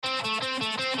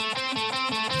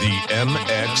The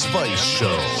MX Vice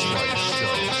Show.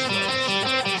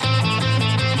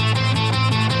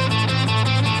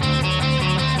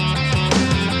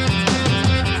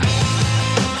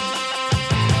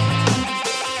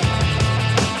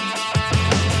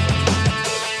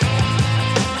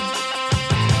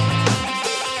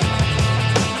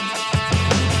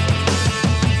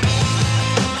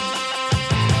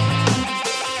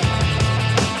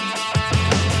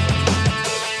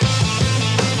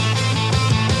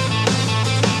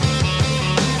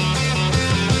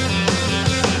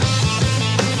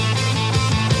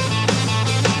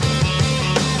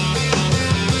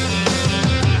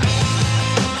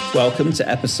 Welcome to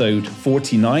episode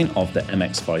 49 of the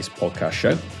MX Vice podcast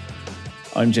show.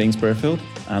 I'm James Burfield,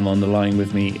 and on the line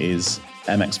with me is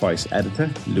MX Vice editor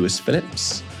Lewis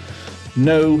Phillips.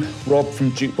 No Rob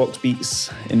from Jukebox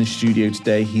Beats in the studio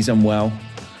today. He's unwell.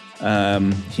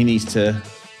 He needs to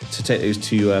take those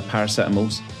two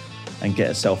paracetamols and get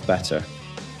himself better.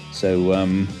 So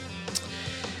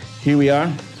here we are,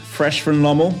 fresh from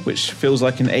Lommel, which feels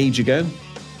like an age ago.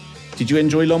 Did you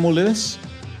enjoy Lommel, Lewis?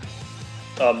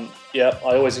 Yeah,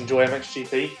 I always enjoy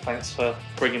MXGP. Thanks for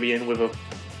bringing me in with a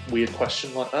weird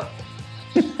question like that.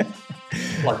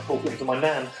 Like talking to my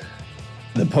nan.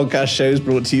 The podcast show is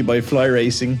brought to you by Fly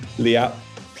Racing, Liat,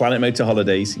 Planet Motor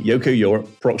Holidays, Yoko Europe,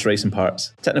 Prox Racing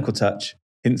Parts, Technical Touch,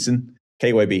 Hinson,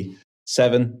 KYB,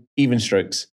 Seven, Even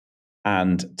Strokes,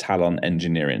 and Talon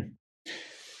Engineering.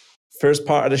 First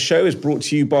part of the show is brought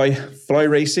to you by Fly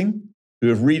Racing, who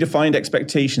have redefined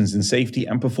expectations in safety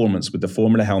and performance with the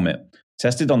Formula helmet.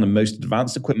 Tested on the most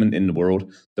advanced equipment in the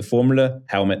world, the Formula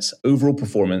helmet's overall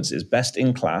performance is best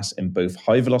in class in both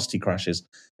high-velocity crashes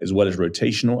as well as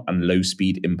rotational and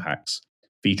low-speed impacts.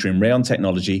 Featuring Rayon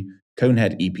technology,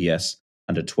 Conehead EPS,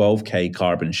 and a 12K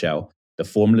carbon shell, the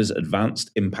Formula's Advanced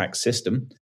Impact System,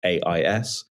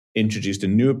 AIS, introduced a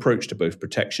new approach to both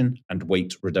protection and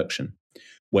weight reduction.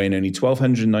 Weighing only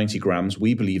 1,290 grams,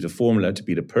 we believe the Formula to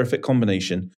be the perfect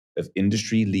combination of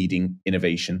industry-leading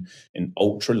innovation in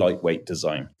ultra-lightweight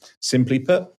design. Simply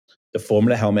put, the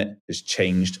Formula helmet has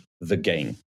changed the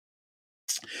game.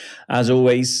 As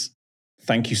always,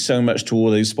 thank you so much to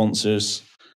all those sponsors.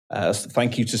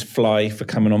 Thank you to Fly for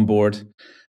coming on board.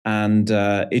 And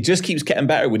it just keeps getting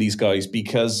better with these guys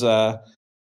because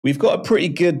we've got a pretty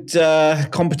good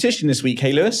competition this week.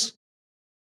 Hey, Lewis?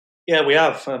 Yeah, we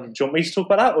have. Do you want me to talk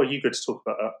about that, or are you good to talk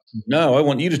about that? No, I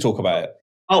want you to talk about it.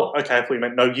 Oh, okay. I thought you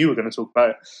meant no, you were going to talk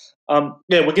about it.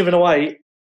 Yeah, we're giving away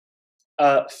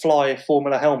Fly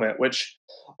Formula helmet, which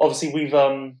obviously we've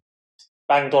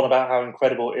banged on about how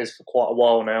incredible it is for quite a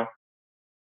while now.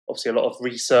 Obviously, a lot of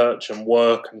research and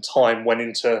work and time went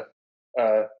into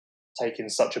taking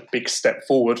such a big step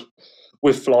forward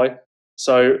with Fly.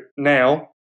 So now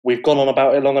we've gone on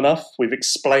about it long enough. We've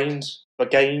explained the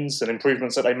gains and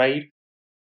improvements that they made,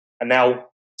 and now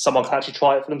someone can actually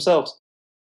try it for themselves.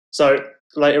 So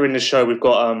later in the show, we've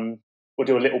got we'll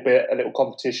do a little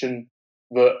competition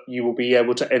that you will be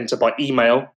able to enter by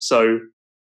email. So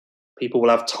people will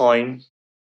have time.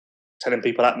 Telling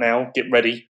people that now, get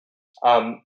ready.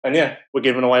 And yeah, we're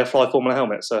giving away a Fly Formula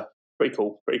helmet. So pretty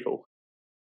cool.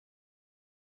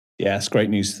 Yeah, it's great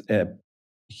news.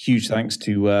 Huge thanks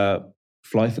to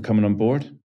Fly for coming on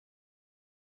board.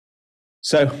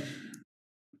 So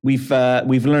we've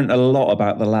learned a lot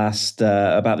about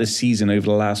about this season over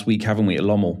the last week, haven't we, at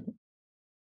Lommel?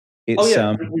 We've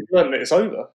learned that it's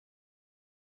over.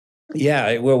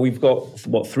 Yeah, well, we've got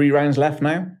 3 rounds left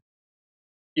now.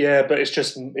 Yeah, but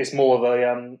it's more of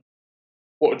a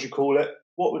what would you call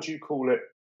it?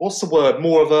 What's the word?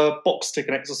 More of a box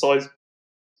ticking exercise.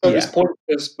 At this point,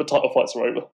 because the title fights are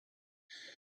over.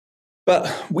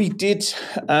 But we did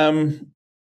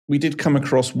come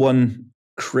across one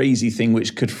crazy thing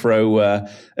which could throw a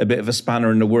bit of a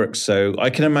spanner in the works. So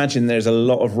I can imagine there's a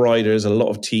lot of riders, a lot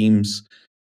of teams,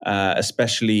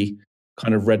 especially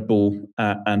kind of Red Bull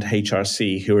and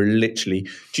HRC, who are literally.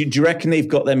 Do you reckon they've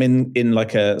got them in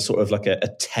like a sort of like a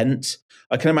tent?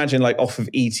 I can imagine like off of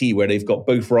ET where they've got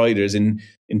both riders in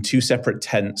 2 separate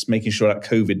tents, making sure that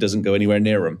COVID doesn't go anywhere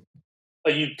near them.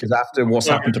 Because after what's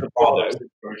happened to Prado.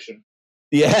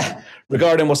 Yeah,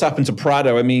 regarding what's happened to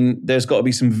Prado, I mean, there's got to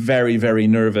be some very, very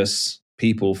nervous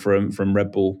people from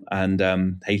Red Bull and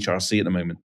HRC at the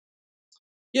moment.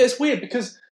 Yeah, it's weird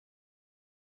because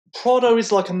Prado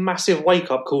is like a massive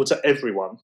wake-up call to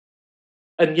everyone.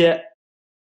 And yet,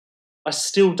 I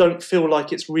still don't feel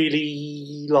like it's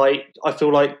really like, I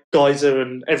feel like Geyser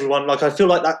and everyone, like I feel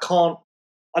like that can't,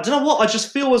 I don't know what, I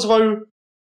just feel as though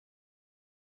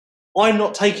I'm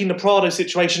not taking the Prado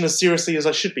situation as seriously as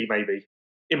I should be, maybe,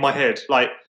 in my head. Like,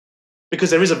 because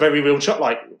there is a very real shot.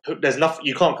 Like, there's nothing,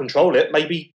 you can't control it.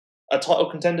 Maybe a title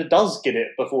contender does get it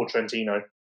before Trentino,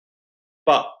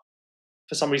 but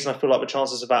for some reason, I feel like the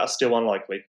chances of that are still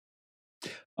unlikely.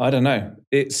 I don't know.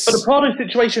 But the Prado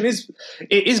situation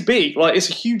is big. Like, it's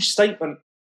a huge statement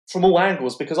from all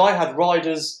angles, because I had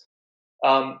riders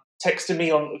texting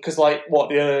me on, because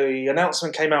the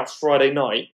announcement came out Friday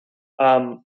night,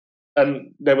 and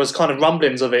there was kind of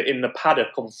rumblings of it in the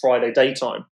paddock on Friday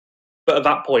daytime. But at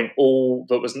that point, all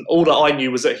that I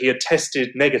knew was that he had tested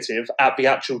negative at the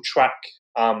actual track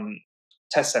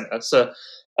test centre. So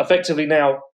effectively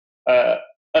now, at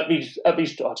these I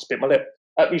just bit my lip.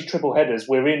 At these triple headers,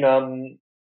 we're in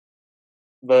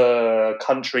the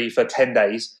country for 10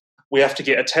 days. We have to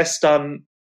get a test done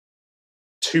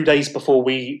 2 days before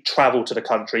we travel to the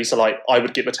country. So, I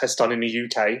would get the test done in the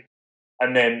UK.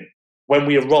 And then when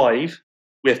we arrive,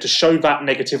 we have to show that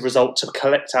negative result to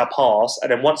collect our pass.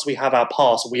 And then once we have our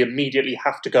pass, we immediately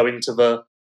have to go into the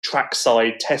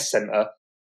trackside test centre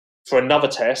for another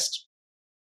test.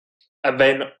 And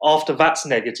then after that's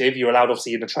negative, you're allowed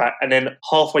obviously in the track. And then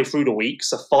halfway through the week,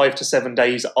 so 5 to 7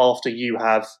 days after you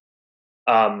have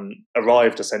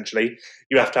arrived, essentially,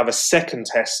 you have to have a second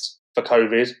test for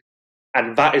COVID.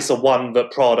 And that is the one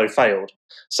that Prado failed.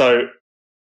 So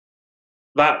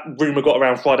that rumour got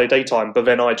around Friday daytime, but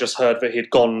then I just heard that he'd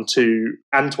gone to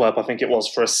Antwerp, I think it was,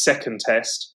 for a second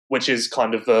test, which is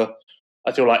kind of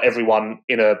I feel like everyone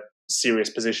in a serious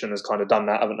position has kind of done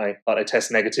that, haven't they? Like, they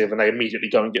test negative and they immediately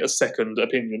go and get a second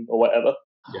opinion or whatever.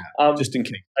 Yeah, just in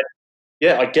case.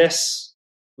 I guess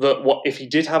that if he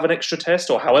did have an extra test,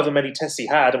 or however many tests he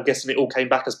had, I'm guessing it all came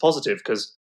back as positive,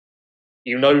 because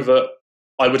that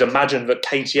I would imagine that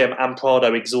KTM and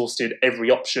Prado exhausted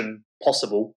every option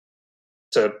possible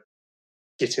to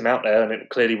get him out there, and it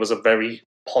clearly was a very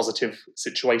positive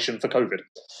situation for COVID.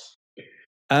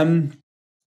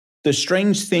 The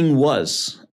strange thing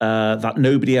was that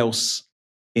nobody else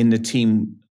in the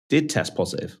team did test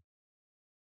positive.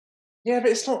 Yeah,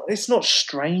 but it's not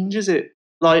strange, is it?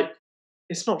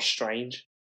 It's not strange,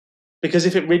 because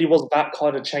if it really was that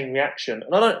kind of chain reaction,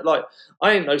 and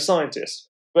I ain't no scientist,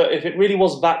 but if it really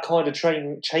was that kind of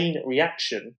chain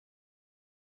reaction,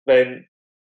 then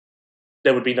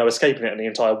there would be no escaping it, and the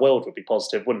entire world would be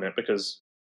positive, wouldn't it? Because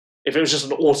if it was just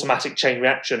an automatic chain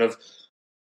reaction of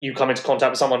you come into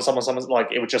contact with someone's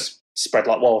it would just spread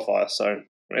like wildfire. So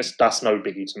that's no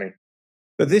biggie to me.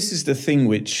 But this is the thing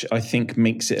which I think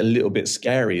makes it a little bit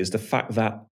scary, is the fact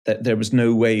that there was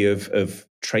no way of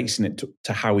tracing it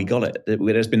to how he got it.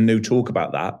 There's been no talk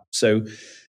about that. So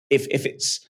if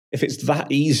it's that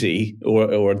easy,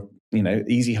 or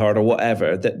easy hard or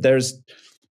whatever, that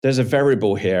there's a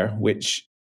variable here which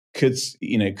could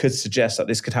suggest that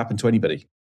this could happen to anybody.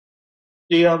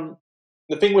 The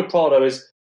thing with Prado is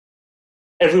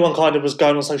everyone kind of was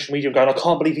going on social media and going, I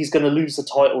can't believe he's going to lose the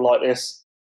title like this.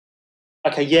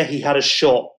 Okay, yeah, he had a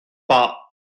shot, but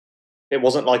it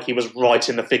wasn't like he was right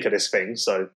in the thick of this thing.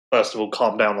 So first of all,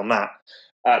 calm down on that.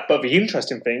 But the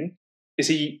interesting thing is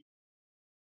he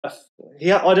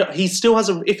still has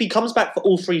if he comes back for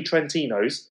all 3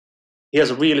 Trentinos, he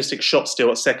has a realistic shot still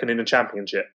at second in the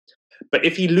championship. But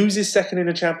if he loses second in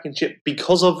the championship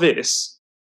because of this,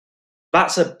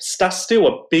 that's still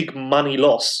a big money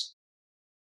loss.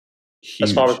 Huge.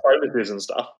 As far as bonuses and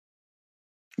stuff.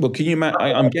 Well, can you imagine?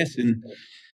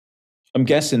 I'm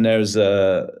guessing there's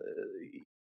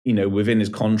within his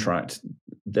contract,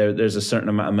 there's a certain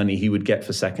amount of money he would get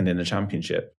for second in the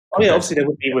championship. Oh yeah, obviously there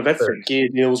would be with everything. Gear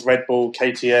deals, Red Bull,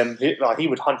 KTM. He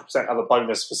would 100% have a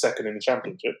bonus for second in the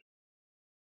championship.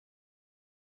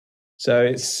 So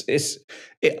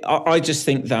I just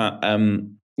think that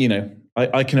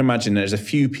I can imagine there's a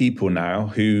few people now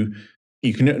who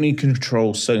you can only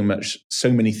control so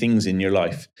many things in your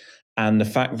life, and the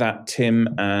fact that Tim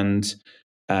and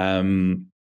Tom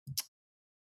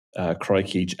have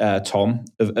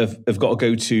got to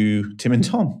go to Tim and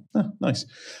Tom. Oh, nice.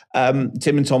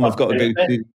 Tim and Tom have got to go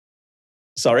to.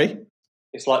 Sorry,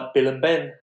 it's like Bill and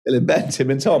Ben. Bill and Ben,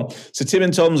 Tim and Tom. So Tim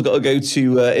and Tom's got to go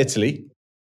to Italy.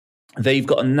 They've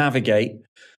got to navigate,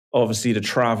 obviously, the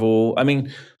travel. I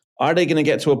mean, are they going to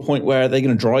get to a point where they're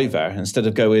going to drive there instead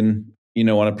of going,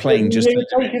 on a plane?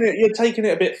 You're taking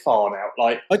it a bit far now.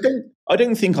 I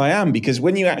don't think I am, because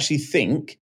when you actually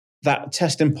think that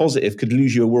testing positive could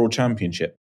lose you a world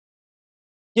championship.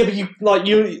 Yeah, but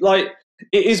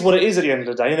it is what it is at the end of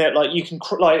the day, isn't it? You can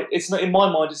it's not, in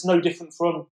my mind, it's no different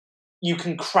from you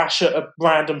can crash at a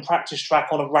random practice track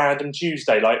on a random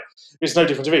Tuesday. It's no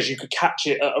different to this. You could catch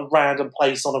it at a random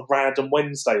place on a random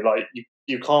Wednesday.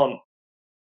 You can't.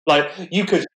 You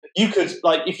could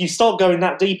if you start going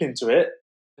that deep into it,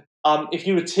 if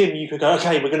you were Tim, you could go,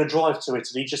 okay, we're going to drive to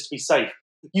Italy just to be safe.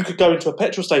 You could go into a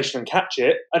petrol station and catch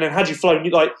it, and then had you flown,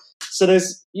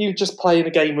 you just playing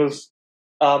a game of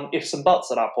ifs and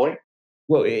buts at that point.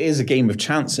 Well, it is a game of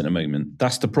chance at the moment.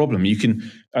 That's the problem.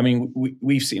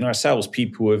 We've seen ourselves,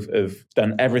 people have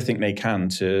done everything they can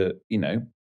to,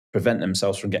 prevent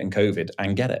themselves from getting COVID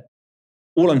and get it.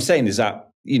 All I'm saying is that,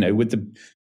 with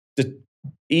the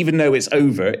even though it's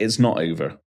over, it's not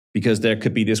over, because there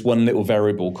could be this one little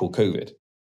variable called COVID.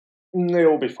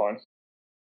 It'll be fine.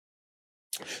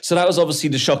 So that was obviously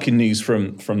the shocking news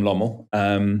from Lommel.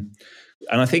 And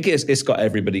I think it's got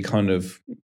everybody kind of,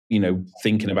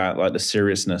 thinking about like the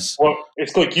seriousness. Well,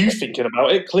 it's got you thinking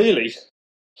about it, clearly.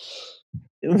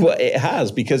 Well, it has,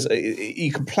 because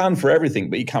you can plan for everything,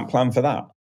 but you can't plan for that.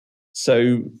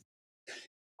 So,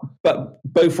 but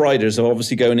both riders are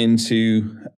obviously going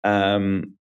into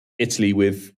Italy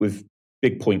with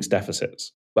big points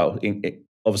deficits. Well,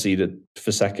 obviously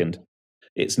for second,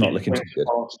 it's not looking too good.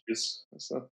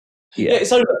 Yeah,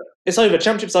 it's over. It's over.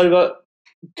 Championship's over.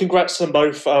 Congrats to them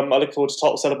both. I look forward to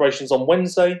title celebrations on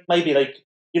Wednesday. Maybe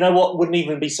wouldn't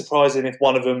even be surprising if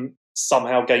one of them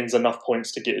somehow gains enough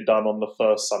points to get it done on the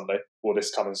first Sunday, or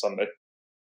this coming Sunday.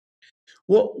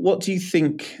 What do you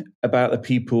think about the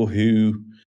people who,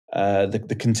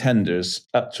 the contenders,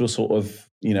 up to a sort of,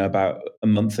 about a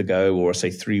month ago, or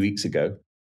say 3 weeks ago,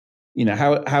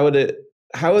 how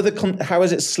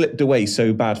has it slipped away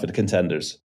so bad for the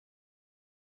contenders?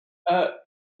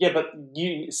 Yeah, but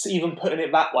even putting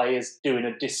it that way is doing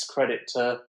a discredit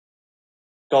to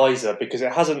Geiser, because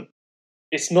it hasn't.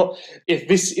 It's not. If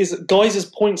this is Geiser's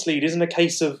points lead, isn't a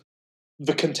case of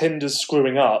the contenders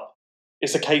screwing up.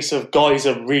 It's a case of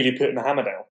Geiser really putting the hammer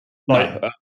down.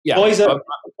 Geiser. I'm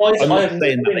not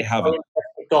saying that they haven't.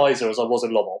 Geiser as I was in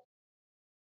Lommel.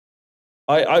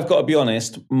 I've got to be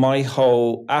honest.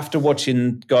 After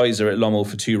watching Geiser at Lommel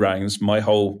for 2 rounds, my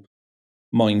whole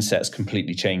mindset's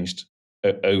completely changed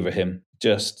over him.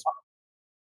 He's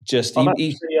just gone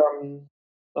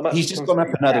up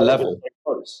another level.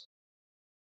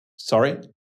 Sorry?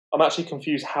 I'm actually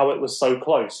confused how it was so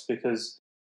close, because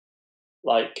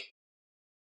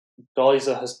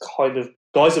Geiser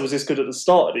was this good at the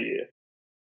start of the year.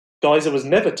 Geiser was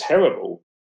never terrible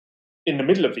in the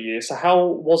middle of the year, so how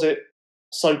was it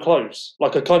so close? I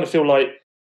kind of feel like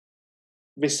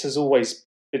this has always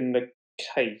been the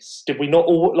case. Did we not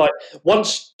all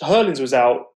once Herlings was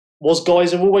out, was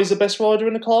Geiser always the best rider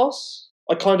in the class?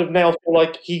 I kind of now feel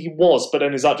like he was, but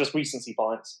then is that just recency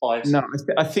bias? No,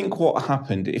 I think what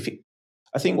happened, if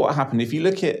you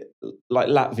look at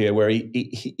Latvia, where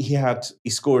he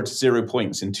scored 0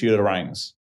 points in 2 of the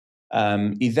rounds,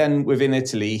 he then within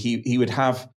Italy he would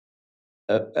have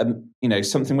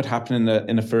something would happen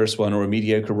in the first one, or a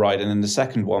mediocre ride, and then the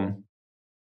second one,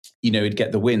 he'd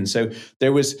get the win. So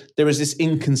there was this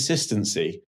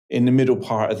inconsistency in the middle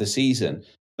part of the season.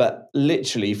 But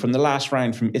literally from the last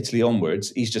round from Italy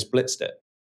onwards, he's just blitzed it.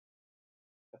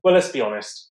 Well, let's be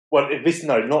honest.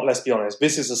 Let's be honest.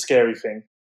 This is a scary thing.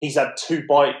 He's had 2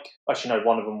 actually no,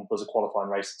 one of them was a qualifying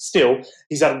race. Still,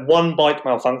 he's had 1 bike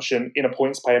malfunction in a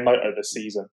points pay in moto this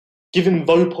season. Give him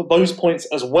those points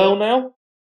as well now,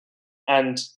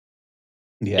 and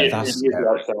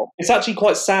it's actually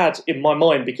quite sad in my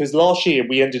mind, because last year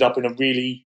we ended up in a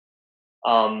really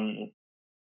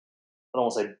I don't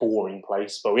want to say boring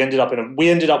place, but we ended up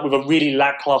with a really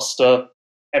lackluster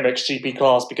MXGP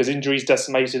class because injuries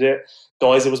decimated it.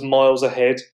 Geiser was miles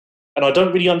ahead, and I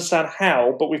don't really understand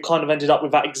how, but we've kind of ended up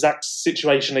with that exact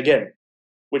situation again,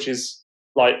 which is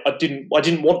I didn't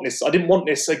want this. I didn't want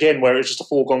this again, where it was just a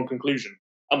foregone conclusion,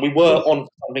 and we were on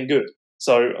something good.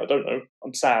 So I don't know.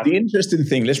 I'm sad. The interesting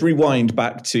thing. Let's rewind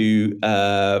back to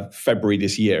February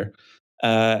this year.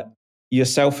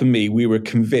 Yourself and me, we were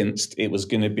convinced it was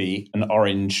going to be an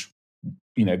orange,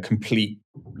 complete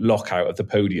lockout of the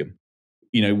podium.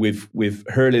 With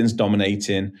Herlings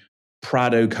dominating,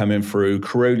 Prado coming through,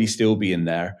 Caroli still being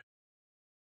there.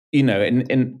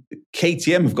 And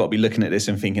KTM have got to be looking at this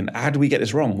and thinking, how do we get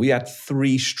this wrong? We had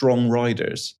 3 strong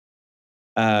riders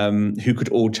who could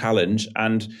all challenge,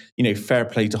 and fair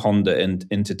play to Honda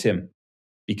and to Tim,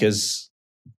 because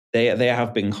they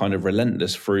have been kind of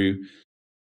relentless through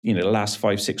the last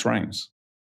 5-6 rounds.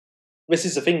 This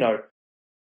is the thing, though.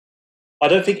 I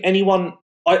don't think anyone.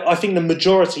 I think the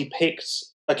majority picked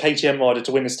a KTM rider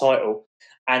to win this title,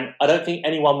 and I don't think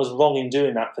anyone was wrong in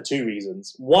doing that for 2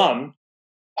 reasons. One,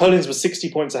 Herlings was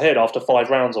 60 points ahead after 5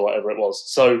 rounds or whatever it was.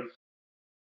 So,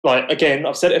 again,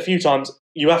 I've said it a few times,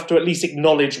 you have to at least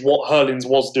acknowledge what Herlings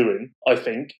was doing, I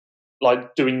think,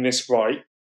 doing this right.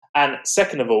 And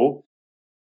second of all,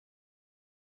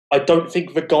 I don't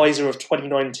think the Geyser of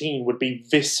 2019 would be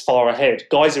this far ahead.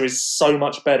 Geyser is so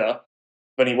much better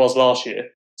than he was last year.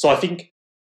 So I think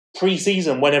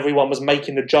pre-season, when everyone was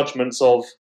making the judgments of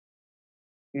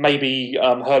maybe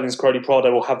Herlings, Crowley,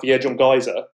 Prado will have the edge on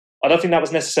Geyser, I don't think that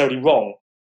was necessarily wrong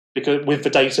because with the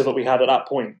data that we had at that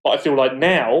point. But I feel like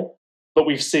now that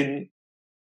we've seen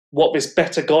what this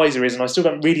better Geyser is, and I still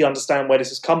don't really understand where this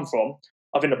has come from,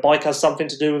 I think the bike has something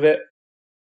to do with it.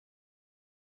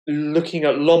 Looking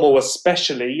at Lommel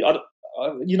especially,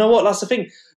 you know what, that's the thing.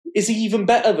 Is he even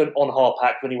better than on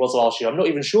hardpack than he was last year? I'm not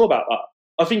even sure about that.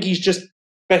 I think he's just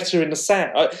better in the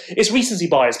sand. It's recency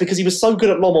bias because he was so good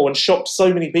at Lommel and shocked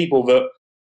so many people that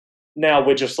now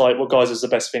we're just like, well, guys, is the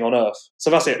best thing on earth. So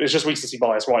that's it. It's just recency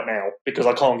bias right now because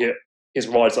I can't get his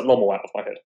rides at Lommel out of my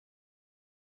head.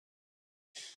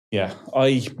 Yeah,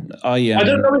 I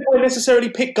don't know if I necessarily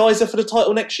pick Geyser for the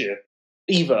title next year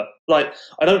either. Like,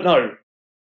 I don't know.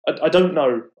 I don't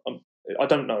know. I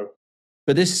don't know.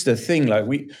 But this is the thing. Like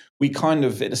we kind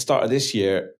of at the start of this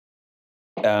year,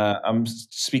 I'm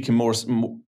speaking more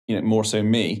so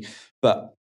me,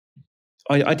 but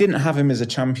I didn't have him as a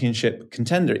championship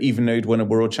contender, even though he'd won a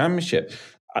world championship.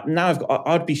 Now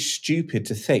I'd be stupid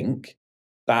to think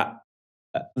that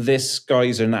this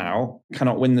Geyser now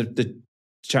cannot win the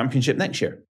championship next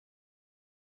year.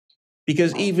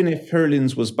 Because even if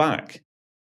Herlings was back,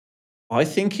 I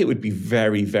think it would be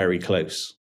very, very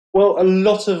close. Well,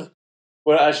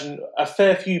 actually, a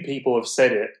fair few people have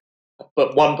said it,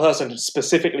 but one person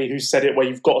specifically who said it where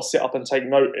you've got to sit up and take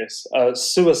notice,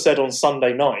 Sewer said on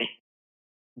Sunday night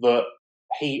that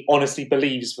he honestly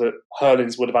believes that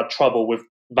Herlings would have had trouble with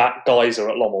that Geyser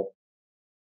at Lommel.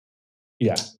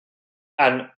 Yeah.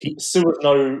 And Sewer's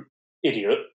no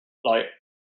idiot. Like,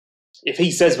 if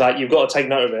he says that, you've got to take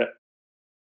note of it.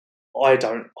 I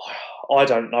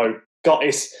don't know. God,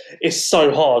 it's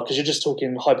so hard because you're just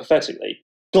talking hypothetically.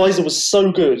 Geyser was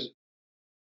so good.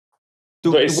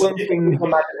 But it's one thing.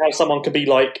 Imagine how someone could be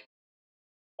like,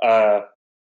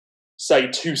 say,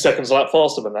 2 seconds a lap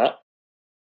faster than that.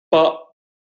 But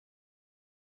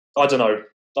I don't know.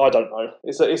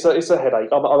 It's a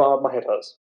headache. My head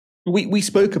hurts. We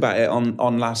spoke about it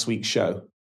on last week's show,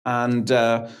 and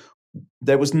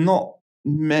there was not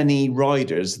many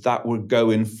riders that were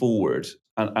going forward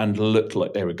and looked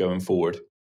like they were going forward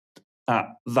at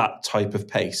that type of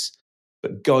pace.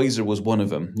 But Geyser was one of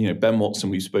them. You know, Ben Watson,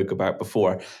 we spoke about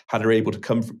before, had her able to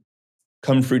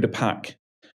come through the pack,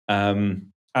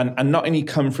 and not only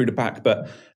come through the pack, but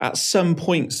at some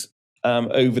points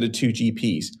over the two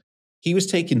GPs, he was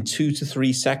taking 2 to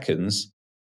 3 seconds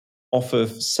off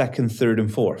of second, third,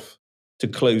 and fourth to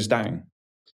close down.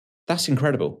 That's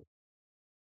incredible.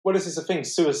 Well, this is the thing.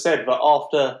 Sewer said that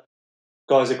after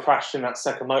Geyser crashed in that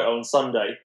second moto on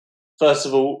Sunday, first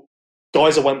of all,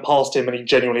 Geyser went past him and he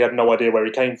genuinely had no idea where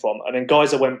he came from. And then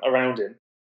Geyser went around him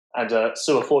and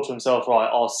Sewer thought to himself, right,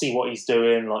 I'll see what he's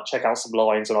doing, like check out some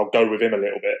lines and I'll go with him a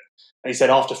little bit. And he said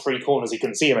after 3 corners he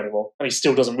couldn't see him anymore and he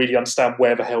still doesn't really understand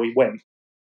where the hell he went.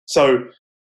 So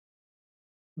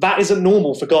that isn't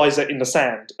normal for Geyser in the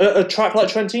sand. A track like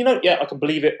Trentino, yeah, I can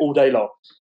believe it all day long.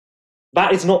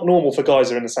 That is not normal for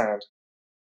Geyser in the sand.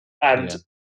 And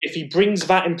if he brings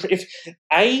that in, if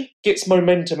A gets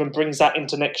momentum and brings that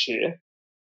into next year,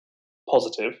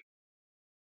 positive.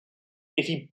 If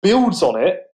he builds on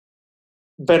it,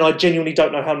 then I genuinely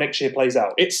don't know how next year plays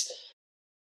out. It's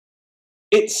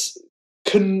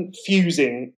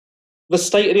confusing. The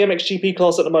state of the MXGP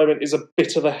class at the moment is a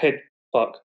bit of a head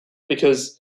fuck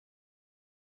because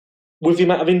with the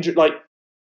amount of injury, like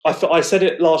I said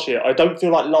it last year, I don't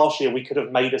feel like last year we could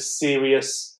have made a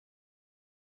serious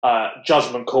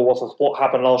judgment call off of what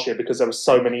happened last year because there were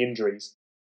so many injuries.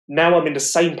 Now I'm in the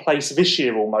same place this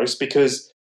year almost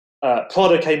because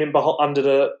Prado came in behind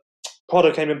the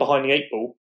 8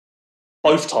 ball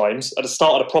both times at the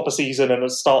start of the proper season and at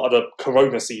the start of the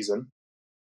Corona season.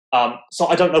 So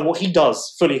I don't know what he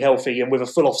does fully healthy and with a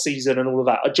full off season and all of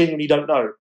that. I genuinely don't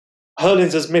know.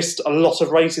 Herlings has missed a lot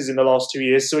of races in the last 2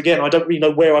 years, so again, I don't really know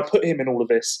where I put him in all of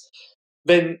this.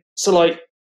 I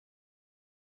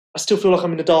still feel like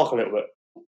I'm in the dark a little bit.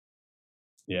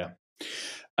 Yeah.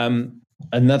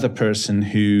 Another person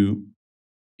who,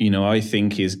 I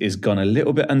think is gone a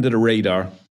little bit under the radar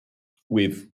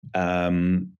with,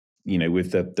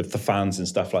 with the fans and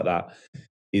stuff like that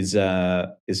is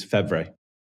Fevre.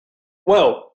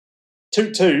 Well,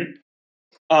 toot toot.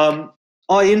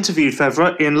 I interviewed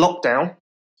Fevre in lockdown.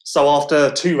 So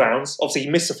after 2 rounds, obviously he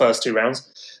missed the first 2 rounds.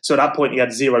 So at that point he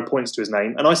had 0 points to his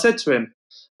name. And I said to him,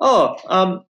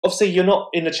 obviously you're not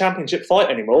in the championship fight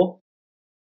anymore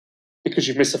because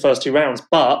you've missed the first 2 rounds.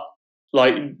 But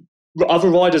other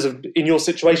riders in your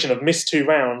situation have missed 2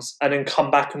 rounds and then come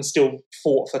back and still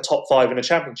fought for top 5 in a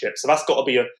championship. So that's got to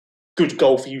be a good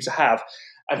goal for you to have.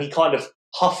 And he kind of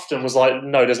huffed and was like,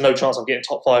 no, there's no chance I'm getting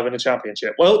top 5 in a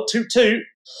championship. Well, 2-2.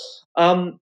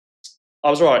 I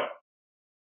was right.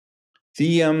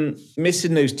 The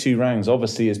missing those 2 rounds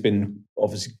obviously has been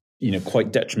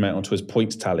quite detrimental to his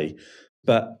points tally.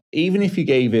 But even if you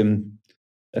gave him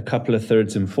a couple of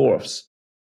thirds and fourths,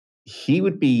 he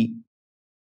would be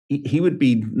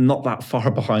not that far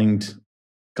behind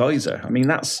Geyser. I mean,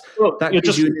 that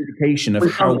gives you an indication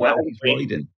of how well he's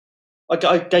riding.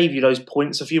 I gave you those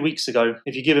points a few weeks ago.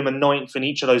 If you give him a 9th in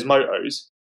each of those motos,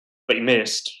 but he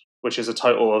missed, which is a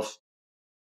total of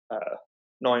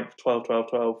 9th, 12,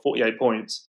 48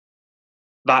 points,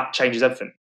 that changes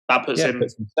everything. That puts him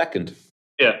second.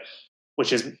 Yeah,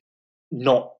 which is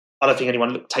not... I don't think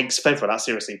anyone takes Febvre that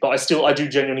seriously. But I do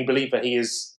genuinely believe that he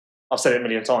is... I've said it a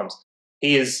million times.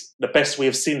 He is the best we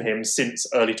have seen him since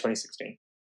early 2016.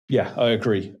 Yeah, I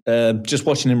agree. Just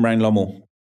watching him round Lommel,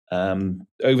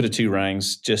 over the 2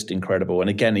 rounds, just incredible. And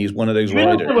again, he's one of those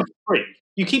riders.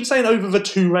 You keep saying over the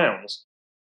 2 rounds.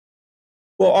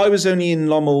 Well, I was only in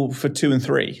Lommel for 2 and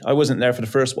 3. I wasn't there for the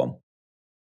first one.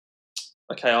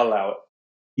 Okay, I'll allow it.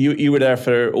 You were there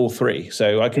for all 3,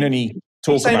 so I can only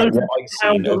talk about what I've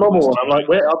seen. I'm like,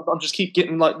 I'm just keep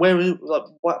getting like, where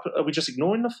what, are we just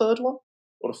ignoring the 3rd one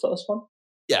or the first one?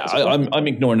 Yeah, I'm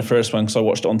ignoring the first one because I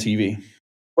watched it on TV.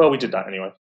 Well, we did that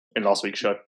anyway in last week's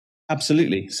show.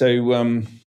 Absolutely. So,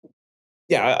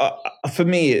 for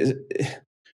me, it's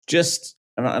just,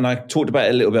 and I talked about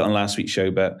it a little bit on last week's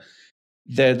show, but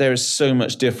there is so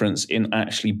much difference in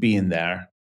actually being there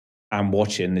and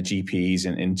watching the GPs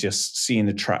and just seeing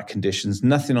the track conditions.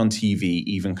 Nothing on TV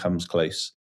even comes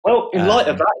close. Well, in light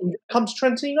of that, comes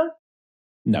Trentino?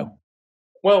 No.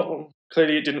 Well,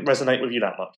 clearly it didn't resonate with you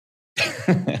that much.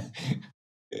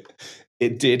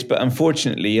 It did, but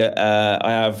unfortunately,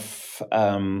 I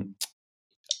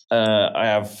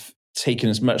have taken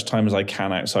as much time as I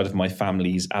can outside of my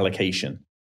family's allocation.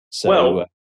 So,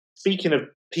 speaking of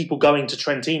people going to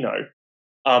Trentino,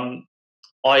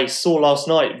 I saw last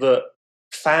night that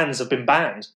fans have been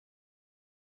banned.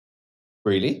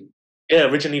 Really? Yeah,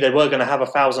 originally they were going to have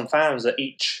 1,000 fans at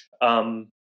each of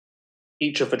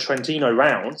the Trentino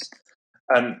rounds,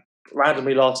 and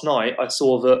randomly last night I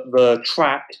saw that the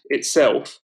track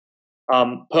itself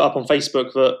put up on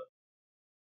Facebook that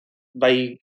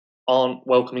they aren't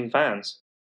welcoming fans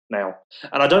now.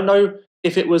 And I don't know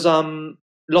if it was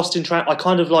lost in track. I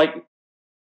kind of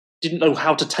didn't know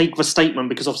how to take the statement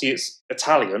because obviously it's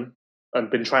Italian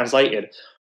and been translated.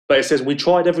 But it says, we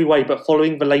tried every way, but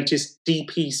following the latest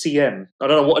DPCM. I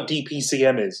don't know what a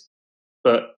DPCM is,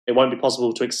 but it won't be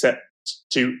possible to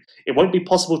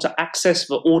access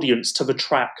the audience to the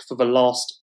track for the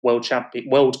last World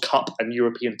Cup and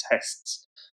European tests.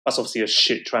 That's obviously a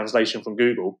shit translation from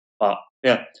Google, but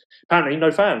yeah, apparently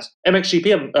no fans.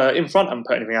 MXGP in front haven't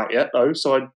put anything out yet though,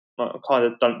 so I kind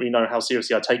of don't really know how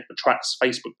seriously I take the track's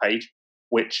Facebook page,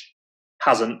 which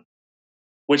has a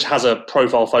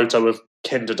profile photo of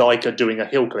Ken Dodika doing a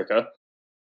hill clicker.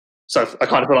 So I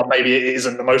kind of feel like maybe it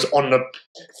isn't the most on the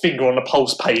finger on the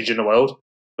pulse page in the world,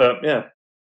 but yeah.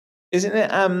 Isn't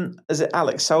it? Is it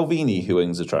Alex Salvini who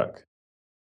owns the track?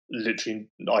 Literally,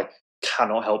 I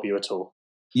cannot help you at all.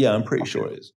 Yeah, I'm pretty sure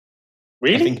it is.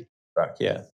 Really? I think it's track,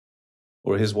 yeah,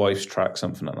 or his wife's track,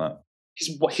 something like that.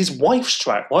 His wife's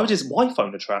track. Why would his wife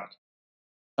own the track?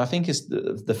 I think it's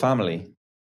the family.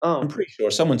 Oh, I'm pretty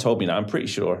sure. Someone told me that. I'm pretty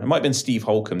sure it might have been Steve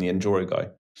Holcomb, the Enduro guy,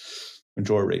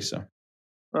 Enduro racer.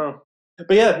 Oh,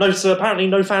 but yeah, no. So apparently,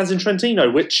 no fans in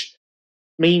Trentino, which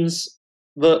means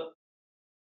that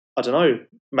I don't know.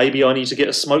 Maybe I need to get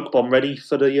a smoke bomb ready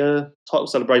for the title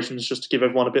celebrations, just to give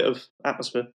everyone a bit of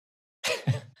atmosphere.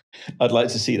 I'd like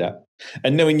to see that.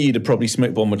 And knowing you, the probably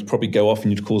smoke bomb would probably go off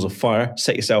and you'd cause a fire,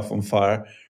 set yourself on fire,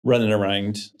 running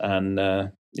around,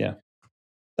 and yeah,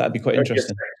 that'd be quite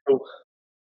interesting.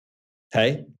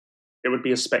 Hey, it would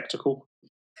be a spectacle.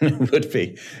 It would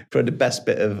be for the best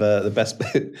bit of the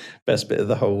best bit of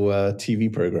the whole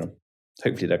TV program.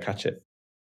 Hopefully they'll catch it.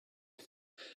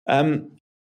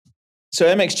 So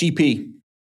MXGP,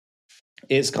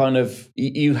 it's kind of,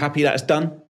 you happy that it's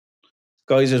done?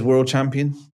 Guys, as world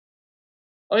champion.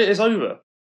 I mean, it's over.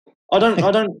 I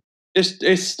don't.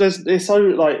 It's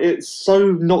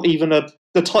so not even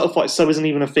the title fight. So isn't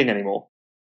even a thing anymore.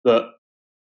 That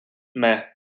meh.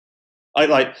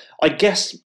 I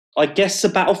guess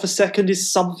the battle for second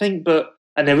is something,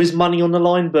 and there is money on the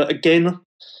line. But again,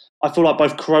 I feel like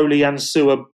both Crowley and Sue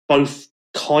are both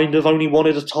kind of only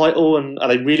wanted a title, and are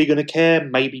they really going to care?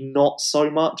 Maybe not so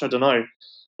much. I don't know.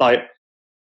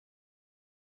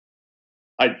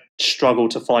 I struggle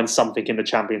to find something in the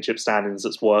championship standings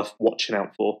that's worth watching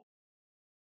out for.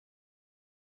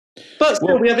 But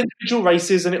still, we have individual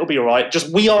races and it'll be all right.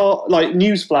 Just we are, like,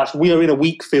 newsflash, we are in a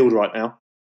weak field right now.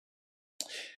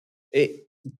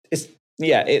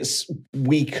 It's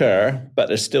weaker, but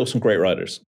there's still some great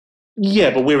riders.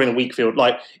 Yeah, but we're in a weak field.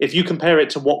 Like, if you compare it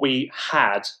to what we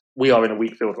had, we are in a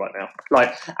weak field right now.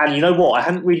 Like, and you know what? I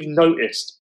hadn't really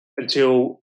noticed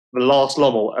until the last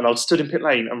Lommel, and I stood in pit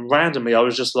lane, and randomly I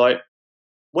was just like,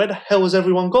 where the hell has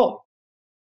everyone gone?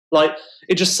 Like,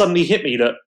 it just suddenly hit me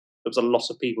that there was a lot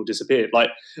of people disappeared. Like,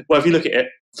 well, if you look at it,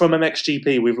 from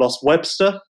MXGP, we've lost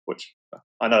Webster, which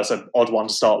I know it's an odd one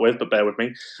to start with, but bear with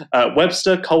me.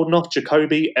 Webster, Koldenoff,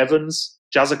 Jacoby, Evans,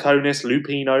 Jazakonis,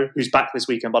 Lupino, who's back this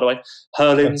weekend, by the way,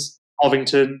 Hurlins,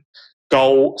 Ovington,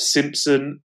 Goal,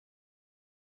 Simpson,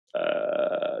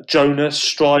 Jonas,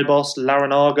 Strybos,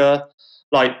 Larinaga,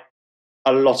 like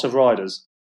a lot of riders.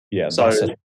 Yeah, so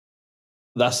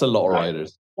that's a lot of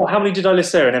riders. Well, how many did I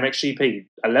list there in MXGP?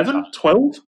 11?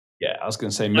 12? Yeah, I was going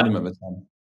to say minimum of 10.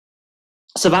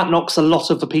 So that knocks a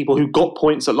lot of the people who got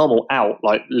points at Lommel out,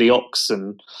 like Leox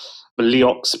and the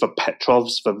Leox, the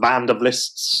Petrovs, the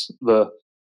Vandervlists,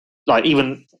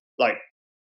 even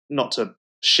not to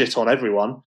shit on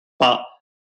everyone, but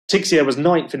Tixier was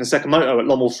 9th in the second moto at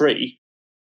Lommel 3.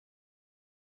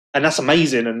 And that's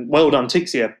amazing and well done,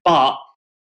 Tixier. But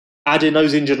add in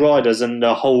those injured riders and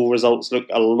the whole results look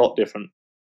a lot different.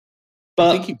 But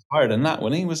I think he was higher than that,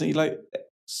 wasn't he? Was he like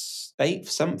 8th,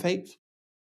 7th, 8th?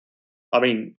 I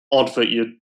mean, odd that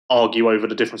you'd argue over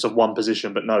the difference of one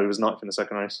position, but no, he was 9th in the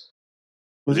second race.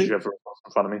 Was he? In front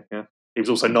of me, yeah. He was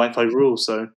also 9th overall,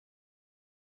 so.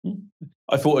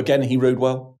 I thought, again, he rode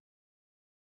well.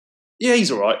 Yeah,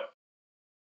 he's all right.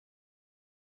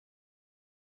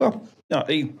 Well, no,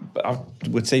 I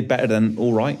would say better than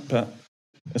all right, but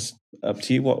it's up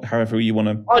to you, however you want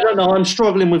to. I don't know. I'm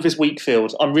struggling with this weak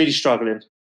field. I'm really struggling.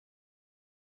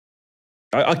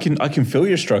 I can feel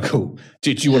your struggle.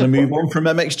 Do you want to move on from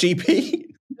MXGP?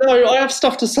 No, I have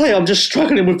stuff to say. I'm just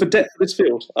struggling with the depth of this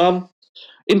field.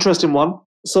 Interesting one.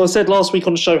 So I said last week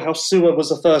on the show how Sewer was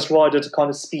the first rider to kind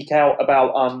of speak out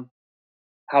about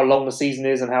how long the season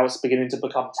is and how it's beginning to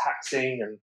become taxing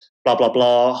and blah, blah,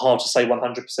 blah. Hard to say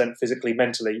 100% physically,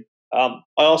 mentally. I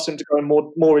asked him to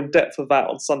go more in depth of that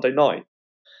on Sunday night.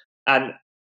 And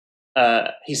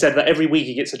he said that every week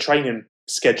he gets a training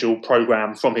schedule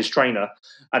program from his trainer.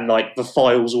 And like the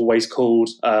file's always called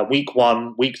week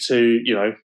 1, week 2,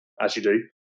 as you do.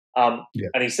 And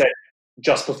he said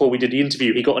just before we did the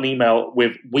interview, he got an email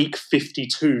with week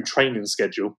 52 training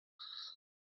schedule.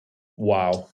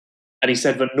 Wow. And he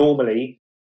said that normally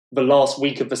the last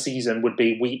week of the season would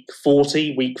be week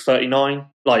 40, week 39.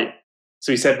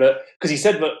 So he said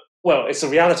that, well, it's a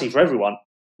reality for everyone.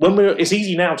 It's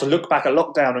easy now to look back at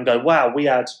lockdown and go, wow, we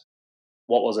had,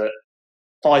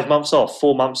 5 months off,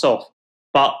 4 months off.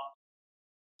 But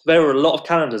there were a lot of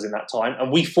calendars in that time,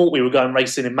 and we thought we were going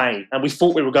racing in May, and we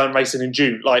thought we were going racing in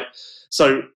June.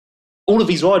 So all of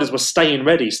these riders were staying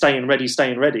ready.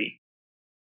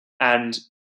 And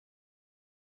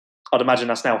I'd imagine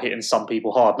that's now hitting some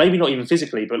people hard. Maybe not even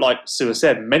physically, but like Sue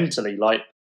said, mentally,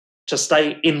 to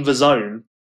stay in the zone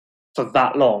for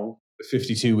that long.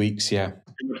 52 weeks, yeah.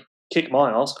 Kick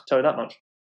my ass, I'll tell you that much.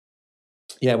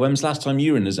 Yeah, when was the last time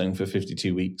you were in the zone for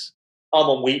 52 weeks? I'm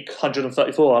on week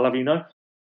 134, I'll have you know.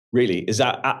 Really? Is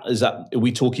that? Are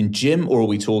we talking gym or are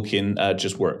we talking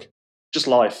just work? Just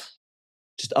life.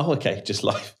 Okay, just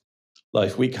life.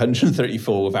 Life, week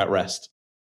 134 without rest.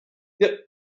 Yep.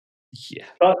 Yeah.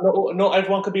 But not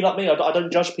everyone could be like me. I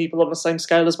don't judge people on the same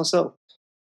scale as myself.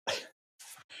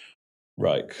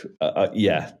 Right.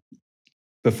 Yeah.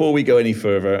 Before we go any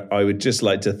further, I would just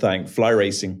like to thank Fly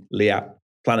Racing, Liat,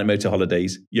 Planet Motor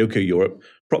Holidays, Yoko Europe,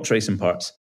 Prox Racing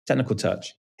Parts, Technical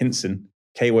Touch, Hinson,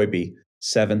 KYB,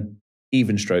 Seven,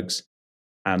 Even Strokes,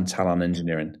 and Talon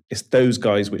Engineering. It's those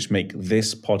guys which make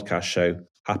this podcast show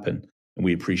happen, and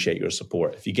we appreciate your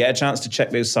support. If you get a chance to check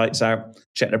those sites out,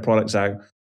 check their products out,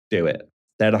 do it.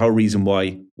 They're the whole reason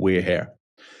why we're here.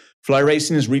 Fly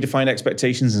Racing has redefined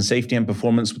expectations in safety and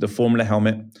performance with the Formula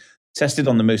helmet. Tested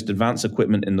on the most advanced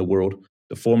equipment in the world,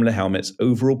 the Formula helmet's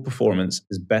overall performance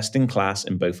is best in class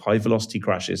in both high-velocity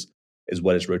crashes as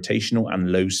well as rotational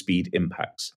and low-speed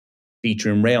impacts.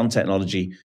 Featuring Rayon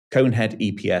technology, Conehead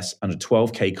EPS, and a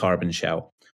 12K carbon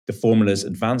shell, the Formula's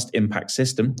Advanced Impact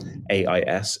System,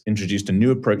 AIS, introduced a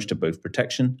new approach to both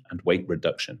protection and weight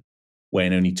reduction.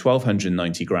 Weighing only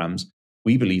 1,290 grams,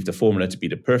 we believe the Formula to be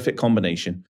the perfect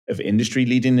combination of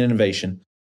industry-leading innovation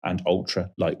and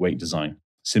ultra-lightweight design.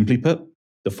 Simply put,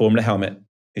 the Formula helmet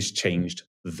has changed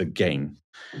the game.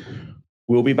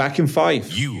 We'll be back in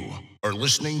 5. You are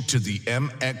listening to the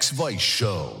MX Vice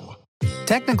Show.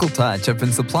 Technical Touch have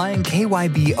been supplying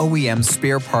KYB OEM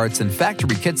spare parts and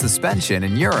factory kit suspension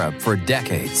in Europe for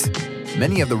decades.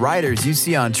 Many of the riders you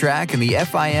see on track in the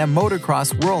FIM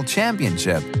Motocross World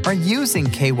Championship are using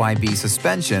KYB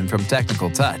suspension from Technical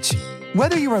Touch.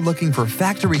 Whether you are looking for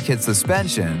factory kit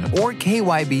suspension or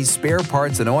KYB spare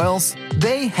parts and oils,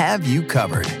 they have you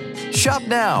covered. Shop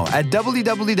now at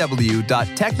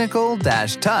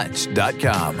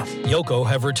www.technical-touch.com. Yoko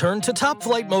have returned to Top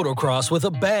Flight Motocross with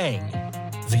a bang.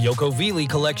 The Yoko Vili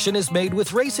collection is made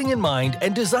with racing in mind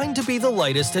and designed to be the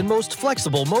lightest and most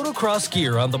flexible motocross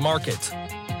gear on the market.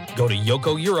 Go to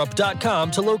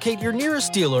yokoeurope.com to locate your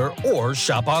nearest dealer or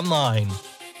shop online.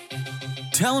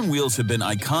 Talon wheels have been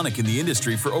iconic in the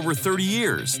industry for over 30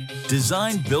 years.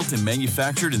 Designed, built, and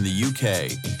manufactured in the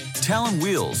UK. Talon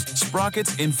wheels,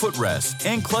 sprockets, and footrests,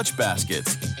 and clutch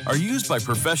baskets are used by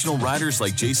professional riders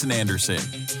like Jason Anderson,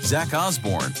 Zach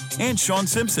Osborne, and Sean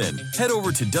Simpson. Head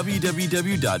over to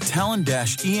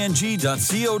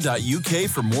www.talon-eng.co.uk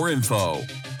for more info.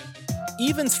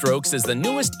 Even Strokes is the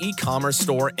newest e-commerce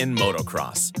store in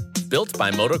motocross. Built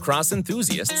by motocross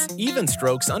enthusiasts, Even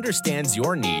Strokes understands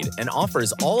your need and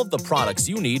offers all of the products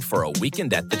you need for a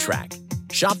weekend at the track.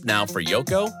 Shop now for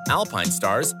Yoko, Alpine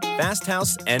Stars, Fast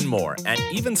House, and more at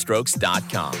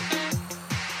evenstrokes.com.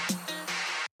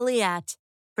 Liat,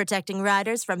 protecting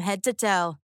riders from head to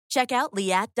toe. Check out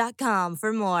liat.com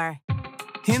for more.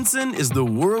 Hinson is the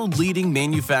world-leading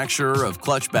manufacturer of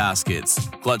clutch baskets,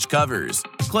 clutch covers,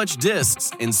 clutch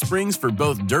discs, and springs for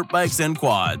both dirt bikes and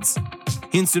quads.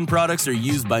 Hinson products are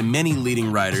used by many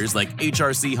leading riders like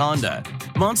HRC Honda,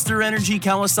 Monster Energy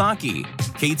Kawasaki,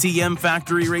 KTM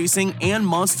Factory Racing, and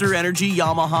Monster Energy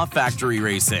Yamaha Factory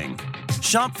Racing.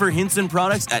 Shop for Hinson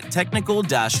products at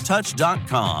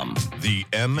technical-touch.com. The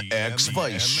MX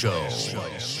Vice Show.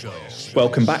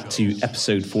 Welcome back to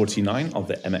episode 49 of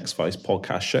the MX Vice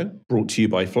podcast show, brought to you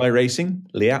by Fly Racing,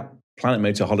 Liat, Planet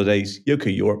Motor Holidays,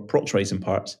 Yoko Europe, Prox Racing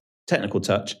Parts, Technical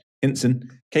Touch,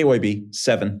 Hinson, KYB,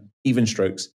 7, Even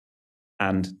Strokes,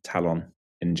 and Talon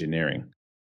Engineering.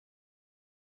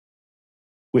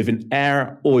 With an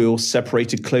air oil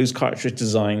separated closed cartridge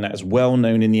design that is well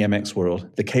known in the MX world,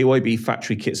 the KYB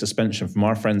factory kit suspension from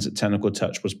our friends at Technical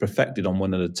Touch was perfected on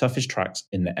one of the toughest tracks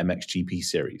in the MXGP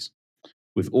series.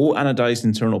 With all anodized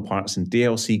internal parts and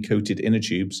DLC coated inner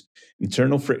tubes,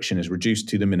 internal friction is reduced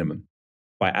to the minimum.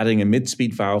 By adding a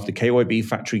mid-speed valve, the KYB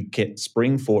factory kit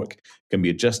spring fork can be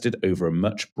adjusted over a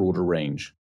much broader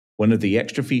range. One of the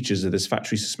extra features of this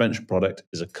factory suspension product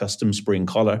is a custom spring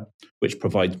collar, which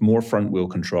provides more front wheel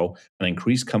control and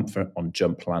increased comfort on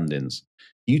jump landings.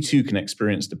 You too can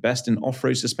experience the best in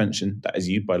off-road suspension that is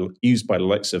used by the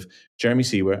likes of Jeremy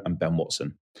Seawer and Ben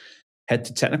Watson. Head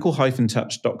to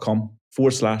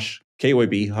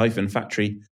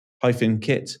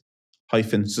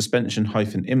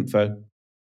technical-touch.com/KYB-factory-kit-suspension-info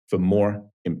for more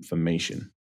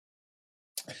information.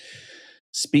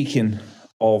 Speaking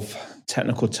of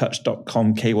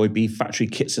technicaltouch.com KYB factory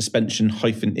kit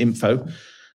suspension-info,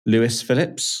 Lewis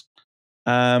Phillips,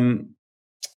 the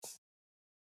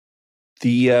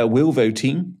Wilvo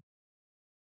team.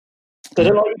 They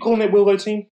don't like calling it Wilvo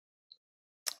team?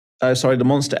 The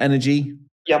Monster Energy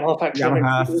Yamaha factory.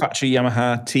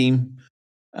 Yamaha team.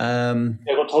 I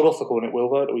got told off for calling it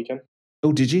Wilvo at the weekend.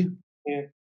 Oh, did you? Yeah.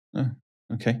 Oh,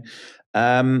 okay.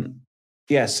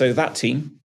 So that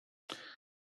team.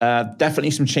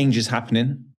 Definitely some changes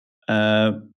happening.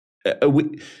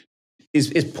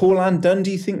 Is Paulin done,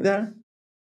 do you think, there?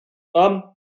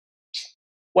 Well,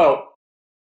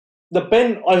 the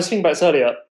Ben, I was thinking about this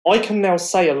earlier, I can now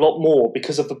say a lot more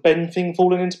because of the Ben thing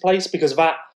falling into place, because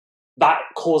that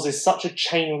causes such a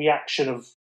chain reaction of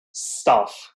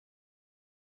stuff.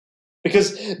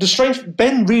 Because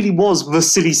Ben really was the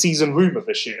silly season rumour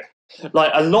this year.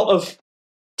 Like, a lot of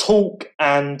talk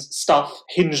and stuff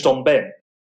hinged on Ben.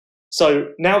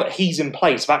 So now that he's in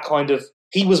place,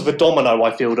 he was the domino,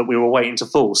 I feel, that we were waiting to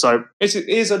fall. So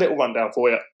here's a little rundown for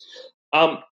you.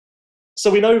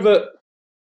 So we know that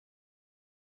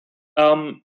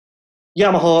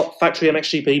Yamaha Factory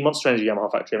MXGP, Monster Energy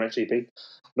Yamaha Factory MXGP,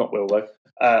 not Wilvo,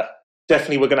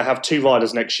 definitely we're going to have 2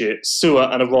 riders next year, Sewer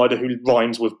and a rider who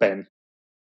rhymes with Ben.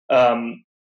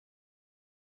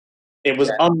 It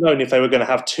was unknown if they were going to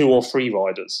have 2 or 3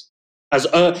 riders.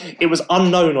 It was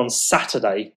unknown on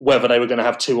Saturday whether they were going to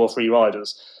have 2 or 3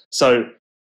 riders. So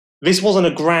this wasn't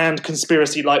a grand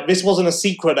conspiracy. Like, this wasn't a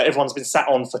secret that everyone's been sat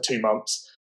on for 2 months.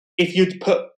 If you'd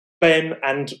put Ben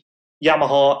and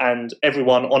Yamaha and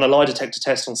everyone on a lie detector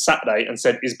test on Saturday and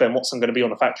said, is Ben Watson going to be on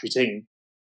the factory team?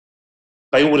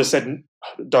 They all would have said,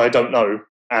 I don't know.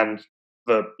 And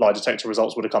the lie detector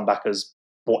results would have come back as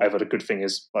whatever the good thing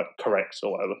is, like correct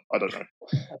or whatever. I don't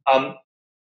know.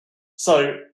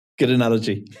 So good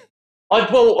analogy.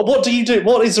 Well, what do you do?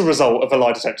 What is the result of a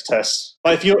lie detector test?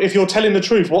 Like, if you're telling the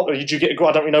truth, what do you get?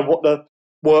 I don't really know what the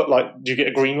word like. Do you get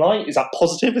a green light? Is that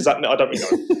positive? Is that I don't really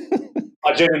know.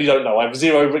 I genuinely don't know. I have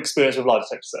zero experience with lie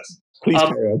detector tests. Please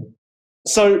carry on.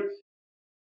 So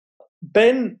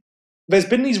Ben, there's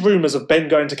been these rumours of Ben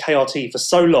going to KRT for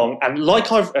so long, and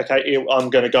I'm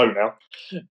going to go now.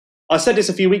 I said this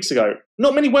a few weeks ago.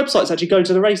 Not many websites actually go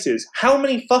to the races. How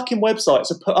many fucking websites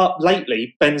have put up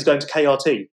lately Ben's going to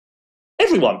KRT?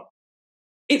 Everyone.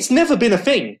 It's never been a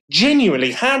thing.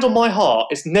 Genuinely, hand on my heart,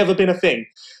 it's never been a thing.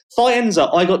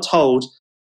 Faenza, I got told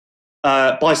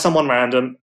by someone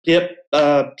random, yep,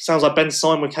 sounds like Ben's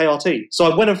signed with KRT.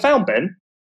 So I went and found Ben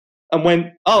and went,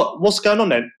 oh, what's going on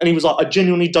then? And he was like, I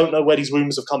genuinely don't know where these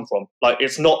rumours have come from. Like,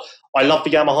 it's not, I love the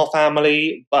Yamaha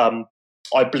family,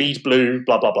 I bleed blue,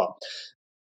 blah, blah, blah.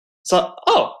 So,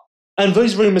 and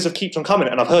those rumours have kept on coming,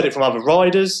 and I've heard it from other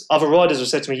riders. Other riders have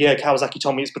said to me, yeah, Kawasaki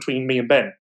told me it's between me and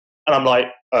Ben. And I'm like,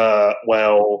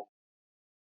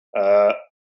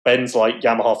 Ben's like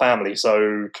Yamaha family,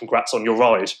 so congrats on your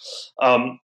ride.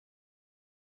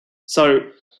 So,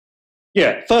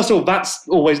 yeah, first of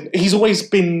all, he's always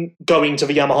been going to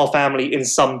the Yamaha family in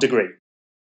some degree.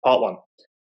 Part one.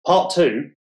 Part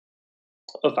two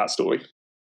of that story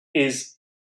is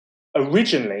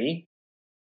originally,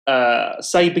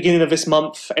 say beginning of this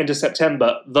month, end of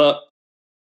September, the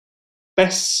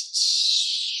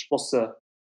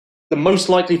most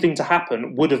likely thing to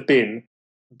happen would have been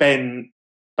Ben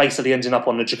basically ending up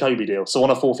on the Jacoby deal. So on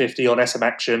a 450, on SM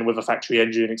Action with a factory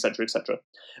engine, etc., etc.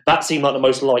 That seemed like the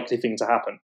most likely thing to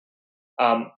happen.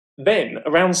 Then,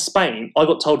 around Spain, I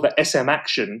got told that SM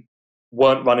Action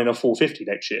weren't running a 450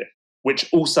 next year,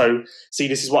 which also, see,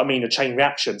 this is what I mean, a chain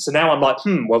reaction. So now I'm like,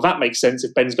 well, that makes sense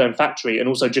if Ben's going factory, and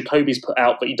also Jacoby's put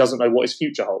out that he doesn't know what his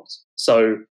future holds.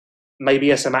 So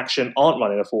maybe SM Action aren't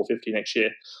running a 450 next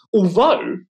year.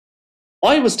 Although,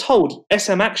 I was told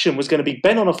SM Action was going to be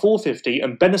Ben on a 450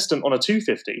 and Benistant on a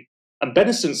 250, and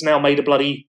Benistant's now made a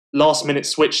bloody last-minute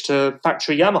switch to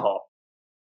factory Yamaha.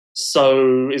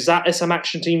 So is that SM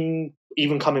Action team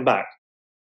even coming back?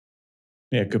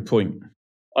 Yeah, good point.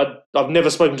 I've never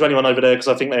spoken to anyone over there because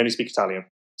I think they only speak Italian.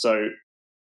 So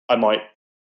I might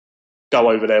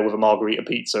go over there with a margarita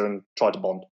pizza and try to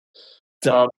bond.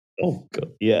 Oh,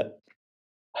 God, yeah.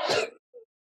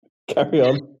 Carry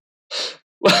on.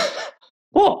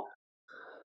 What?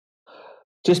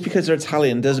 Just because they're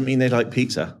Italian doesn't mean they like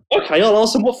pizza. Okay, I'll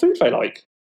ask them what food they like.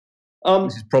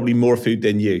 This is probably more food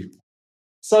than you.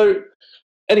 So,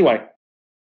 anyway.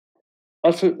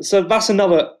 So that's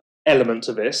another element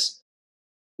to this.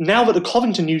 Now that the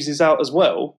Covington news is out as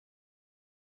well,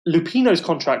 Lupino's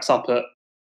contract's up at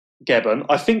Gebbon.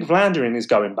 I think Vlanderen is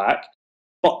going back,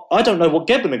 but I don't know what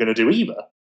Gebbon are going to do either.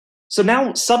 So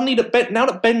now, suddenly, now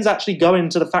that Ben's actually going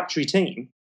to the factory team,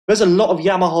 there's a lot of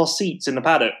Yamaha seats in the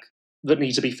paddock that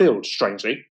need to be filled,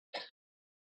 strangely.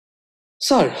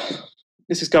 So,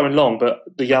 this is going long, but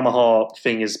the Yamaha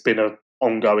thing has been an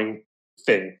ongoing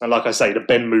thing. And like I say, the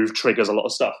Ben move triggers a lot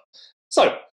of stuff.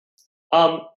 So,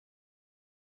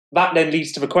 that then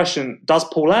leads to the question, does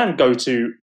Paulin go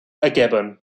to a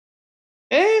Gebbon?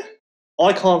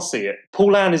 I can't see it.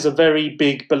 Paulin is a very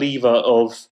big believer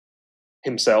of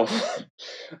himself.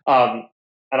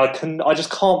 And I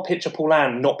just can't picture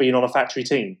Paulin not being on a factory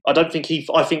team. I think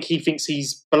he thinks he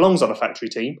belongs on a factory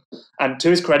team. And to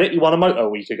his credit, he won a moto a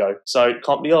week ago. So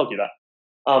can't really argue that.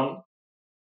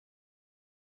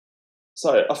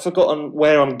 So I've forgotten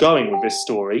where I'm going with this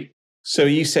story. So are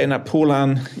you saying that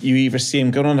Paulin, you either see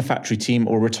him going on a factory team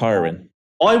or retiring?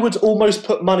 I would almost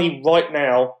put money right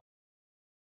now.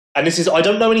 And this is, I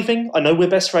don't know anything. I know we're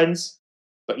best friends,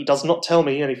 but he does not tell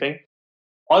me anything.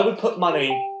 I would put money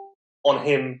on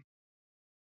him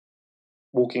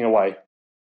walking away.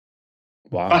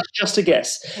 Wow. That's just a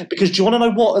guess. Because do you want to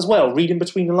know what as well? Reading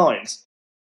between the lines.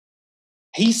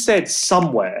 He said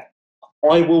somewhere,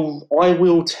 I will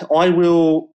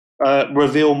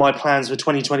reveal my plans for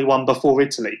 2021 before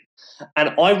Italy. And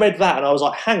I read that and I was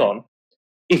like, hang on.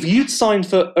 If you'd signed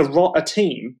for a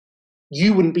team,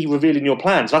 you wouldn't be revealing your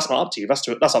plans. That's not up to you. That's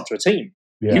up to a team.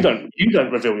 Yeah. You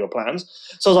don't reveal your plans.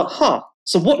 So I was like,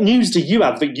 so what news do you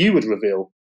have that you would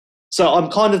reveal? So I'm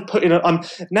kind of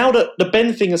now that the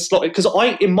Ben thing is slotted, because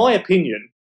in my opinion,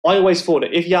 I always thought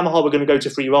that if Yamaha were going to go to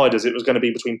 3 riders, it was going to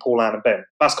be between Paulin and Ben.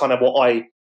 That's kind of what I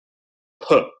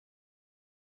put.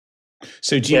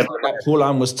 So do you think that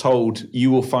Paulin was told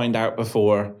you will find out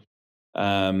before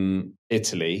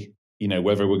Italy,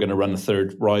 whether we're going to run a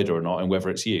 3rd rider or not, and whether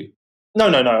it's you? No,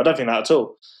 I don't think that at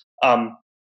all.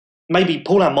 Maybe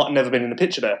Paulin might have never been in the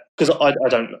picture there, because I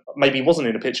don't. Maybe he wasn't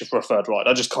in the picture for a third ride.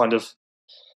 I just kind of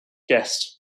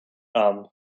guessed that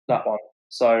one.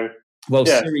 So, well,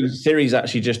 yeah. Siri's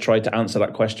actually just tried to answer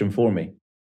that question for me,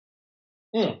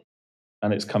 and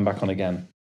it's come back on again.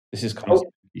 This is kind of.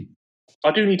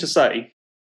 I do need to say,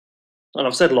 and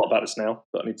I've said a lot about this now,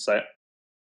 but I need to say it.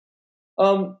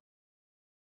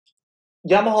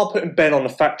 Yamaha putting Ben on the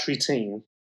factory team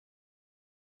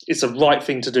is the right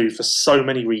thing to do for so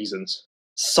many reasons.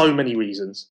 So many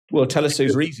reasons. Well, tell us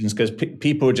those reasons, because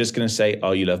people are just going to say,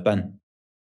 "Oh, you love Ben."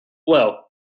 Well,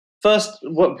 first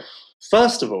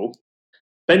of all,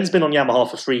 Ben's been on Yamaha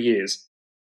for 3 years.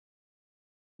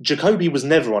 Jacoby was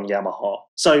never on Yamaha,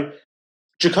 so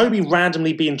Jacoby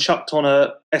randomly being chucked on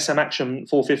a SM Action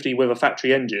 450 with a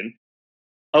factory engine,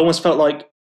 I almost felt like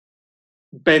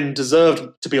Ben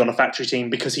deserved to be on a factory team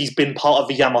because he's been part of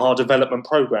the Yamaha development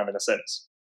program in a sense.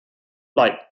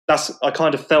 Like, I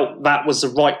kind of felt that was the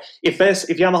right. If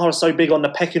Yamaha is so big on the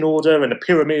pecking order and the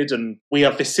pyramid, and we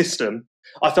have this system,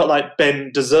 I felt like Ben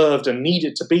deserved and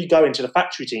needed to be going to the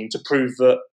factory team to prove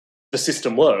that the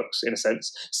system works in a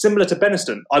sense. Similar to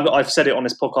Beniston, I've said it on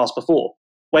this podcast before.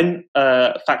 When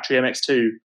Factory MX2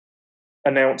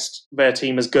 announced their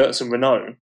team as Goertz and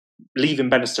Renault, leaving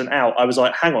Beniston out, I was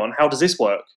like, hang on, how does this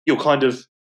work? You're kind of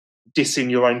dissing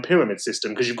your own pyramid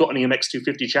system because you've got an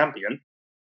EMX250 champion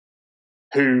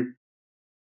whose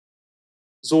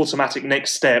automatic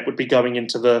next step would be going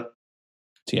into the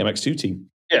TMX2 team.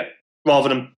 Yeah, rather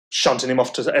than shunting him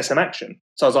off to SM Action.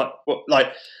 So I was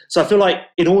like, so I feel like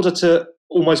in order to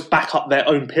almost back up their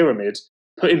own pyramid,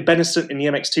 putting Beniston in the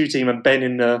MX2 team and Ben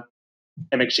in the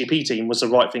MXGP team was the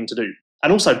right thing to do.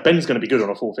 And also, Ben's going to be good on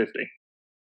a 450.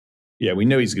 Yeah, we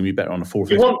know he's going to be better on a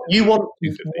 450. You want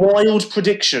wild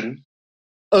prediction,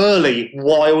 early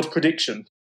wild prediction.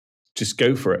 Just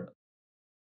go for it.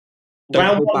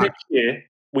 Round 1 next year,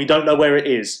 we don't know where it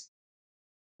is.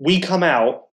 We come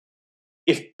out,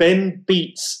 if Ben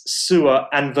beats Sewer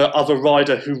and the other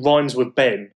rider who rhymes with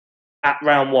Ben at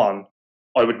round 1,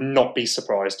 I would not be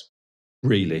surprised.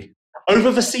 Really?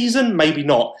 Over the season, maybe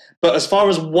not. But as far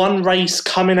as one race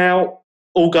coming out,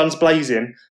 all guns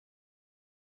blazing,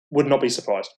 would not be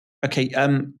surprised. Okay,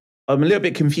 I'm a little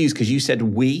bit confused because you said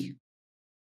we.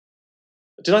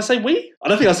 Did I say we? I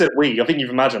don't think I said we. I think you've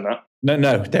imagined that.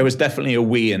 No, there was definitely a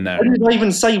we in there. Why did I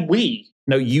even say we?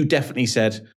 No, you definitely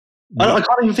said we. I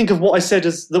can't even think of what I said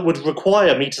that would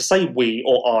require me to say we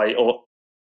or I or...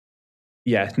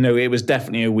 Yeah, no, it was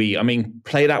definitely a we. I mean,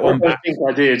 play that one back. I think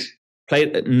I did.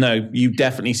 No, you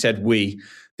definitely said we.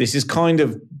 This is kind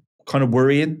of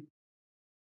worrying.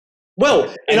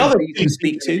 Well, in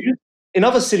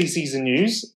other silly season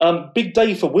news, big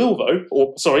day for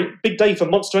big day for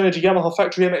Monster Energy Yamaha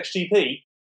Factory MXGP.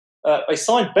 They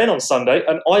signed Ben on Sunday,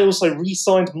 and I also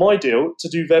re-signed my deal to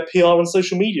do their PR and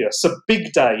social media. So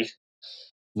big day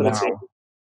for the team.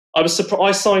 I was surprised.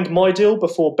 I signed my deal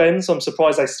before Ben, so I'm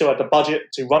surprised they still had the budget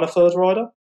to run a third rider.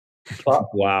 But,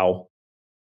 wow.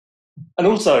 And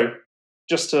also,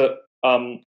 just to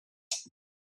add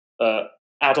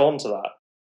on to that,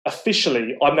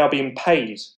 officially, I'm now being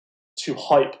paid to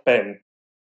hype Ben.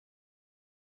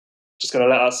 Just going to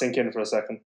let that sink in for a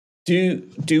second. Do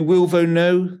Wilvo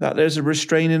know that there's a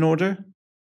restraining order?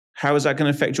 How is that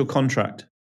going to affect your contract?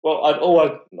 Well,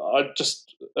 I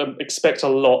just expect a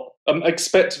lot.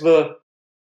 Expect the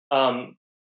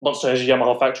Monster Energy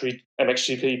Yamaha Factory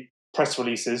MXGP press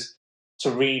releases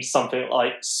to read something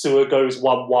like Sewer goes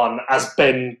 1-1 as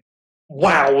Ben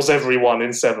wows everyone in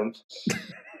 7th.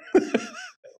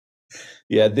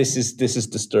 Yeah, this is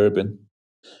disturbing.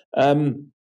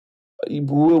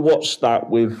 We'll watch that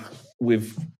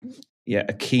with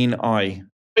a keen eye.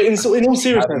 But in all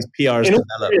seriousness,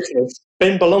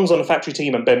 Ben belongs on a factory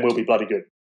team, and Ben will be bloody good.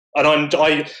 And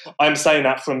I'm saying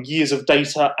that from years of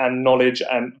data and knowledge,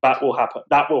 and that will happen.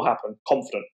 That will happen.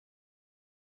 Confident.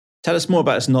 Tell us more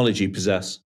about this knowledge you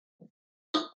possess.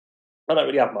 I don't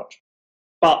really have much,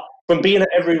 but from being at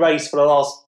every race for the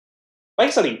last,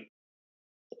 basically,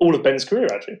 all of Ben's career,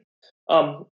 actually,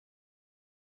 I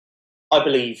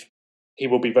believe he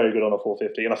will be very good on a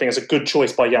 450, and I think it's a good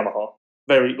choice by Yamaha.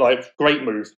 Very great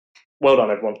move. Well done,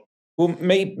 everyone. Well,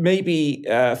 maybe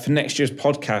for next year's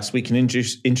podcast, we can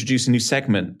introduce a new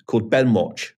segment called Ben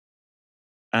Watch.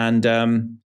 And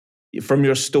from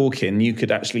your stalking, you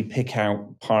could actually pick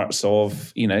out parts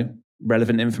of,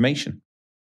 relevant information.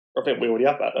 I think we already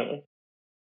have that, don't we?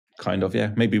 Kind of,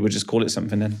 yeah. Maybe we'll just call it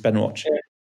something then. Ben Watch.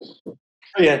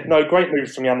 Yeah, no, great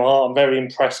move from Yamaha. I'm very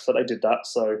impressed that they did that.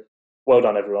 So well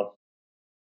done, everyone.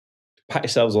 Pat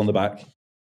yourselves on the back.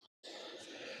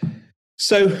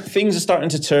 So things are starting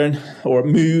to turn or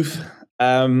move.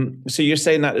 So you're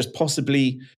saying that there's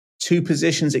possibly 2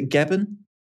 positions at Gebbon?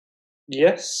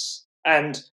 Yes,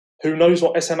 and who knows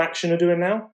what SM Action are doing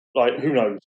now? Like, who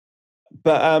knows?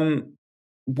 But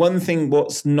one thing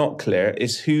what's not clear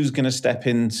is who's going to step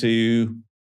into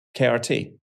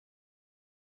KRT.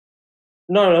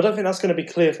 No, I don't think that's going to be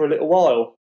clear for a little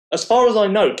while. As far as I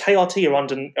know, KRT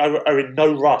are in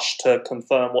no rush to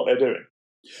confirm what they're doing.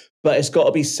 But it's got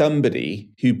to be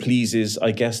somebody who pleases, I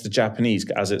guess, the Japanese,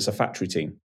 as it's a factory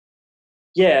team.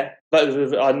 Yeah, but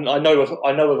I know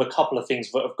of a couple of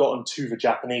things that have gotten to the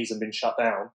Japanese and been shut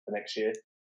down for next year.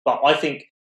 But I think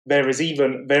there was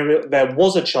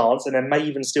a chance, and there may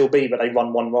even still be, that they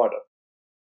run one rider.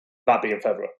 That being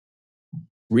February.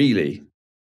 Really?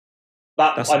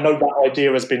 I know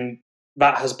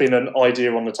that has been an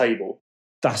idea on the table.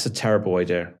 That's a terrible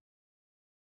idea.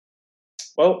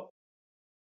 Well,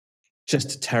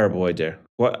 just a terrible idea.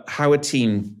 How a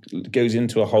team goes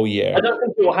into a whole year. I don't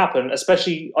think it will happen,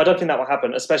 especially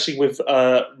with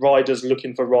riders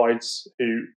looking for rides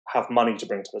who have money to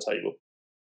bring to the table.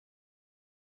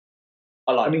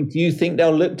 Do you think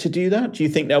they'll look to do that? Do you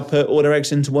think they'll put all their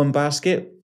eggs into one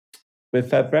basket with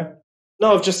February?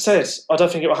 No, I've just said I don't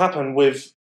think it will happen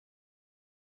with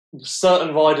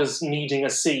certain riders needing a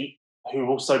seat who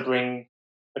also bring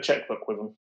a checkbook with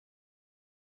them.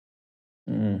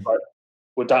 Right.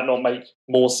 Would that not make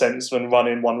more sense than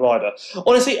running one rider?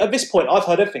 Honestly, at this point, I've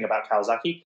heard everything about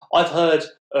Kawasaki. I've heard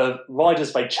of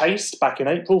riders they chased back in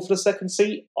April for the second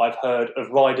seat. I've heard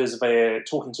of riders they're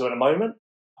talking to at the moment.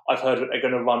 I've heard that they're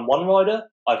going to run one rider.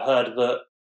 I've heard that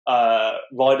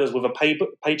riders with a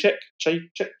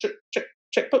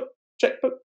checkbook.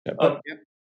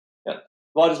 Yeah.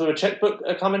 Riders with a checkbook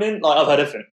are coming in. I've heard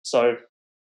everything. So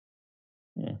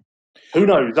who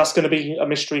knows? That's going to be a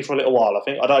mystery for a little while, I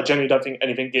think. I genuinely don't think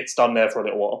anything gets done there for a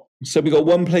little while. So we got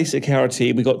 1 place at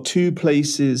KRT. We got 2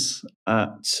 places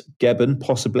at Gebbon,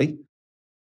 possibly.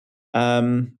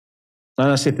 And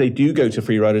that's if they do go to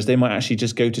free riders, they might actually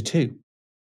just go to 2.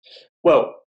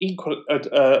 Well, equal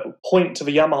point to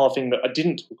the Yamaha thing that I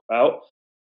didn't talk about.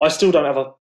 I still don't have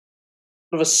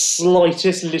the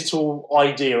slightest little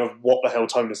idea of what the hell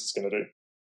Tonus is going to do.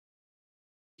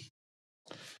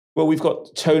 Well, we've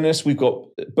got Tonus, we've got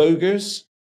Bogers.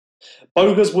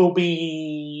 Bogers will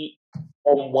be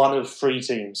on one of 3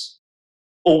 teams,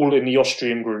 all in the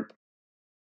Austrian group.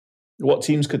 What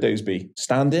teams could those be?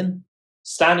 Stand-in?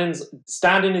 Stand-in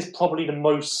is probably the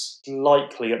most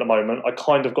likely at the moment. I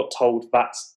kind of got told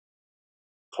that's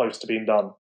close to being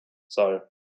done. So,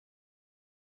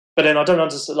 but then I don't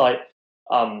understand.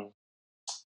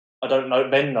 I don't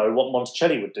know what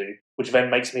Monticelli would do, which then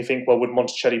makes me think, well, would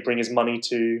Monticelli bring his money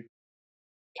to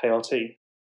KRT?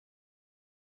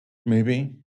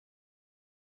 Maybe.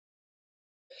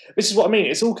 This is what I mean.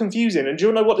 It's all confusing. And do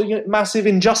you know what the massive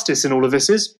injustice in all of this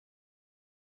is?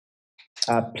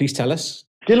 Please tell us.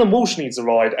 Dylan Walsh needs a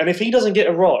ride. And if he doesn't get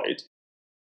a ride,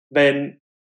 then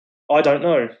I don't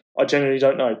know. I genuinely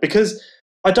don't know. Because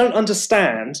I don't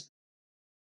understand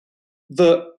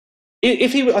that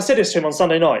I said this to him on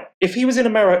Sunday night. If he was in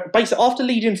America, basically after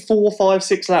leading 4, 5,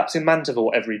 6 laps in Mandeville,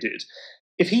 whatever he did,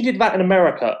 if he did that in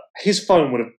America, his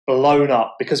phone would have blown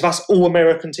up because that's all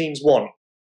American teams want.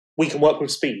 We can work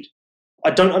with speed. I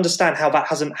don't understand how that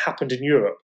hasn't happened in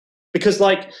Europe. Because,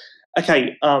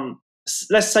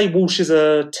 let's say Walsh is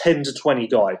a 10 to 20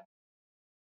 guy.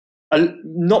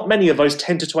 Not many of those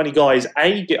 10 to 20 guys,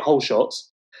 A, get whole shots,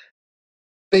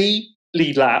 B,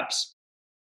 lead laps,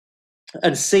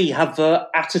 and C, have the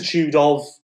attitude of,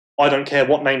 I don't care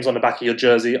what name's on the back of your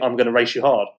jersey, I'm going to race you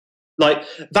hard.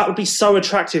 That would be so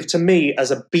attractive to me as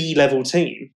a B-level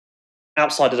team,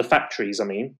 outside of the factories,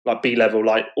 B-level,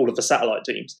 all of the satellite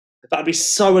teams. That would be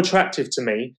so attractive to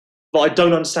me, but I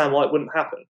don't understand why it wouldn't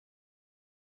happen.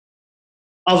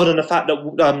 Other than the fact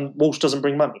that Walsh doesn't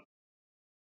bring money.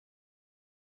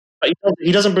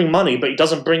 He doesn't bring money, but he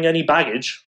doesn't bring any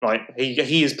baggage.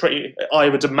 He is pretty. I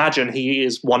would imagine he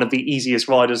is one of the easiest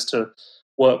riders to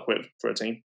work with for a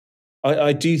team.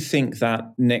 I do think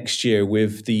that next year,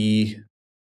 with the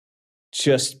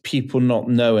just people not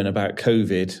knowing about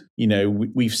COVID,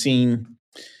 we've seen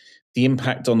the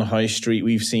impact on the high street.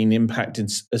 We've seen impact in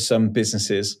some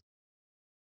businesses.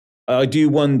 I do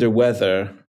wonder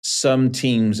whether some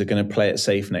teams are going to play it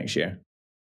safe next year.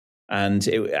 And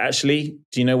do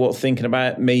you know what? Thinking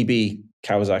about it, maybe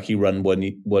Kawasaki run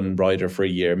one rider for a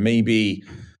year. Maybe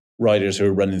riders who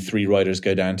are running 3 riders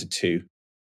go down to 2.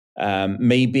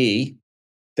 Maybe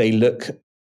they look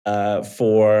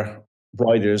for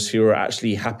riders who are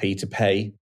actually happy to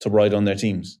pay to ride on their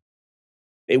teams.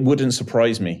 It wouldn't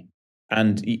surprise me.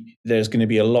 And there's going to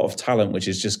be a lot of talent which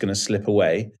is just going to slip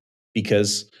away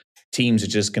because teams are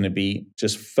just going to be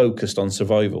just focused on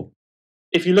survival.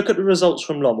 If you look at the results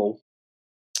from Lommel,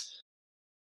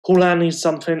 Paulin needs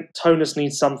something, Tonus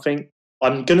needs something.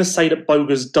 I'm going to say that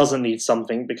Bogus doesn't need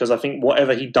something because I think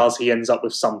whatever he does, he ends up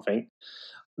with something.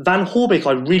 Van Horbik,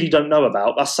 I really don't know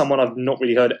about. That's someone I've not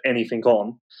really heard anything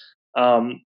on.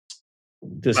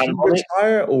 Does he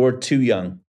retire or too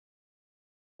young?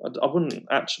 I wouldn't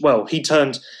actually. Well,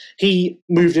 he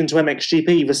moved into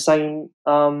MXGP the same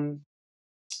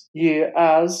year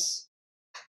as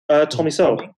Tommy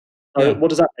Searle. Yeah. What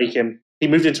does that make him? He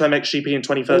moved into MXGP in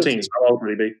 2013. So how old will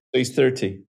he be? So he's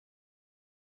 30.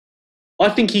 I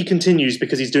think he continues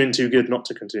because he's doing too good not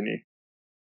to continue.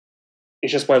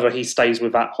 It's just whether he stays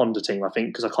with that Honda team, I think,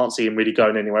 because I can't see him really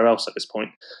going anywhere else at this point.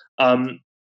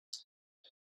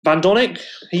 Van Donnick,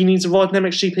 he needs a ride in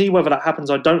MXGP. Whether that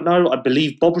happens, I don't know. I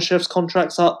believe Bobrashev's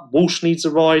contract's up. Walsh needs a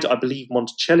ride. I believe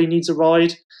Monticelli needs a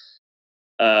ride.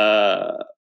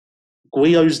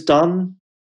 Guio's done.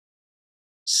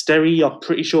 Sterry, I'm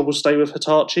pretty sure, will stay with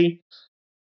Hitachi.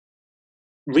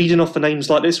 Reading off the names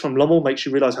like this from Lommel makes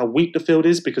you realise how weak the field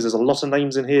is because there's a lot of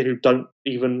names in here who don't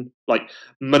even... Like,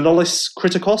 Manolis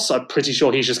Kritikos, I'm pretty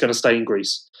sure he's just going to stay in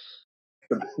Greece.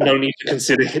 No need to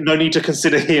consider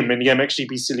him in the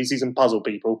MXGP silly season puzzle,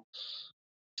 people.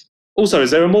 Also,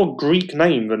 is there a more Greek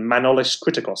name than Manolis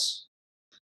Kritikos?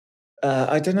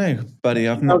 I don't know, buddy.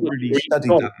 I've not really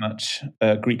studied that much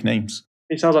Greek names.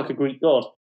 He sounds like a Greek god.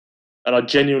 And I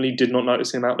genuinely did not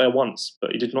notice him out there once,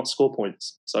 but he did not score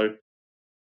points. So,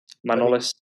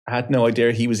 Manolis. I had no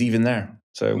idea he was even there.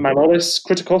 So Manolis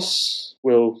Kritikos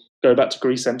will go back to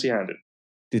Greece empty-handed.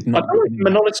 Did not. I don't know if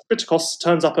Manolis Kritikos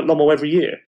turns up at Lommel every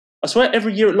year. I swear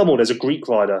every year at Lommel there's a Greek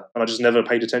rider, and I just never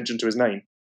paid attention to his name.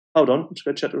 Hold on, let's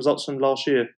go check the results from last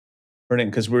year.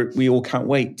 Brilliant, because we all can't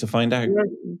wait to find out.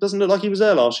 Doesn't look like he was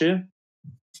there last year.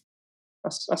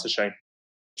 That's a shame.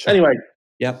 Sure. Anyway.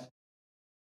 Yep.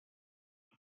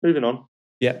 Moving on.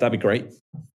 Yeah, that'd be great.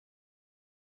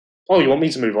 Oh, you want me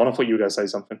to move on? I thought you were going to say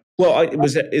something. Well,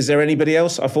 is there anybody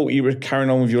else? I thought you were carrying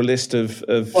on with your list of...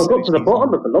 Well, I got to the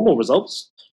bottom of the Lommel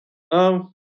results.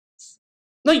 No,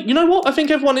 you know what? I think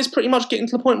everyone is pretty much getting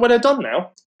to the point where they're done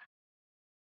now.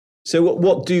 So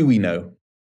what do we know?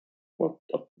 Well,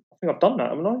 I think I've done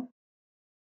that, haven't I?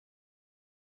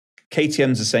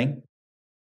 KTM's the same.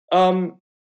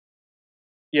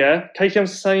 Yeah,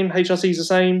 KTM's the same. HRC's the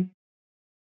same.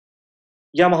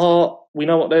 Yamaha, we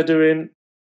know what they're doing.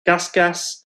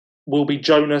 Gas will be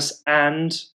Jonas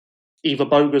and either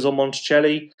Bogas or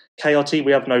Monticelli. KRT,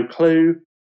 we have no clue.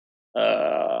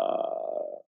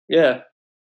 Yeah.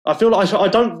 I feel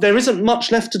like there isn't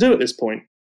much left to do at this point.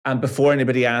 And before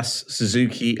anybody asks,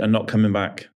 Suzuki are not coming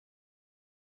back.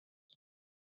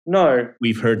 No.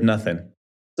 We've heard nothing.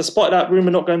 Despite that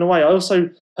rumour not going away, I also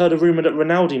heard a rumour that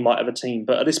Rinaldi might have a team,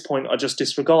 but at this point I just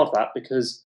disregard that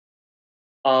because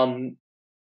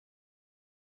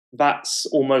that's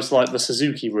almost like the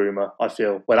Suzuki rumour, I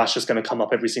feel, where that's just going to come up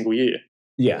every single year.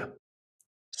 Yeah.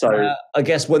 So I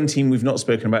guess one team we've not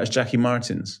spoken about is Jackie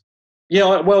Martins.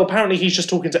 Yeah, well, apparently he's just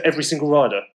talking to every single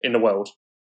rider in the world.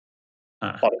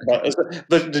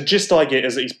 The gist I get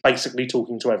is that he's basically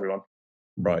talking to everyone.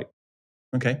 Right.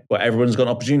 Okay. Well, everyone's got an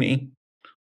opportunity.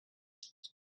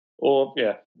 Or,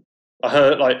 yeah. I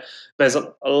heard, there's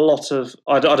a lot of...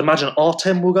 I'd imagine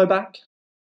Artem will go back.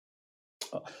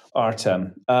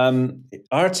 Artem.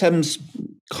 Artem's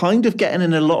kind of getting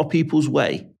in a lot of people's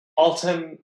way.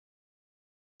 Artem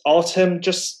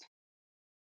just...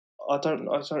 I don't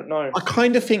know. I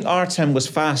kind of think Artem was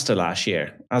faster last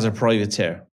year as a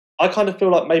privateer. I kind of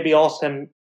feel like maybe Artem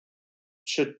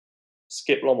should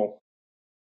skip Lommel.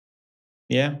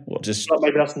 Yeah? What, just...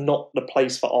 Maybe that's not the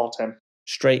place for Artem.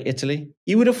 Straight Italy?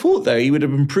 You would have thought, though, he would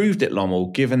have improved at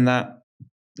Lommel, given that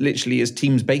literally his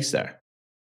team's based there.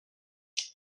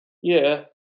 Yeah.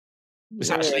 It's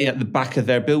actually at the back of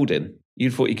their building.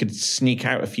 You'd thought he could sneak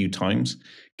out a few times,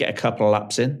 get a couple of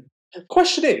laps in. The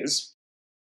question is,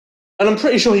 and I'm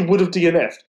pretty sure he would have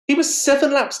DNF'd, he was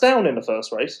 7 laps down in the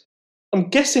first race. I'm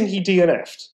guessing he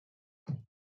DNF'd.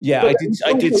 Yeah,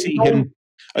 I did see him.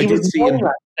 He was 1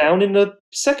 lap down in the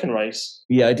second race.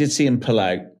 Yeah, I did see him pull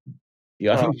out.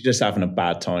 Yeah, I think he's just having a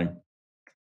bad time.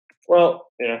 Well,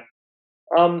 yeah.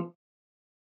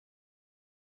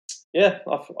 Yeah,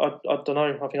 I don't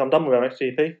know. I think I'm done with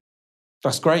MXGP.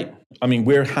 That's great. I mean,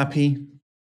 we're happy.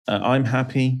 I'm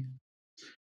happy.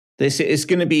 It's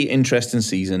going to be an interesting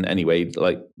season anyway.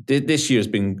 Like this year's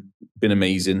been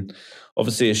amazing.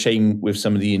 Obviously, a shame with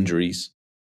some of the injuries,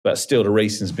 but still, the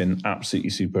racing's been absolutely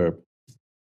superb.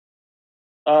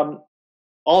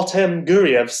 Artem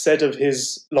Guriev said of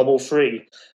his Lommel 3,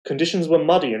 conditions were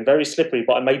muddy and very slippery,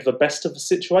 but I made the best of the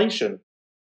situation.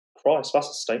 Christ, that's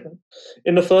a statement.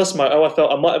 In the first moto, I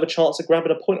felt I might have a chance of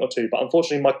grabbing a point or two, but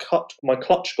unfortunately my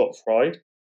clutch got fried.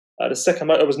 The second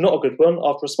moto was not a good one.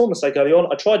 After a small mistake early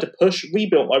on, I tried to push,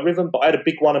 rebuilt my rhythm, but I had a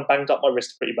big one and banged up my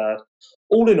wrist pretty bad.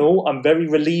 All in all, I'm very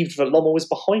relieved that Lommel is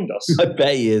behind us. I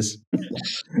bet he is.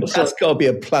 That's got to be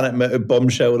a Planet Moto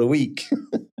bombshell of the week.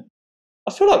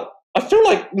 I feel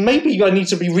like maybe I need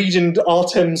to be reading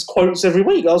Artem's quotes every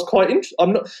week. I was quite interested.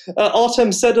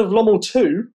 Artem said of Lommel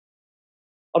 2,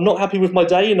 I'm not happy with my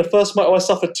day. In the first moto, I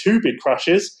suffered 2 big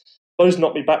crashes. Those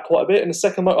knocked me back quite a bit. In the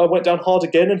second moto, I went down hard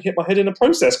again and hit my head in the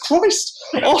process. Christ!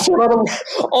 Artem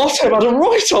had a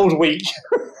right old week.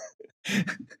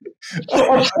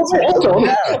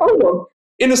 Hold on.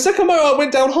 In the second moto, I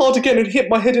went down hard again and hit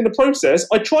my head in the process.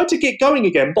 I tried to get going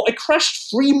again, but I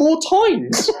crashed 3 more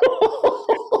times.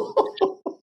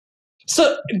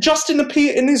 So, just in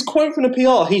his quote from the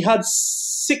PR, he had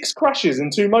 6 crashes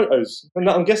in 2 motos. And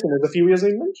that, I'm guessing, there's a few he hasn't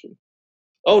even mentioned.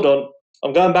 Hold on.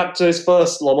 I'm going back to his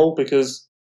first Lommel because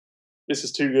this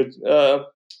is too good.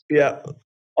 Yeah.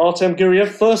 Artem Guriev,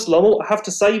 first Lommel. I have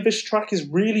to say, this track is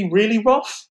really, really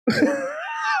rough.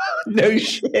 No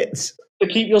shit. To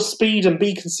keep your speed and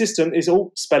be consistent is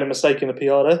all spelling mistake in the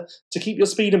PR there. To keep your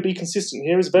speed and be consistent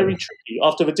here is very tricky.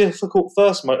 After the difficult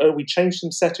first moto, we changed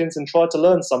some settings and tried to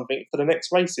learn something for the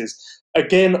next races.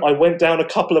 Again, I went down a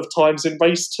couple of times in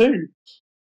race 2.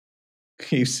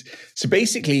 So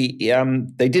basically,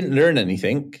 they didn't learn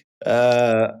anything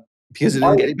because it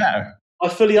didn't get any better. I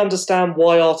fully understand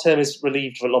why Artem is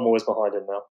relieved that Lommel is behind him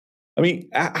now. I mean,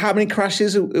 how many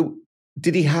crashes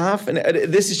did he have? And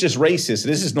this is just races.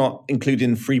 This is not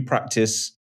including free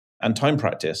practice and time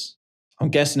practice. I'm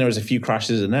guessing there was a few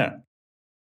crashes in there.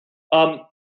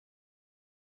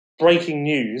 Breaking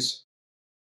news.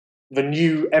 The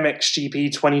new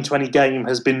MXGP 2020 game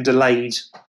has been delayed.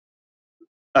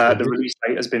 The release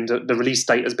date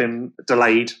has been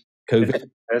delayed. COVID.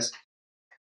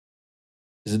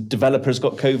 The developers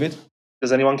got COVID.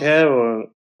 Does anyone care? Or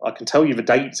I can tell you the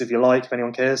dates if you like, if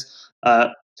anyone cares.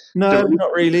 No,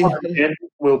 not really.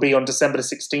 Will be on December the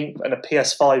 16th, and a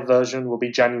PS5 version will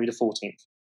be January the 14th.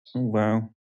 Oh, wow.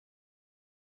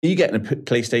 Are you getting a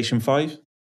PlayStation 5?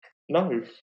 No.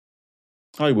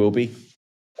 I will be.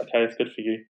 Okay, it's good for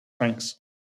you. Thanks.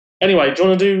 Anyway, do you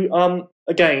want to do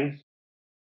a game?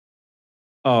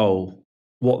 Oh,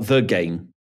 what, the game?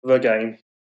 The game.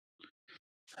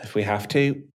 If we have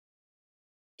to.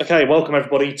 Okay, welcome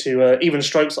everybody to Even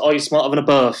Strokes, Are You Smarter Than a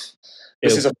Birth?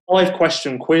 This is a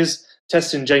 5-question quiz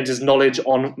testing James's knowledge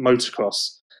on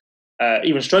motocross.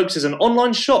 Even Strokes is an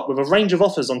online shop with a range of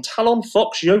offers on Talon,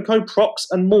 Fox, Yoko, Prox,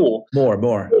 and more.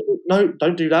 More. No,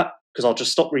 don't do that, because I'll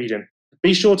just stop reading.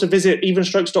 Be sure to visit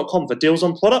evenstrokes.com for deals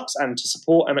on products and to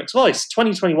support MX Vice.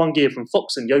 2021 gear from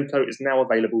Fox and Yoko is now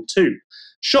available too.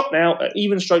 Shop now at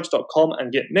evenstrokes.com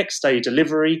and get next day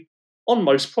delivery on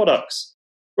most products.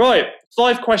 Right,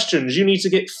 5 questions. You need to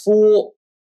get 4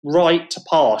 right to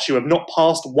pass. You have not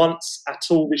passed once at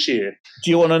all this year.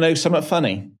 Do you want to know something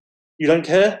funny? You don't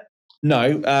care?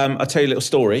 No, I'll tell you a little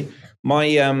story. My,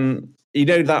 you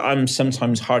know that I'm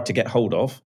sometimes hard to get hold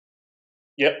of?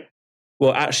 Yep.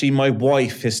 Well, actually, my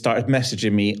wife has started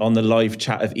messaging me on the live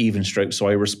chat of Even Strokes, so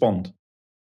I respond.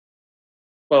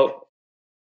 Well,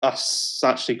 that's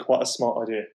actually quite a smart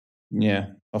idea. Yeah,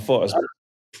 I thought it was a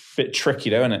bit tricky,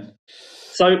 though, isn't it?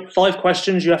 So, 5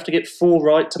 questions, you have to get 4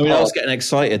 right to pass. I was getting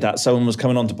excited that someone was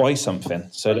coming on to buy something.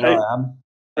 So there I am.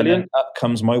 And then up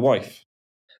comes my wife.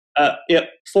 Yep,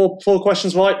 4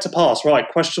 questions right to pass. Right,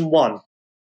 question 1.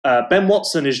 Ben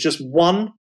Watson is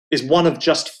one of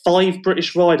just 5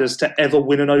 British riders to ever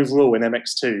win an overall in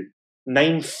MX2.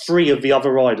 Name 3 of the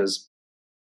other riders.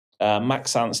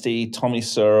 Max Anstey, Tommy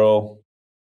Searle.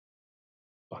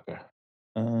 Bugger.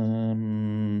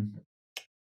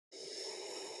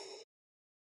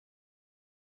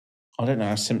 I don't know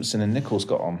how Simpson and Nichols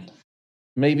got on.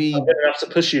 Maybe... I'm going to have to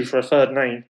push you for a third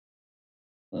name.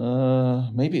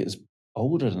 Maybe it's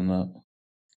older than that.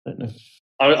 I don't know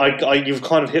if... You've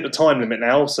kind of hit the time limit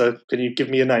now, so can you give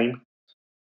me a name?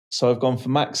 So I've gone for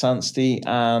Max Anstey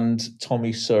and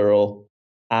Tommy Searle.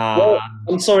 Well,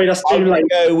 I'm sorry, that's too late.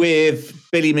 Go with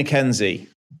Billy McKenzie.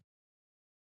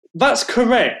 That's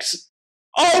correct.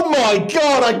 Oh my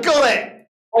God, I got it!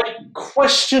 I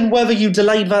question whether you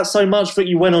delayed that so much that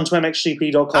you went on to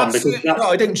mxgp.com. Because no,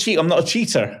 I didn't cheat. I'm not a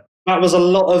cheater. That was a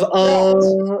lot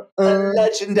of...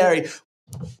 legendary.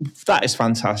 That is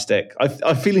fantastic.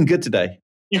 I'm feeling good today.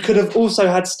 You could have also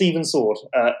had Stephen Sword.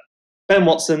 Ben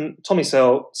Watson, Tommy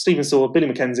Searle, Stephen Sword, Billy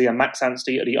McKenzie, and Max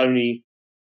Anstey are the only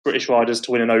British riders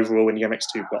to win an overall in the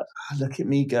MX2 class. Look at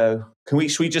me go.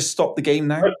 Should we just stop the game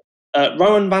now?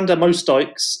 Rowan van der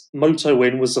Moosdijk's moto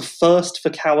win was the first for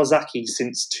Kawasaki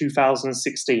since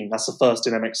 2016. That's the first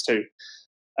in MX2.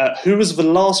 Who was the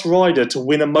last rider to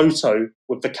win a moto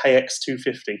with the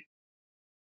KX250?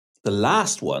 The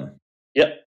last one? Yep,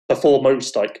 before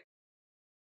Moosdijk.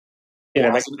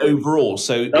 Overall,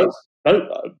 so... No,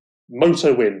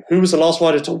 moto win. Who was the last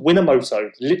rider to win a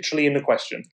moto? Literally in the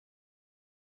question.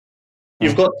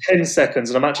 You've got 10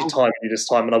 seconds, and I'm actually timing you this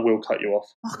time, and I will cut you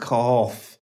off. Fuck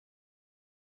off.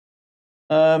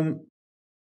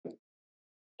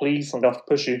 Please, I'm going to have to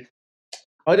push you.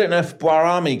 I don't know if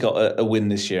Boirami got a win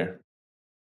this year.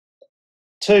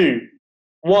 2,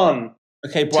 1.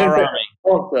 Okay, Boirami.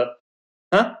 Answer.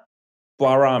 Huh?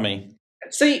 Boirami.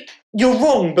 See, you're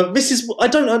wrong, but this is... I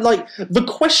don't know, like... The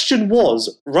question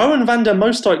was, Rowan van der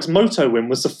Moosdijk's moto win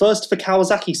was the first for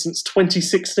Kawasaki since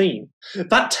 2016.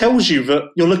 That tells you that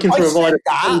you're looking for a rider...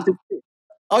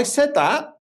 I said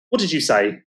that. What did you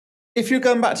say? If you're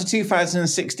going back to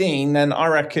 2016, then I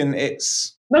reckon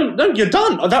it's... No, you're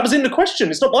done. That was in the question.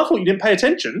 It's not my fault you didn't pay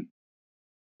attention.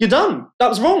 You're done. That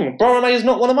was wrong. Boirami has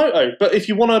not won a moto. But if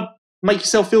you want to make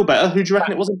yourself feel better, who do you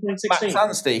reckon it was in 2016? Max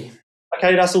Anstey.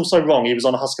 Okay, that's also wrong. He was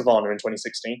on a Husqvarna in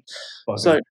 2016. Okay.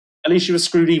 So at least you were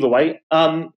screwed either way.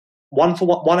 1 out of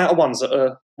 1. 1 out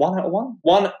of 1?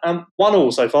 1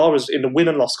 all so far is in the win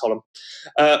and loss column.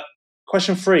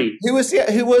 Question 3. Who was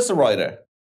the rider?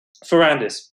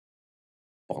 Ferrandis.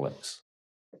 Bollocks.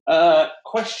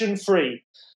 Question 3.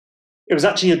 It was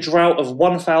actually a drought of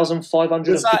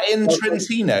 1,500. Was that in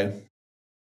Trentino?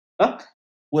 Huh?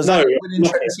 Was that in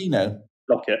Trentino?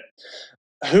 Lock it.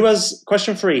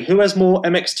 Question 3. Who has more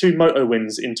MX2 moto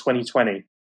wins in 2020?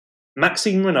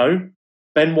 Maxime Renault,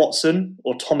 Ben Watson,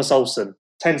 or Thomas Olsen?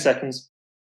 10 seconds.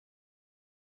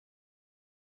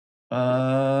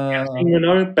 Maxime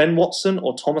Renault, Ben Watson,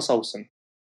 or Thomas Olsen?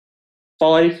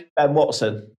 5. Ben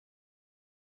Watson.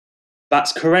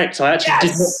 That's correct. I actually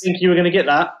did not think you were going to get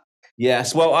that.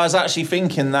 Yes. Well, I was actually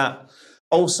thinking that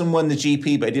Olsen won the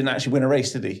GP, but he didn't actually win a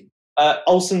race, did he?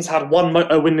 Olsen's had 1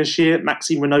 moto win this year.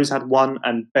 Maxime Renault's had 1,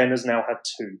 and Ben has now had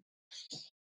 2.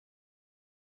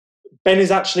 Ben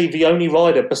is actually the only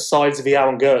rider besides Vial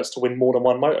and Gertz to win more than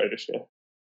 1 moto this year,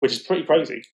 which is pretty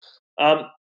crazy.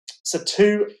 So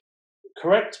 2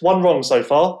 correct, 1 wrong so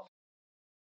far.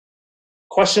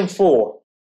 Question 4.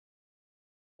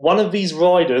 One of these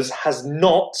riders has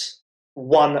not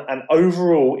won an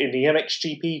overall in the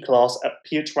MXGP class at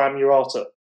Pietra Murata.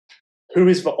 Who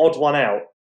is the odd one out?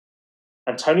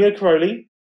 Antonio Caroli,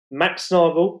 Max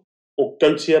Nagel, or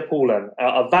Gautier Paulin?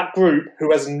 Out of that group,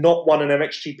 who has not won an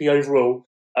MXGP overall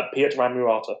at Pietra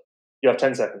Murata? You have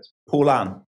 10 seconds.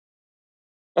 Paulin.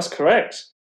 That's correct.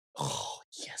 Oh,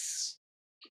 yes.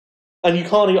 And you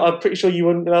can't... I'm pretty sure you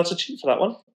wouldn't be able to cheat for that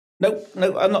one. No,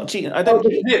 I'm not cheating. I don't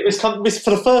cheat. This, for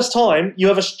the first time, you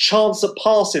have a chance at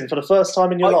passing for the first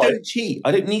time in your life. I don't cheat.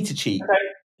 I don't need to cheat. Okay.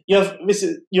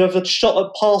 You have a shot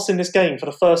at passing this game for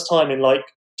the first time in like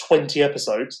 20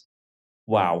 episodes.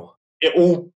 Wow. It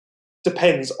all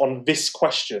depends on this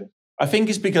question. I think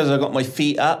it's because I got my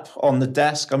feet up on the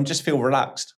desk. I just feel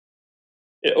relaxed.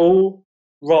 It all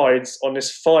rides on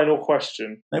this final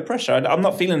question. No pressure. I'm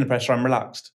not feeling the pressure. I'm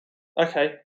relaxed.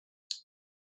 Okay.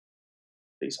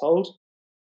 Please hold.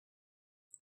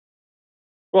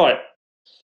 Right.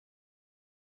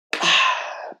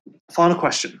 Final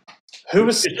question. Who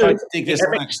was tried to dig this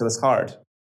one out because it's hard?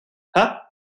 Huh?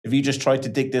 Have you just tried to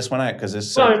dig this one out because it's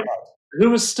so hard?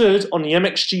 Who has stood on the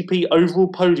MXGP overall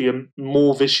podium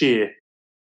more this year?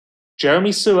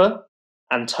 Jeremy Sewer,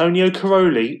 Antonio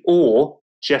Caroli, or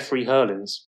Jeffrey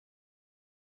Herlings?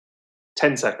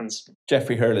 10 seconds.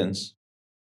 Jeffrey Herlings.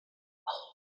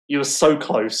 You were so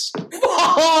close.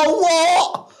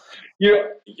 Oh, what?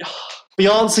 The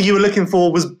answer you were looking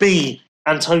for was B,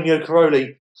 Antonio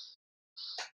Caroli.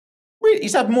 Really?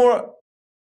 He's had more...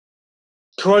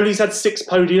 Caroli's had 6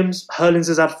 podiums, Herlings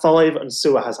has had 5, and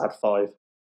Sewer has had 5.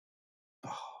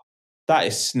 That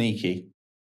is sneaky.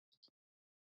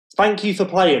 Thank you for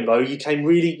playing, though. You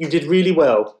did really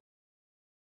well.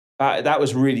 That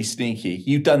was really sneaky.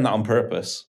 You've done that on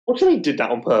purpose. What do you mean you did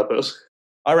that on purpose?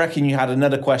 I reckon you had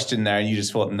another question there and you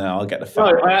just thought, no, I'll get the fact.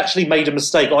 No, I actually made a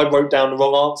mistake. I wrote down the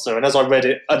wrong answer, and as I read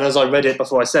it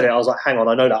before I said it, I was like, hang on,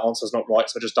 I know that answer's not right,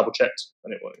 so I just double checked.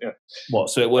 And it was, yeah. What?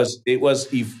 So it was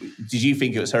did you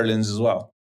think it was Herlings as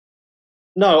well?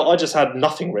 No, I just had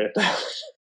nothing written down.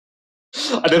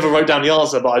 I never wrote down the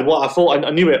answer, but I thought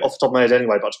I knew it off the top of my head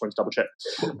anyway, but I just wanted to double check.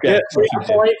 Yeah, 3 out of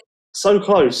 5, so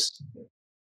close.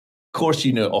 Of course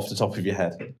you knew it off the top of your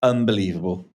head.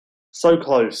 Unbelievable. So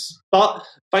close. But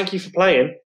thank you for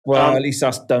playing. Well, at least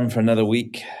that's done for another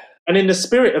week. And in the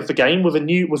spirit of the game, with a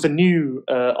new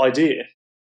idea,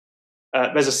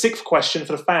 there's a 6th question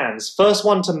for the fans. First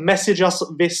one to message us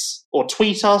this, or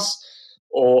tweet us,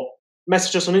 or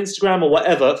message us on Instagram or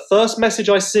whatever. First message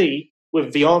I see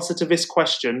with the answer to this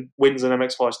question wins an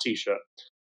MX Vice t-shirt.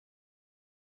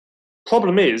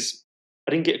 Problem is,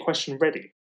 I didn't get a question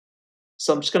ready.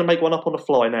 So I'm just going to make one up on the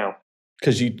fly now.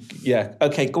 Because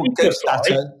okay, go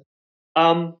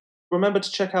on. Remember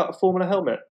to check out a Formula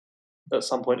helmet at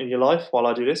some point in your life while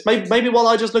I do this. Maybe while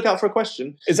I just look out for a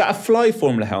question. Is that a fly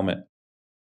Formula helmet?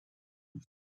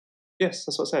 Yes,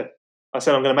 that's what I said. I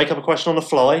said I'm going to make up a question on the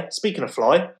fly. Speaking of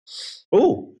fly.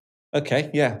 Oh, okay,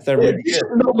 yeah. They're really you should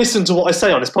not listen to what I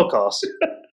say on this podcast.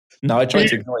 No, I tried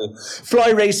to ignore you.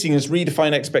 Fly Racing has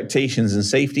redefined expectations in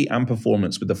safety and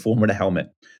performance with the Formula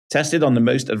helmet. Tested on the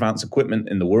most advanced equipment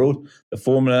in the world, the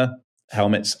Formula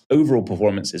helmet's overall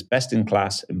performance is best in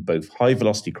class in both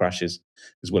high-velocity crashes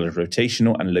as well as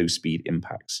rotational and low-speed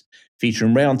impacts.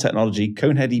 Featuring Rayon technology,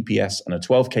 Conehead EPS, and a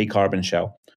 12K carbon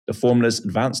shell, the Formula's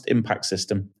Advanced Impact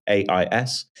System,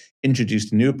 AIS,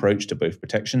 introduced a new approach to both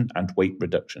protection and weight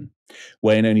reduction.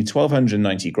 Weighing only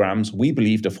 1,290 grams, we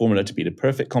believe the Formula to be the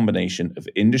perfect combination of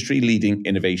industry-leading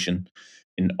innovation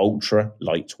in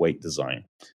ultra-lightweight design.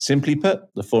 Simply put,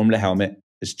 the Formula helmet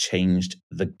has changed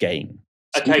the game.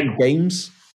 Okay. Games.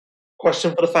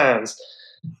 Question for the fans.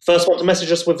 First one to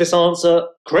message us with this answer,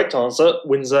 correct answer,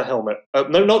 wins a helmet.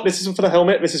 This isn't for the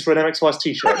helmet. This is for an MX Vice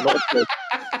t-shirt. Not as good.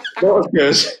 Not as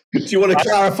good. Do you want to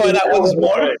clarify that once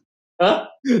more? Huh?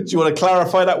 Do you want to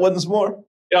clarify that once more?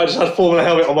 Yeah, I just had Formula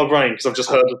helmet on my brain because I've just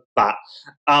heard that.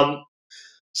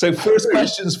 So first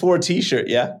question's for a t-shirt,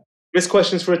 yeah? This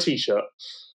question's for a t-shirt.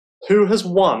 Who has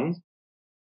won,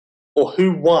 or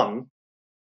who won,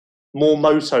 more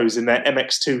motos in their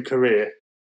MX2 career?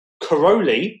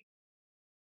 Cairoli,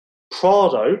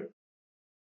 Prado,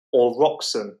 or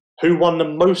Roczen? Who won the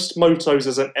most motos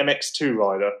as an MX2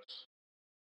 rider?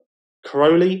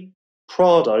 Cairoli,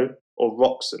 Prado, or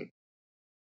Roczen?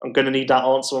 I'm going to need that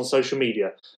answer on social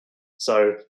media.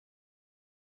 So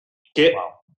get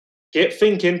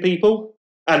thinking, people.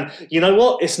 And you know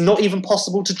what? It's not even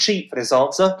possible to cheat for this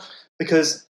answer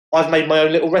because I've made my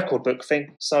own little record book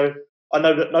thing. So I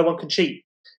know that no one can cheat.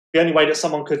 The only way that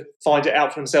someone could find it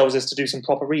out for themselves is to do some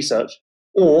proper research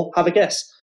or have a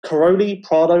guess. Cairoli,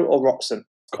 Prado, or Roczen?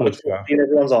 Of course, yeah.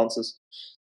 Everyone's answers.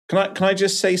 Can I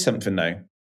just say something now?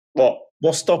 What?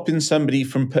 What's stopping somebody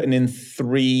from putting in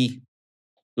 3,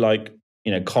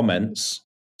 comments,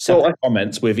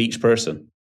 comments with each person?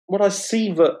 Well, I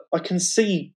can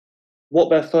see what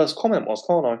their first comment was,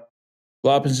 can't I?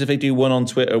 What happens if they do one on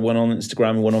Twitter, one on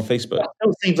Instagram, and one on Facebook? I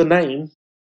don't see the name.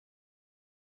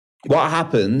 What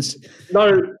happens?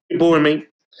 No, you're boring me.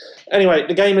 Anyway,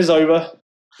 the game is over.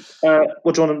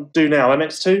 What do you want to do now?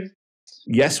 MX2?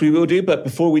 Yes, we will do. But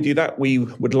before we do that, we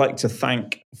would like to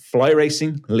thank Fly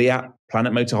Racing, Liat,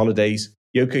 Planet Motor Holidays,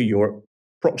 Yoko Europe,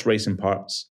 Prox Racing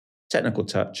Parts, Technical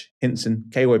Touch, Hinson,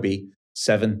 KYB,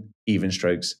 7, Even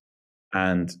Strokes,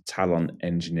 and Talon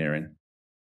Engineering.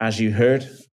 As you heard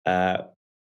at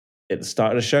the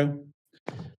start of the show,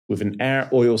 with an air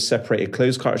oil separated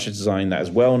closed cartridge design that is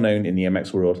well known in the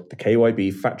MX world, the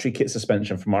KYB factory kit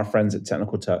suspension from our friends at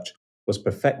Technical Touch was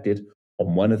perfected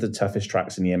on one of the toughest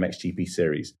tracks in the MXGP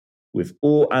series. With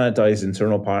all anodized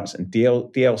internal parts and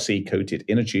DLC coated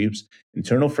inner tubes,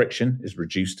 internal friction is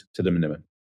reduced to the minimum.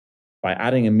 By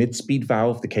adding a mid-speed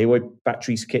valve, the KY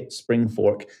battery's kit spring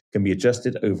fork can be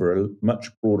adjusted over a much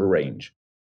broader range.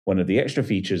 One of the extra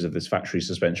features of this factory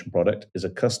suspension product is a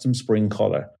custom spring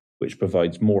collar, which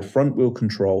provides more front-wheel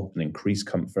control and increased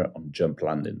comfort on jump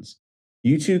landings.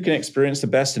 You too can experience the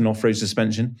best in off-road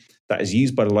suspension that is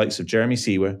used by the likes of Jeremy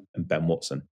Seawer and Ben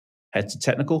Watson. Head to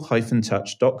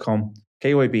technical-touch.com,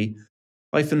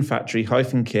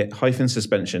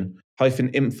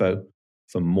 KYB-factory-kit-suspension-info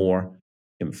for more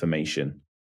information.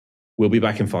 We'll be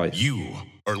back in 5. You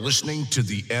are listening to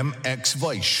the MX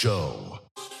Vice Show.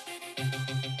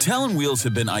 Talon wheels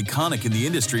have been iconic in the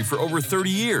industry for over 30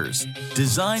 years.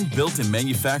 Designed, built, and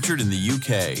manufactured in the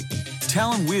UK.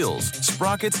 Talon wheels,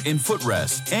 sprockets, and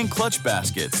footrests, and clutch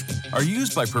baskets are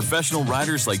used by professional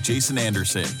riders like Jason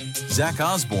Anderson, Zach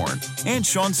Osborne, and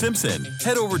Sean Simpson.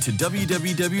 Head over to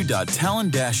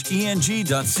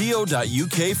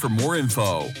www.talon-eng.co.uk for more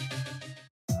info.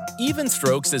 Even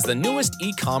Strokes is the newest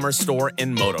e-commerce store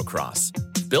in motocross.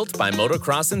 Built by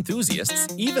motocross enthusiasts,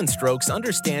 Even Strokes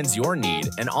understands your need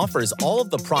and offers all of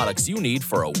the products you need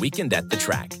for a weekend at the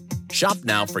track. Shop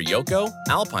now for Yoko,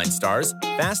 Alpine Stars,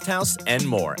 Fast House, and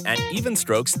more at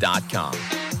evenstrokes.com.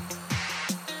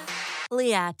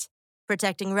 Liat,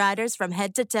 protecting riders from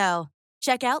head to toe.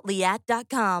 Check out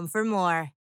Liat.com for more.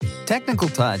 Technical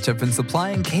Touch have been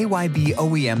supplying KYB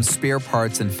OEM spare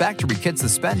parts and factory kit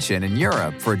suspension in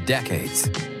Europe for decades.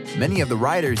 Many of the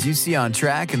riders you see on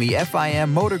track in the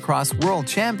FIM Motocross World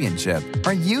Championship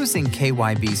are using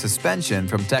KYB suspension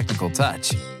from Technical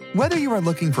Touch. Whether you are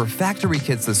looking for factory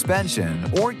kit suspension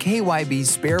or KYB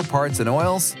spare parts and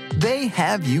oils, they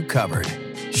have you covered.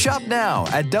 Shop now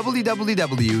at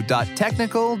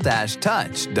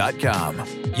www.technical-touch.com.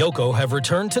 Yoko have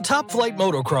returned to Top Flight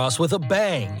Motocross with a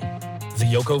bang. The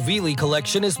Yoko Vili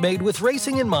collection is made with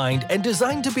racing in mind and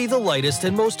designed to be the lightest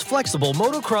and most flexible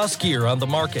motocross gear on the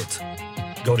market.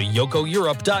 Go to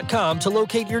yokoeurope.com to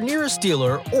locate your nearest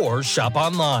dealer or shop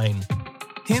online.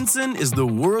 Hinson is the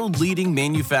world-leading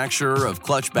manufacturer of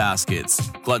clutch baskets,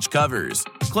 clutch covers,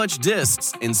 clutch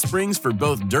discs, and springs for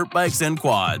both dirt bikes and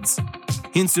quads.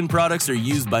 Hinson products are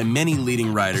used by many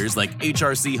leading riders like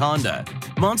HRC Honda,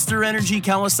 Monster Energy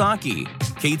Kawasaki,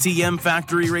 KTM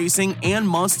Factory Racing, and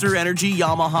Monster Energy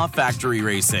Yamaha Factory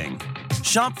Racing.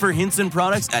 Shop for Hinson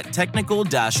products at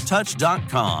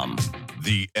technical-touch.com.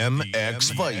 The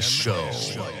MX Vice Show.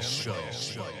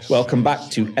 Welcome back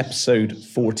to episode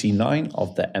 49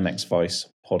 of the MX Vice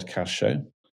podcast show.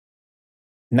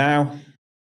 Now,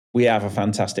 we have a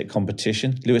fantastic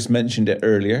competition. Lewis mentioned it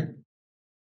earlier.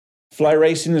 Fly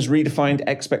Racing has redefined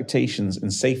expectations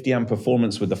in safety and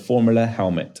performance with the Formula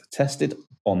helmet. Tested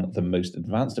on the most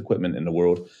advanced equipment in the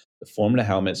world, the Formula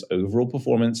helmet's overall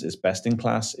performance is best in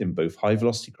class in both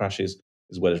high-velocity crashes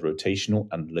as well as rotational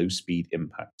and low-speed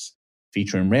impacts.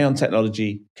 Featuring Rayon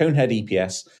technology, Conehead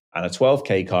EPS, and a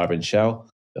 12K carbon shell,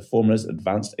 the Formula's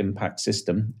Advanced Impact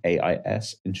System,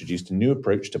 AIS, introduced a new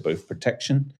approach to both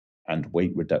protection and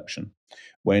weight reduction.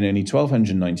 Weighing only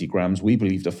 1,290 grams, we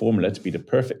believe the Formula to be the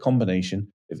perfect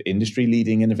combination of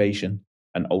industry-leading innovation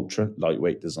and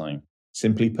ultra-lightweight design.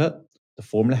 Simply put, the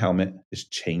Formula helmet has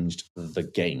changed the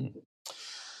game.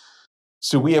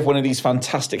 So we have one of these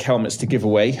fantastic helmets to give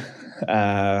away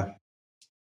on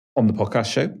the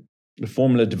podcast show. The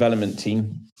Formula development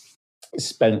team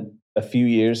spent a few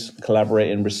years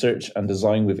collaborating research and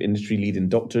design with industry-leading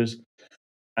doctors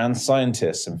and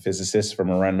scientists and physicists from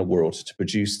around the world to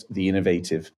produce the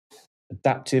innovative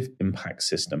Adaptive Impact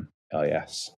System,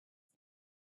 AIS.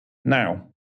 Now,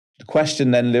 the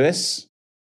question then, Lewis,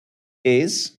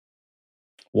 is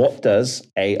what does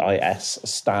AIS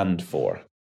stand for?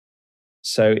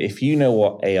 So if you know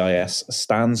what AIS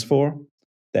stands for,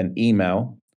 then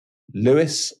email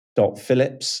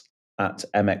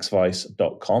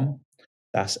lewis.phillips@mxvice.com.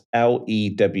 That's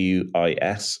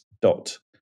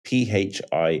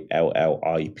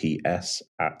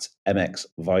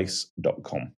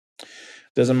LEWIS.PHILLIPS@mxvice.com.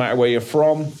 Doesn't matter where you're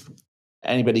from,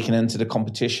 anybody can enter the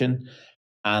competition,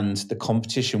 and the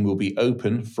competition will be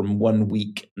open from 1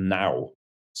 week now.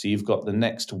 So you've got the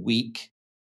next week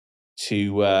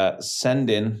to send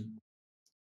in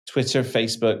Twitter,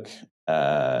 Facebook,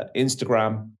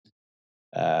 Instagram.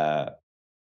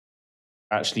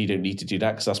 Actually, you don't need to do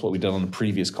that because that's what we've done on the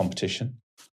previous competition.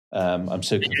 I'm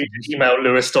so confused. Email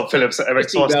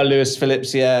lewis.phillips@mxvice. Email Lewis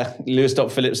Phillips,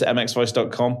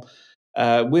 lewis.phillips@mxvice.com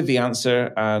with the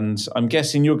answer. And I'm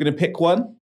guessing you're going to pick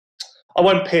one? I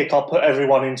won't pick. I'll put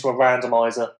everyone into a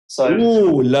randomizer. So,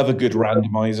 ooh, love a good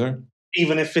randomizer.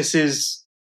 Even if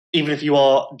you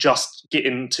are just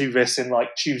getting to this in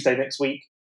like Tuesday next week,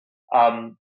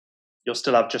 you'll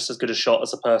still have just as good a shot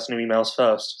as the person who emails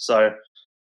first. So,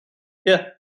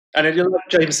 yeah. And like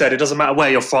James said, it doesn't matter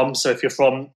where you're from. So if you're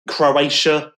from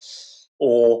Croatia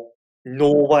or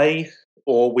Norway,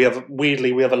 or we have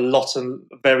a lot of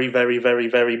very, very, very,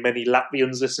 very many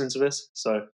Latvians listening to this.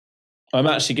 So I'm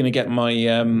actually going to get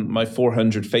my my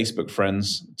 400 Facebook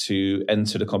friends to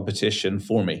enter the competition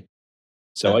for me,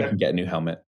 so I can get a new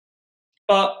helmet.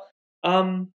 But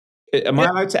am I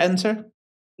allowed to enter?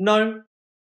 No.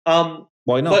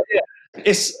 Why not? But, yeah,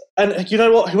 and you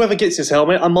know what? Whoever gets this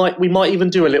helmet, we might even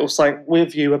do a little something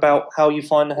with you about how you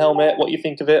find the helmet, what you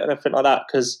think of it, and everything like that.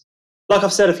 Because, like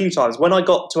I've said a few times, when I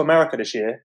got to America this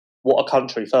year, what a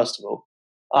country, first of all,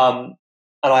 and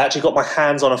I actually got my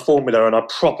hands on a Formula, and I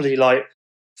properly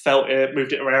felt it,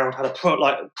 moved it around, had a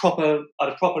proper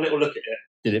little look at it.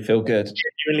 Did it feel good?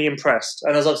 Genuinely impressed.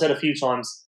 And as I've said a few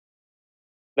times,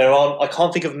 I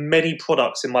can't think of many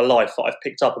products in my life that I've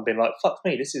picked up and been like, fuck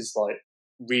me, this is like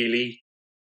really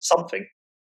something.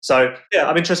 So yeah,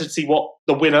 I'm interested to see what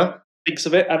the winner thinks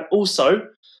of it. And also,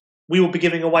 we will be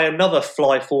giving away another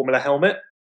Fly Formula helmet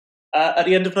at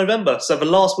the end of November. So the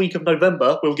last week of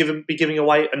November, we'll be giving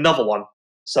away another one.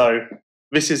 So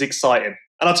this is exciting.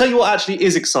 And I'll tell you what actually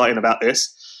is exciting about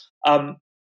this.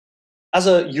 As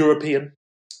a European,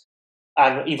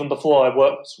 and even before I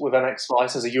worked with MX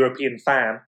Vice as a European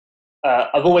fan,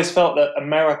 I've always felt that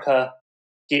America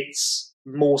gets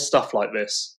more stuff like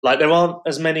this. Like, there aren't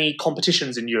as many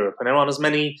competitions in Europe, and there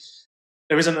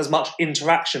isn't as much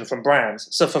interaction from brands.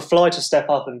 So for Fly to step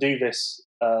up and do this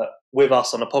with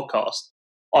us on a podcast,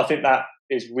 I think that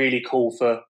is really cool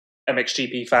for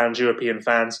MXGP fans, European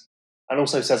fans, and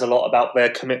also says a lot about their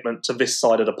commitment to this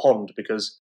side of the pond,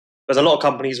 because there's a lot of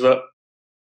companies that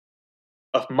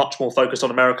are much more focused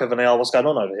on America than they are what's going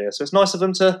on over here. So it's nice of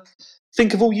them to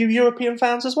think of all you European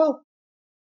fans as well.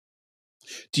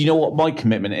 Do you know what my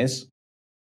commitment is?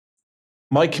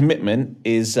 My commitment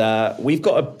is we've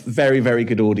got a very, very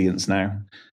good audience now.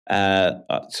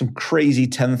 Some crazy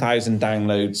 10,000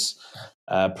 downloads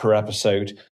per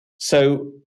episode.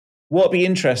 So what'll be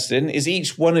interesting is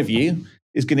each one of you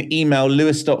is going to email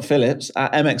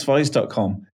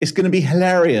lewis.phillips@mxvice.com. It's going to be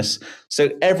hilarious. So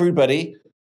everybody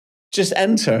just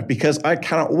enter, because I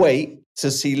cannot wait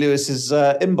to see Lewis's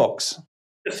inbox.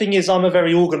 The thing is, I'm a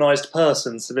very organised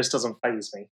person, so this doesn't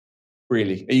faze me.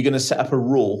 Really? Are you going to set up a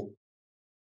rule?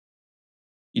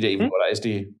 You don't even know what that is, do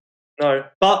you? No,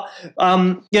 but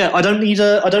I don't need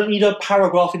a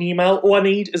paragraph in email. All I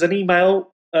need is an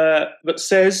email that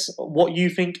says what you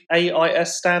think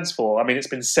AIS stands for. I mean, it's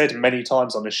been said many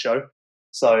times on this show,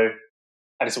 and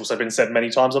it's also been said many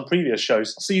times on previous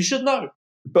shows, so you should know.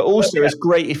 But also, it's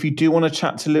great if you do want to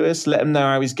chat to Lewis, let him know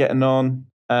how he's getting on,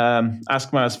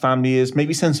 ask him how his family is,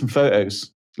 maybe send some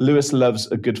photos. Lewis loves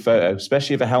a good photo,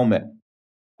 especially of a helmet.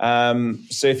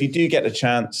 So if you do get the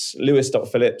chance,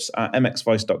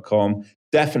 lewis.phillips@mxvice.com,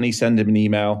 definitely send him an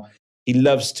email. He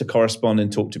loves to correspond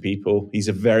and talk to people. He's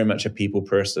very much a people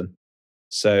person.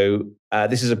 So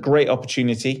this is a great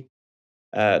opportunity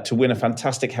to win a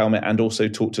fantastic helmet and also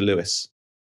talk to Lewis.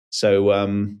 So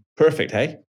perfect,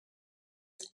 hey?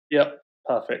 Yep,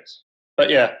 perfect. But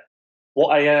yeah,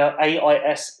 what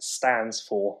AIS stands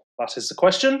for, that is the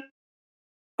question.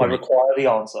 I require the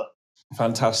answer.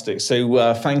 Fantastic.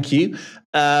 So thank you.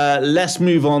 Let's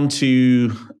move on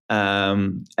to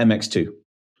MX2.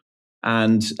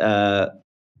 And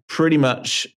pretty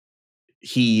much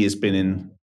he has been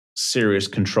in serious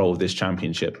control of this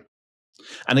championship.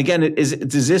 And again,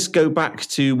 does this go back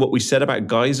to what we said about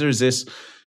Geyser? Is this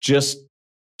just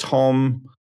Tom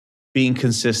being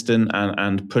consistent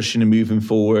and pushing and moving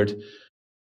forward,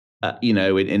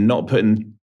 in not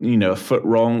putting, a foot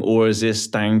wrong? Or is this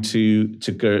down to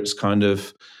Gert's kind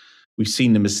of, we've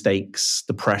seen the mistakes,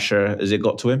 the pressure, as it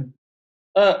got to him?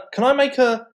 Can I make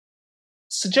a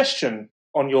suggestion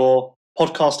on your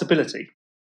podcast ability?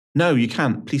 No, you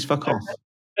can't. Please fuck off.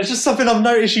 It's just something I've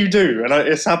noticed you do, and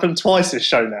it's happened twice this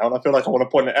show now, and I feel like I want to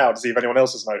point it out to see if anyone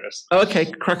else has noticed. Oh,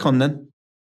 okay, crack on then.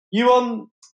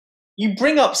 You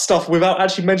bring up stuff without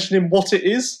actually mentioning what it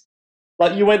is.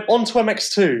 Like, you went on to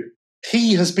MX2.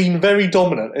 He has been very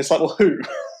dominant. It's like, well, who?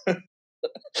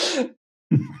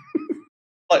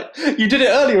 Like, you did it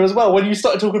earlier as well. When you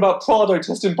started talking about Prado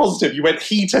testing positive, you went,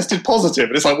 he tested positive.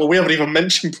 And it's like, well, we haven't even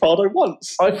mentioned Prado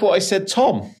once. I thought I said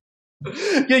Tom.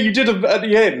 Yeah, you did at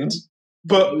the end.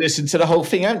 But listen to the whole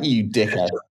thing, haven't you, dickhead?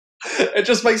 It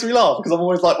just makes me laugh, because I'm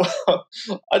always like, well,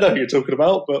 I know who you're talking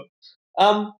about, but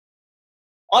I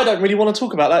don't really want to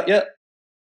talk about that yet.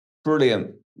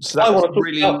 Brilliant. So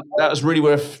that was really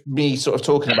worth me sort of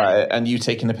talking about it and you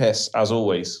taking the piss, as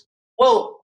always.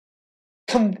 Well,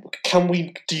 can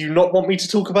we? Do you not want me to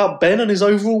talk about Ben and his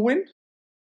overall win?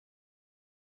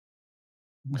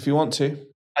 If you want to.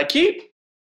 Thank you.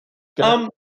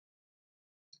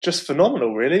 Just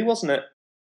phenomenal, really, wasn't it?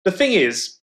 The thing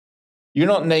is, you're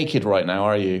not naked right now,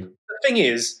 are you? The thing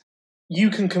is,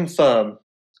 you can confirm.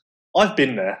 I've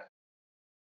been there.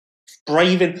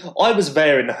 I was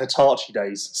there in the Hitachi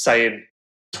days, saying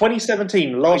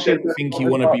 2017 last year. I don't think you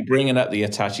want to be bringing up the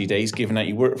Hitachi days, given that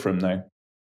you work for him now.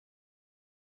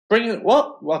 Bringing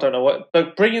what? Well, I don't know what,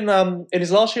 but bringing in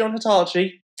his last year on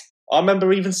Hitachi, I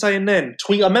remember even saying then.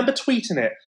 I remember tweeting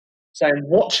it, saying,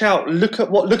 "Watch out! Look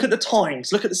at the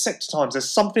times. Look at the sector times. There's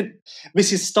something.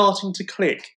 This is starting to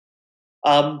click."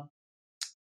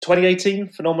 2018,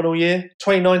 phenomenal year.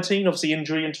 2019, obviously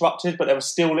injury interrupted, but there were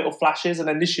still little flashes. And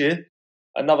then this year,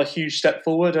 another huge step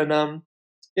forward. And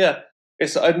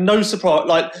it's no surprise.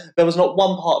 Like, there was not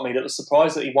one part of me that was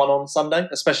surprised that he won on Sunday,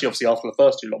 especially obviously after the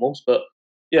first two Le Mans. But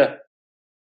yeah.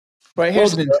 Right,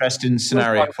 here's an interesting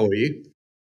scenario for you.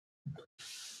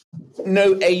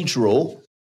 No age rule.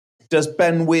 Does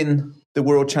Ben win the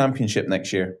World Championship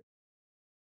next year?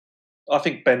 I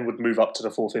think Ben would move up to the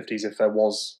 450s if there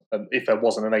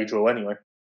wasn't an age rule anyway.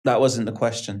 That wasn't the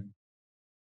question.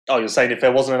 Oh, you're saying if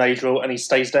there wasn't an age rule and he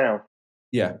stays down?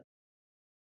 Yeah.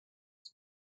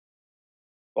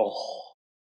 Oh,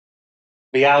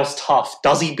 Vial's tough.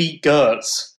 Does he beat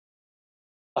Gertz?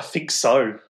 I think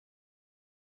so.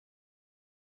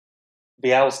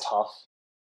 Vial's tough.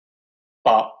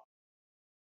 But,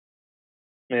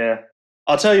 yeah.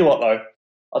 I'll tell you what, though.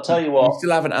 I'll tell you what. You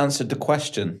still haven't answered the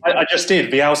question. I just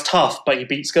did. Vial's tough, but he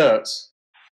beats Gertz.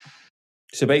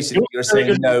 So basically, you're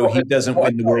saying no, he doesn't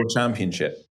win the World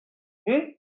Championship.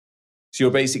 So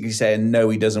you're basically saying no,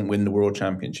 he doesn't win the World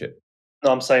Championship.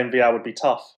 No, I'm saying Vial would be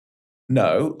tough.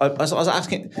 No, I was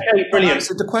asking. Okay, brilliant.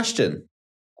 Answer the question.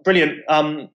 Brilliant.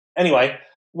 Anyway,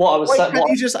 what I was saying. Why can't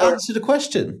you just answer the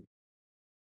question?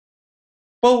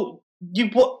 Well,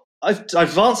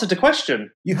 I've answered the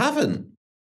question. You haven't.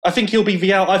 I think he'll be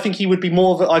Vial. I think he would be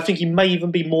more of. I think he may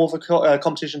even be more of a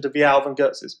competition to Vial than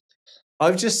Gertz is.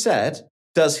 I've just said,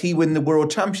 does he win the World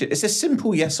Championship? It's a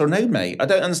simple yes or no, mate. I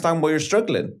don't understand why you're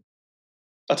struggling.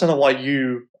 I don't know why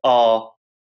you are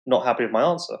not happy with my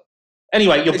answer.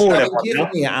 Anyway, you're boring everyone Give now.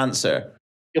 me an answer.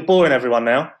 You're boring everyone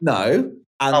now. No.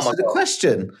 Answer the God.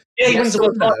 question. Yeah, he Yes wins the or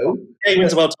world title. no? Yeah, he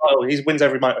wins the world title. He wins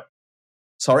every moto.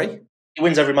 Sorry? He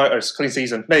wins every moto. It's a clean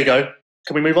season. There you go.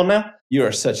 Can we move on now? You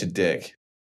are such a dick.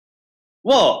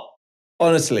 What?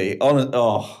 Honestly,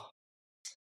 oh.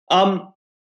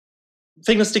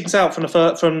 Thing that sticks out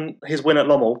from his win at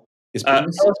Lommel. It's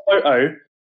First photo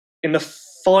in the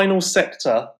final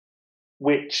sector,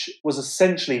 which was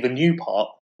essentially the new part.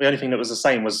 The only thing that was the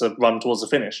same was the run towards the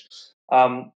finish.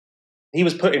 He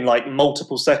was putting like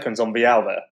multiple seconds on Vial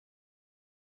there.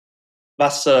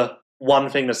 That's one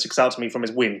thing that sticks out to me from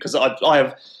his win, because I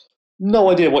have no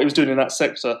idea what he was doing in that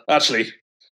sector. Actually,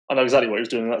 I know exactly what he was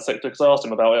doing in that sector because I asked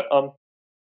him about it.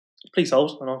 Please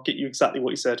hold, and I'll get you exactly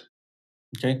what he said.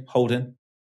 Okay, holding.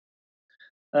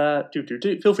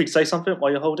 Feel free to say something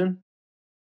while you're holding.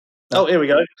 Oh, here we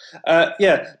go.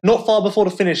 Yeah, not far before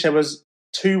the finish, there was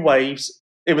 2 waves.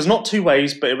 It was not 2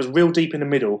 waves, but it was real deep in the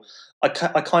middle. I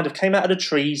kind of came out of the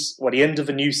trees where the end of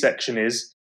the new section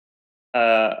is.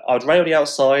 I'd rail the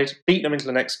outside, beat them into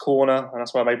the next corner, and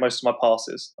that's where I made most of my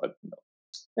passes.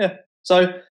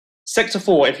 So, Sector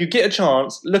 4, if you get a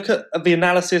chance, look at the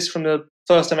analysis from the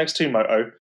first MX2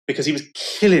 moto, because he was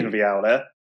killing Vial there.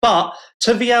 But,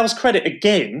 to Vial's credit,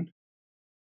 again,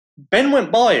 Ben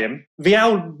went by him.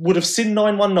 Vial would have seen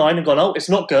 919 and gone, oh, it's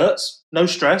not Gertz, no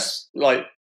stress, like,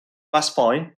 that's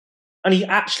fine. And he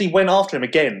actually went after him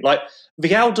again. Like,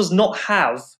 Vial does not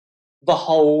have the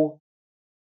whole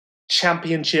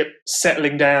championship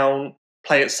settling down,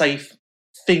 play it safe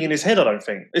thing in his head, I don't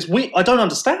think. It's weird. I don't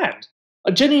understand.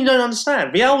 I genuinely don't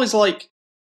understand. Vial is like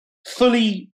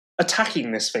fully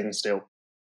attacking this thing still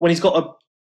when he's got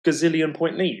a gazillion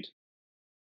point lead.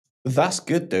 That's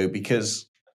good though, because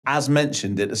as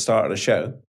mentioned at the start of the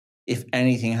show, if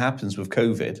anything happens with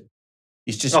COVID,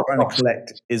 he's just trying to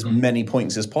collect as many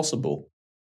points as possible.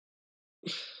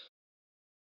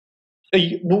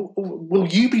 Will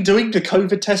you be doing the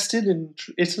COVID testing in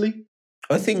Italy?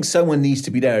 I think someone needs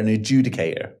to be there, an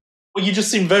adjudicator. Well, you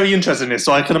just seem very interested in this,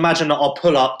 so I can imagine that I'll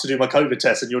pull up to do my COVID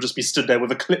test and you'll just be stood there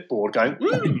with a clipboard going,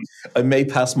 I may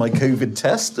pass my COVID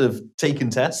test of taking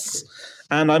tests,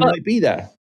 and I might be there.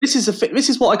 This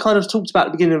is what I kind of talked about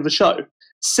at the beginning of the show.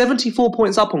 74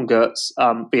 points up on Gertz,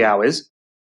 Vial is.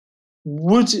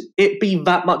 Would it be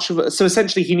that much of a... So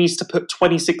essentially he needs to put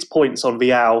 26 points on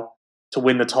Vial to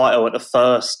win the title at the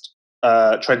first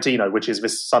Trentino, which is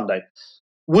this Sunday.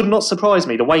 Would not surprise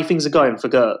me the way things are going for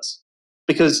Gertz.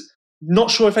 Because not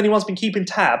sure if anyone's been keeping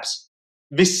tabs.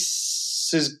 This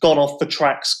has gone off the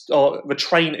tracks, or the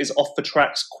train is off the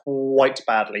tracks quite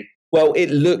badly. Well, it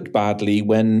looked badly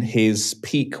when his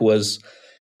peak was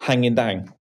hanging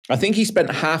down. I think he spent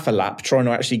half a lap trying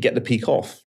to actually get the peak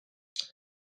off.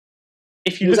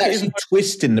 If you He was look at actually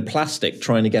twisting the plastic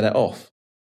trying to get it off.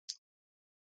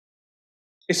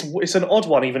 It's an odd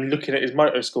one, even looking at his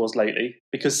moto scores lately,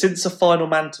 because since the final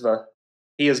Mantova,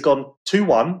 he has gone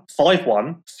 2-1,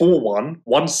 5-1, 4-1,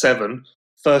 1-7,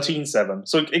 13-7.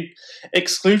 So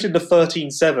excluding the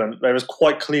 13-7, there is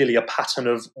quite clearly a pattern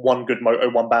of one good moto,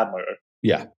 one bad moto.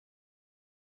 Yeah.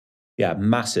 Yeah,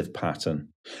 massive pattern.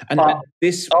 And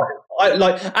this...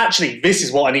 Actually, this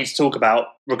is what I need to talk about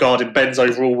regarding Ben's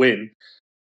overall win.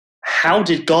 How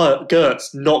did Gertz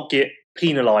not get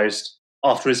penalised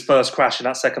after his first crash in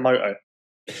that second moto?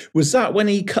 Was that when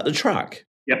he cut the track?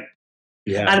 Yep.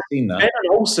 Yeah, and I've seen that. Ben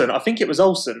and Olsen, I think it was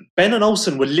Olsen. Ben and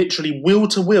Olsen were literally wheel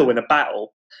to wheel in a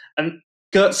battle, and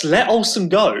Gertz let Olsen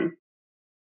go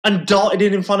and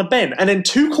darted in front of Ben. And then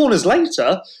 2 corners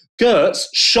later, Gertz,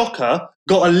 shocker,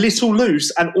 got a little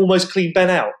loose and almost cleaned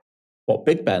Ben out. What,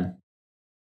 Big Ben?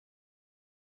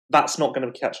 That's not going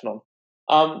to be catching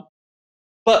on.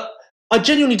 But I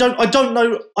genuinely don't. I don't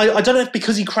know. I don't know if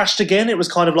because he crashed again, it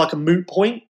was kind of like a moot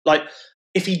point. Like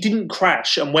if he didn't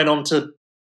crash and went on to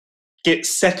get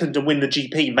second and win the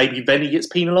GP, maybe then he gets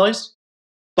penalised.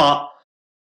 But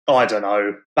I don't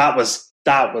know. That was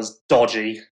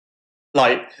dodgy.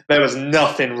 Like there was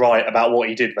nothing right about what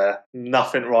he did there.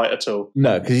 Nothing right at all.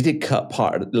 No, because he did cut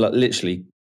literally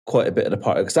quite a bit of the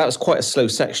part. Because that was quite a slow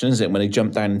section, isn't it? When he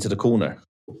jumped down into the corner.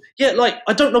 Yeah, like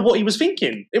I don't know what he was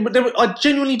thinking. I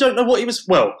genuinely don't know what he was.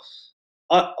 Well,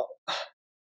 I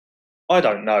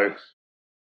don't know.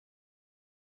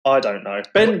 I don't know.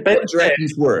 Ben said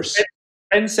worse.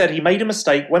 Ben said he made a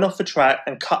mistake, went off the track,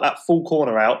 and cut that full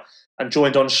corner out, and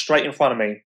joined on straight in front of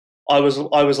me. I was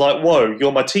like, "Whoa,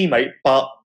 you're my teammate," but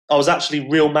I was actually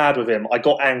real mad with him. I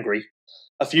got angry.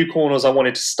 A few corners I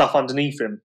wanted to stuff underneath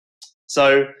him.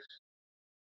 So,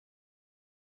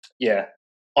 yeah.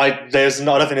 I don't think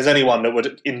there's anyone that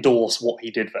would endorse what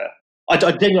he did there. I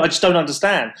just don't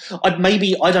understand. I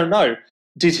don't know.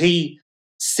 Did he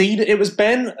see that it was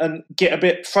Ben and get a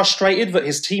bit frustrated that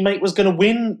his teammate was going to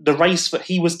win the race that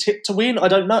he was tipped to win? I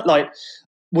don't know. Like,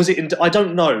 was it? I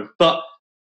don't know. But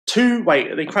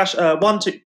they crashed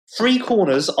 3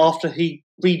 corners after he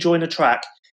rejoined the track.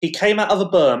 He came out of a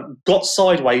berm, got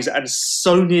sideways, and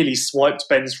so nearly swiped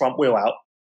Ben's front wheel out.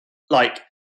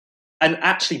 And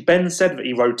actually, Ben said that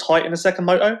he rode tight in the second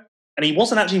moto, and he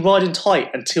wasn't actually riding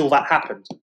tight until that happened.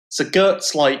 So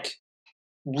Gertz,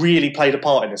 really played a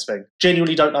part in this thing.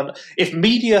 Genuinely don't if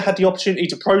media had the opportunity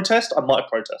to protest, I might have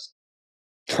protested.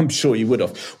 I'm sure you would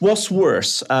have. What's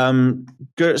worse,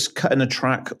 Gertz cutting a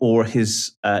track or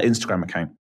his Instagram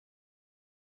account?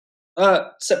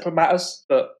 Separate matters,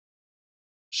 but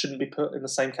shouldn't be put in the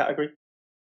same category.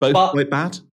 Both quite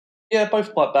bad? Yeah,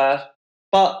 both quite bad.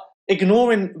 But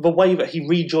ignoring the way that he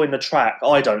rejoined the track,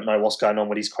 I don't know what's going on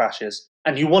with these crashes.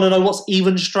 And you want to know what's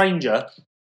even stranger?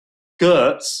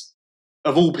 Gertz,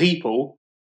 of all people,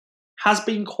 has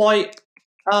been quite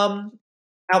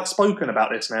outspoken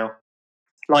about this now.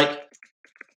 And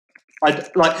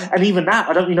even that,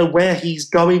 I don't really know where he's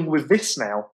going with this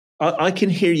now. I can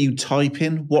hear you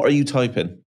typing. What are you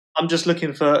typing? I'm just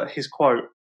looking for his quote.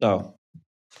 Oh.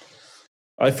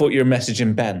 I thought you were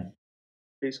messaging Ben.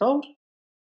 Please hold.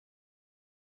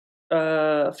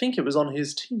 I think it was on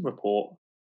his team report.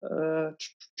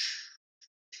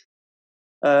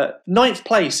 9th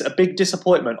place, a big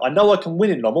disappointment. I know I can win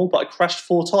in Lommel, but I crashed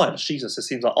 4 times. Jesus, it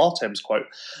seems like Artem's quote.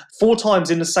 4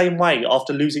 times in the same way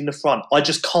after losing the front. I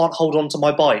just can't hold on to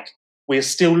my bike. We are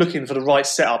still looking for the right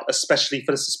setup, especially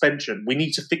for the suspension. We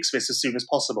need to fix this as soon as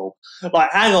possible.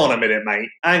 Hang on a minute, mate.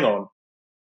 Hang on.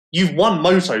 You've won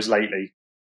motos lately.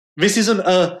 This isn't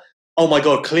oh my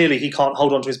God, clearly he can't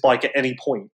hold on to his bike at any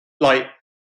point. I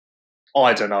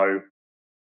don't know.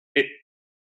 Yeah.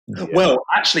 Well,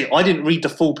 actually, I didn't read the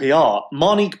full PR.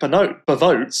 Marnik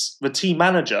Bavots, the team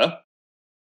manager,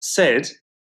 said,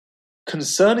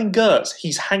 concerning Gertz,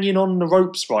 he's hanging on the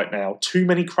ropes right now. Too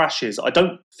many crashes. I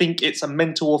don't think it's a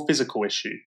mental or physical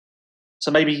issue. So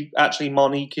maybe actually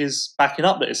Marnik is backing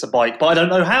up that it's a bike, but I don't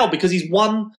know how because he's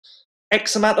won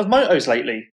X amount of motos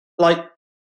lately.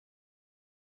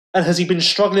 And has he been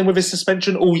struggling with his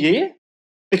suspension all year?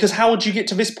 Because how would you get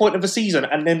to this point of the season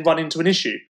and then run into an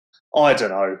issue? I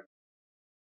don't know.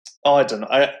 I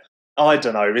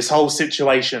don't know. This whole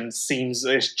situation seems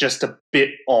it's just a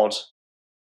bit odd.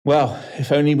 Well,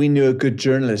 if only we knew a good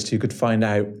journalist who could find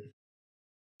out.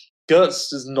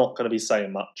 Gertz is not going to be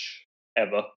saying much,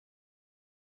 ever.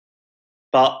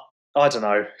 But, I don't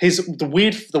know.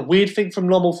 The weird thing from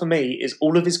Lommel for me is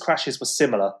all of his crashes were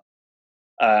similar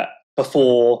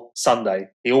before Sunday.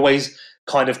 He always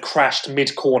kind of crashed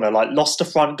mid-corner, lost the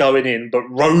front going in, but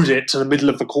rode it to the middle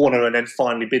of the corner and then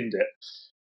finally binned it.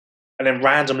 And then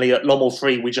randomly at Lommel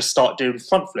 3, we just start doing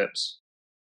front flips.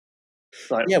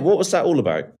 Yeah, what was that all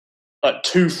about?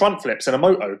 2 front flips in a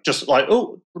moto. Just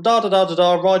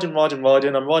da-da-da-da-da, riding,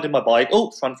 I'm riding my bike.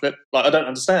 Oh, front flip. I don't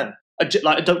understand. I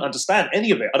don't understand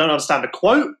any of it. I don't understand the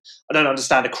quote. I don't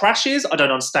understand the crashes. I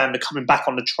don't understand the coming back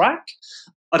on the track.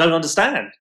 I don't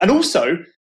understand. And also,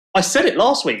 I said it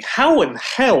last week, how in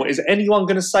hell is anyone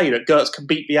going to say that Gertz can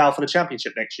beat Vial for the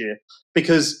championship next year?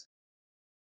 Because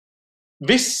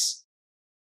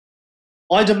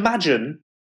I'd imagine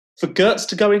for Gertz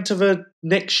to go into the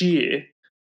next year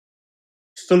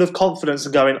full of confidence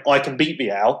and going, I can beat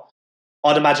Vial,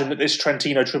 I'd imagine that this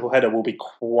Trentino triple header will be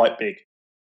quite big.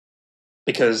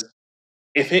 Because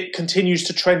if it continues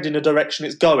to trend in the direction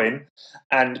it's going,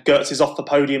 and Gertz is off the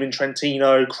podium in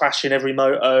Trentino, crashing every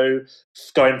moto,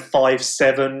 going 5,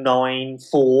 7, 9,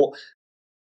 4,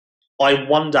 I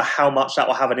wonder how much that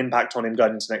will have an impact on him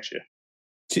going into next year.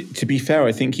 To be fair,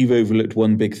 I think you've overlooked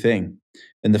one big thing,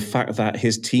 and the fact that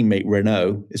his teammate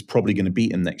Renault is probably going to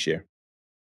beat him next year.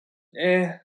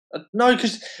 Yeah, no,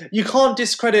 because you can't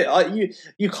discredit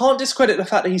you can't discredit the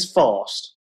fact that he's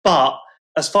fast. But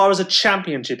as far as a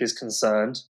championship is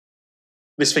concerned,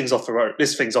 this thing's off the road.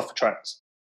 This thing's off the tracks.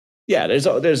 Yeah,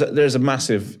 there's a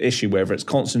massive issue, whether it's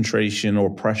concentration or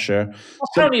pressure.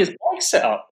 Apparently, his bike set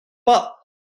up, but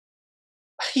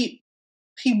he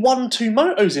won 2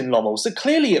 motos in Lommel, so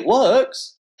clearly it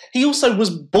works. He also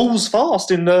was balls fast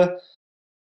in the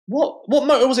what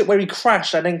moto was it where he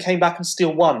crashed and then came back and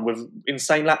still won with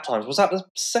insane lap times? Was that the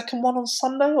second one on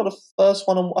Sunday or the first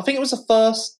one on? I think it was the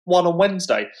first one on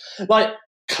Wednesday. Like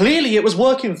clearly it was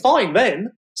working fine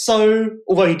then. So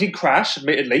although he did crash,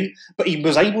 admittedly, but he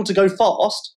was able to go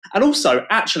fast. And also,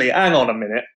 actually, hang on a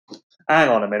minute.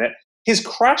 His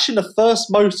crash in the first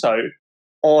moto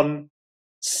on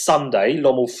Sunday,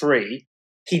 Lommel 3,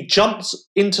 he jumped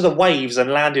into the waves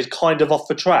and landed kind of off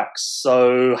the tracks.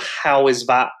 So how is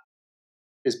that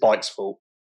his bike's fault?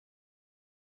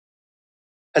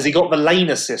 Has he got the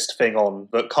lane assist thing on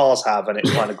that cars have and it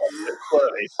kind of got a bit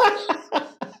swirly?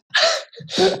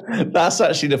 That's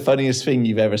actually the funniest thing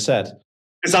you've ever said.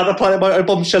 Is that the Planet Moto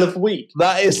bombshell of the week?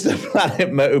 That is the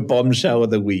Planet Moto bombshell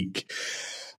of the week.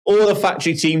 All the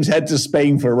factory teams head to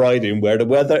Spain for riding where the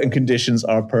weather and conditions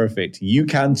are perfect. You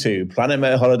can too. Planet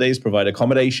Moto Holidays provide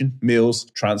accommodation, meals,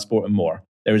 transport, and more.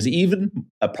 There is even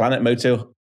a Planet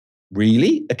Moto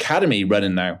Academy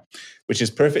running now, which is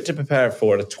perfect to prepare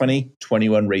for the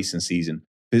 2021 racing season.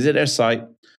 Visit their site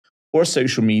or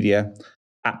social media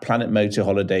at Planet Moto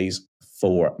Holidays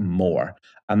for more.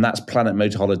 And that's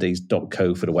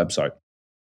planetmotorholidays.co for the website.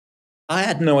 I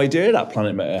had no idea that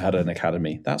Planet Moto had an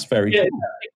academy. That's very cool.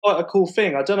 It's quite a cool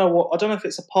thing. I don't know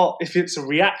if it's a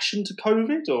reaction to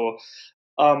COVID or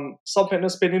something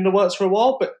that's been in the works for a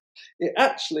while. But it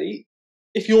actually,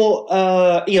 if you're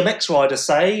EMX rider,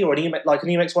 say, or an EMX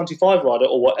 125 rider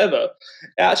or whatever,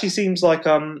 it actually seems like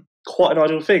quite an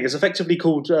ideal thing. It's effectively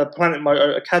called Planet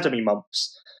Moto Academy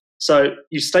months. So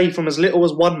you stay from as little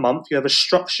as 1 month. You have a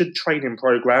structured training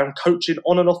program, coaching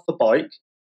on and off the bike,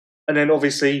 and then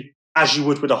obviously, as you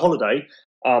would with a holiday,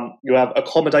 you have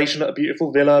accommodation at a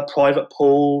beautiful villa, private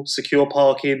pool, secure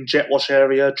parking, jet wash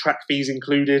area, track fees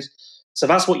included. So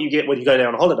that's what you get when you go there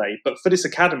on holiday. But for this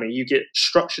academy, you get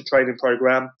structured training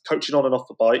program, coaching on and off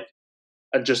the bike,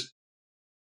 and just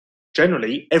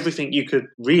generally everything you could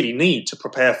really need to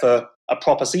prepare for a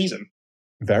proper season.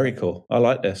 Very cool. I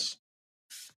like this.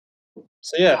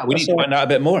 So yeah, we need to find out a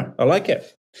bit more. I like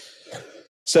it.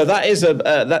 So that is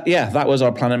that was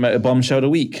our Planet Moto bombshell of the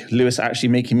week. Lewis actually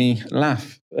making me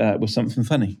laugh with something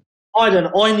funny. I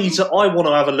want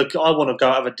to have a look. I want to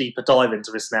go have a deeper dive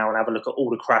into this now and have a look at all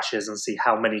the crashes and see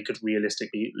how many could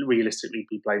realistically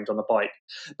be blamed on the bike.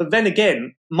 But then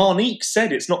again, Marnique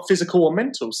said it's not physical or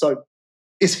mental. So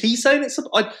is he saying it's?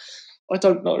 I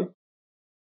don't know.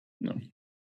 No.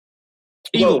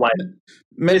 Either way,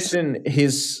 mentioned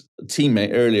his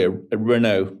teammate earlier,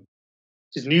 Renault.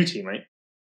 His new teammate.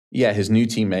 Yeah, his new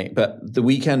teammate. But the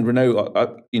weekend, Renault,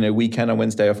 weekend on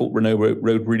Wednesday, I thought Renault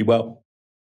rode really well.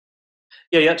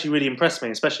 Yeah, he actually really impressed me,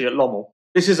 especially at Lommel.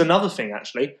 This is another thing,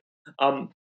 actually.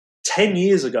 10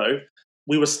 years ago,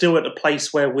 we were still at a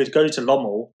place where we'd go to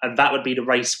Lommel, and that would be the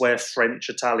race where French,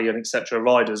 Italian, etc.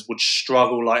 riders would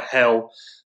struggle like hell,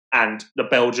 and the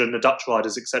Belgian, the Dutch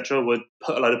riders, etc. would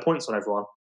put a load of points on everyone.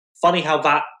 Funny how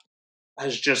that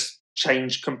has just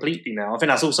changed completely now. I think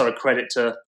that's also a credit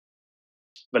to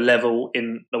the level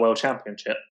in the World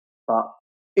Championship. But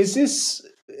is this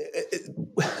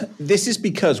is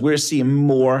because we're seeing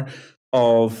more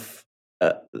of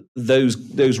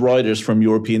those riders from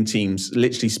European teams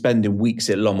literally spending weeks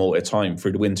at Lommel at a time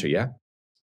through the winter, yeah?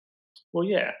 Well,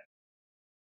 yeah.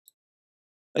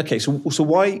 Okay, so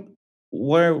why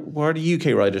are the UK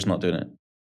riders not doing it?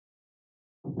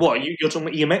 What, you're talking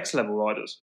about EMX level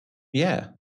riders? Yeah.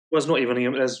 Well, it's not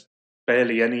even there's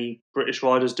barely any British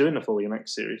riders doing the full EMX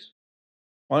series.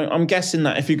 I'm guessing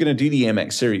that if you're going to do the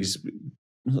EMX series,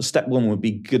 step one would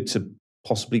be good to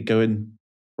possibly go and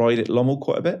ride at Lommel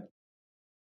quite a bit.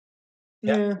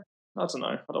 Yeah, I don't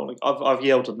know. I don't. I've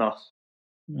yelled enough.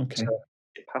 Okay. To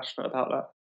get passionate about that.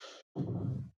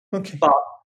 Okay. But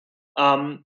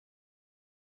am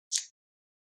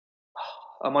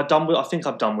I done with? I think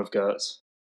I'm done with Gertz.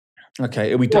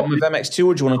 Okay. Are we done with MX2,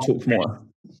 or do you want to talk more?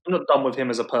 I'm not done with him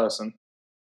as a person.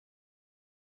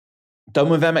 Done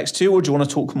with MX2, or do you want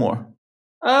to talk more?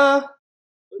 No,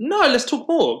 let's talk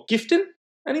more. Gifting?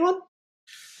 Anyone?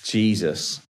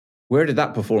 Jesus. Where did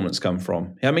that performance come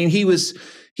from? I mean, he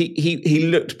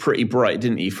looked pretty bright,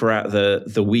 didn't he, throughout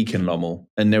the week in Lommel,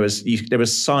 and there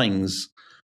was signs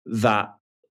that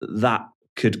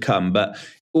could come, but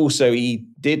also he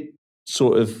did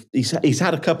he's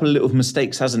had a couple of little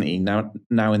mistakes, hasn't he? Now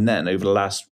and then over the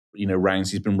last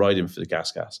rounds he's been riding for the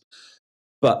Gas.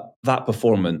 But that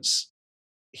performance,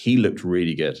 he looked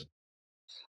really good.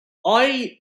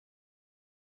 I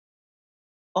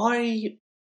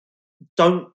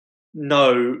don't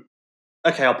know.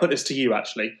 Okay, I'll put this to you,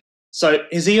 actually. So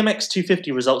his EMX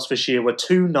 250 results this year were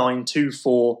 2-9,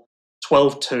 2-4,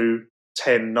 12-2,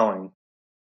 10-9.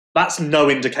 That's no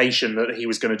indication that he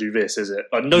was going to do this, is it?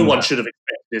 Like, no one should have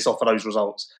expected this off of those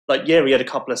results. Like, yeah, he had a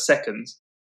couple of seconds,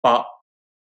 but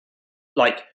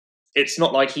like, it's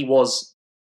not like he was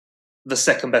the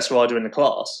second best rider in the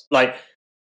class. Like,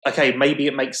 okay, maybe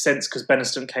it makes sense because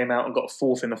Beniston came out and got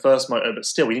fourth in the first moto, but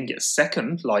still, he didn't get a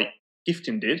second like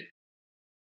Gifting did.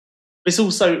 This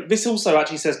also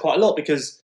actually says quite a lot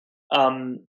because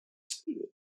we've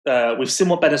seen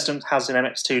what Beniston has in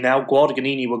MX2 now.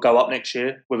 Guadagnini will go up next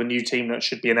year with a new team that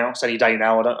should be announced any day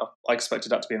now. I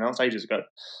expected that to be announced ages ago.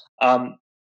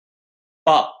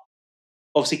 But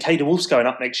obviously, Kay de Wolf's going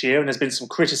up next year, and there's been some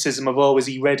criticism of, is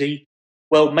he ready?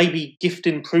 Well, maybe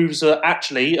Gifting proves that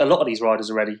actually a lot of these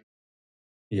riders are ready.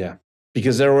 Yeah,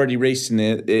 because they're already racing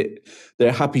it.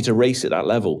 They're happy to race at that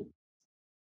level.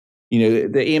 The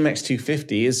EMX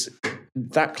 250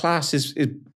 that class is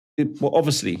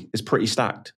obviously is pretty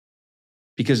stacked.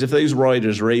 Because if those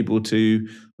riders are able to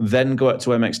then go up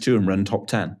to MX2 and run top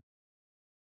 10,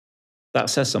 that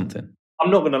says something.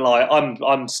 I'm not going to lie.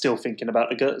 I'm still thinking about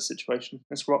the Goethe situation.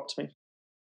 It's rocked me.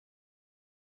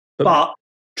 But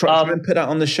try and put that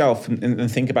on the shelf and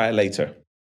think about it later.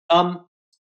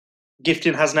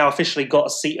 Gifting has now officially got a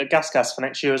seat at Gas for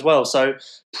next year as well. So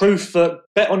proof that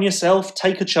bet on yourself,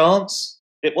 take a chance,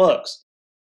 it works.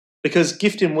 Because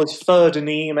Gifting was third in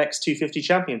the EMX 250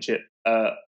 championship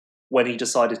when he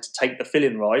decided to take the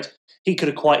fill-in ride. He could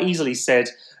have quite easily said,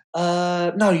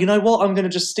 no, you know what? I'm going to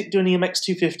just stick doing EMX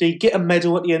 250, get a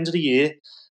medal at the end of the year,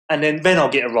 and then I'll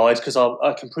get a ride because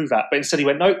I can prove that. But instead he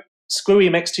went, nope, screw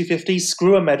EMX 250,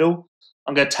 screw a medal.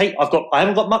 I'm going to I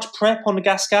haven't got much prep on the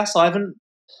Gas. I haven't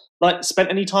spent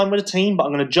any time with a team, but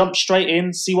I'm going to jump straight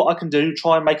in, see what I can do,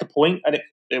 try and make a point, and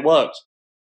it worked.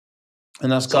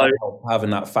 And that's got to help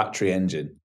having that factory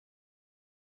engine.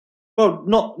 Well,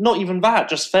 not even that.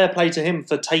 Just fair play to him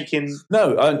for taking.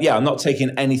 No, I'm not taking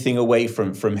anything away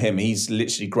from him. He's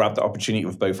literally grabbed the opportunity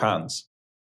with both hands.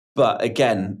 But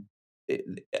again,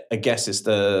 I guess it's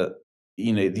the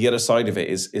other side of it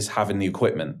is having the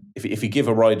equipment. If you give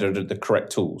a rider the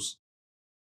correct tools,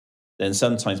 then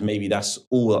sometimes maybe that's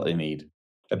all that they need.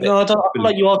 I feel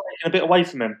like you are taking a bit away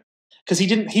from him because he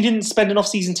didn't spend an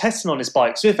off-season testing on his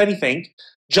bike. So if anything,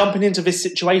 jumping into this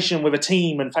situation with a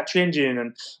team and factory engine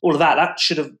and all of that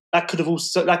could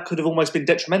have almost been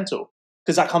detrimental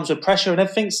because that comes with pressure and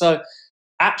everything. So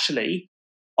actually,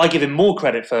 I give him more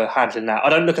credit for handling that. I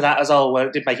don't look at that as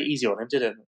it did make it easier on him, did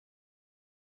it?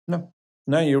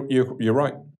 No, you're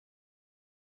right.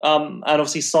 And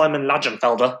obviously Simon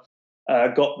Lagenfelder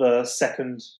got the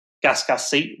second Gas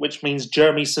seat, which means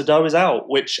Jeremy Sado is out,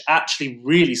 which actually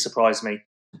really surprised me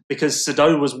because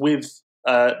Sado was with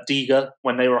Diga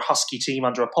when they were a Husky team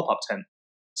under a pop-up tent.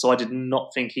 So I did not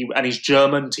think and he's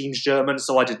German, team's German,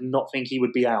 so I did not think he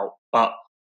would be out. But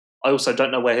I also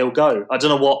don't know where he'll go. I don't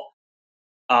know what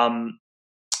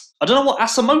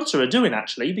Asamoah are doing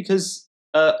actually because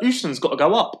Usman's got to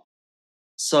go up.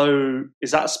 So is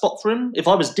that a spot for him? If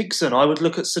I was Dixon, I would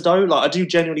look at Sado. I do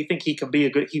genuinely think he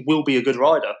will be a good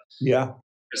rider. Yeah.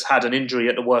 He's had an injury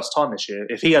at the worst time this year.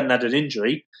 If he hadn't had an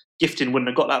injury, Gifting wouldn't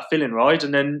have got that fill-in ride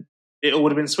and then it all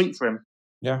would have been sweet for him.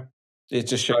 Yeah. It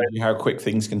just shows you how quick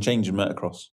things can change in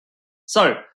motocross.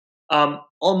 So, on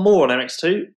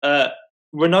MX2,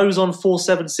 Renault's on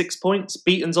 476 points,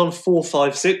 Beaton's on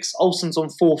 456, Olsen's on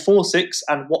 446,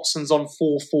 and Watson's on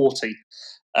 440.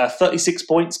 36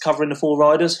 points covering the four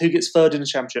riders. Who gets third in the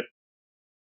championship?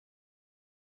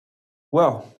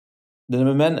 Well, the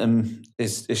momentum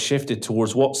is shifted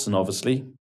towards Watson, obviously.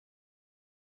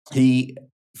 He,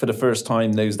 for the first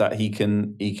time, knows that he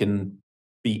can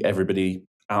beat everybody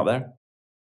out there.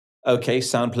 Okay,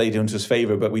 sound played into his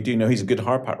favour, but we do know he's a good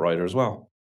hardpack rider as well.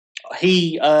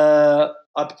 He, I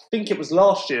think it was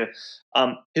last year,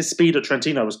 his speed at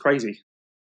Trentino was crazy.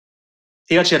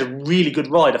 He actually had a really good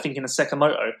ride, I think, in the second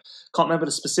moto. Can't remember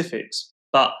the specifics,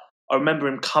 but I remember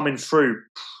him coming through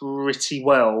pretty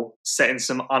well, setting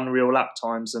some unreal lap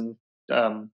times and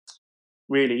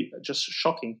really just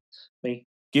shocking me.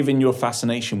 Given your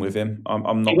fascination with him,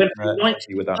 I'm not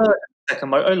happy with that. second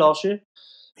moto last year.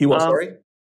 He was, sorry?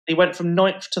 He went from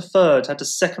 9th to 3rd, had the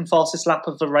second fastest lap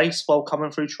of the race while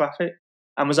coming through traffic,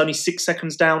 and was only 6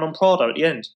 seconds down on Prado at the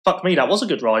end. Fuck me, that was a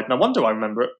good ride. No wonder I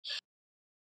remember it.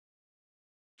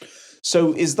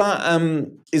 So is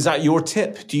that your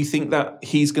tip? Do you think that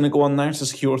he's going to go on now to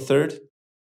secure 3rd?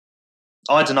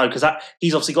 I don't know, because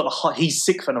he's obviously got he's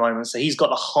 6th at the moment, so he's got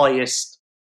the highest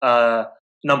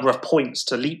number of points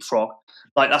to leapfrog.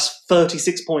 Like, that's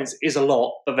 36 points is a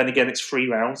lot, but then again, it's 3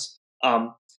 rounds.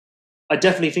 I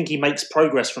definitely think he makes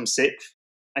progress from 6th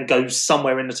and goes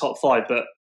somewhere in the top 5, but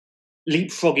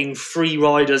leapfrogging 3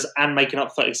 riders and making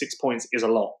up 36 points is a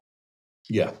lot.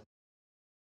 Yeah.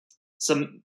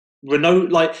 Some Renault,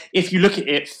 like, if you look at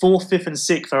it, 4th, 5th, and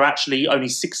 6th are actually only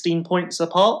 16 points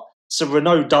apart. So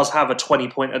Renault does have a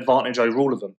 20-point advantage over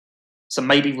all of them. So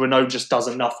maybe Renault just does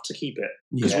enough to keep it.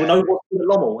 Because Renault was good at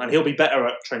Lommel, and he'll be better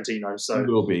at Trentino. So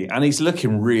he will be. And he's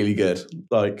looking really good.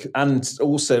 Like, and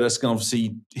also, that's going to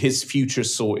obviously, his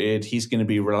future's sorted. He's going to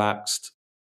be relaxed.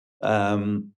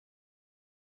 I'm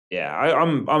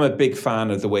a big fan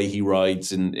of the way he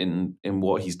rides in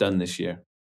what he's done this year.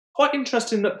 Quite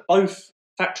interesting that both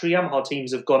factory Yamaha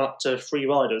teams have gone up to 3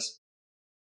 riders.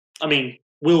 I mean,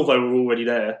 Wilvo were already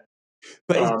there.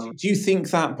 But do you think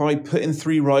that by putting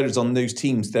 3 riders on those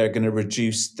teams, they're going to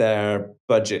reduce their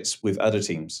budgets with other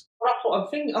teams? That's what I'm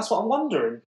thinking. That's what I'm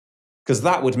wondering. Because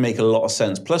that would make a lot of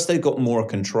sense. Plus, they've got more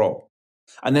control.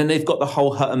 And then they've got the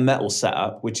whole Hutton Metal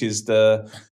setup, which is the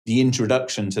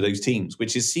introduction to those teams,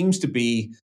 which seems to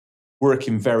be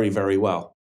working very, very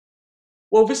well.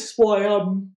 Well, this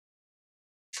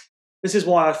is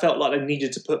why I felt like they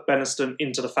needed to put Beniston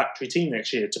into the factory team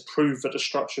next year, to prove that the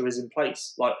structure is in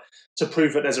place, like to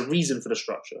prove that there's a reason for the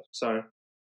structure. So,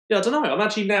 yeah, I don't know. I'm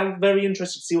actually now very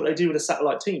interested to see what they do with the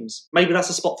satellite teams. Maybe that's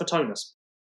a spot for Tonus.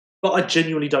 But I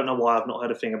genuinely don't know why I've not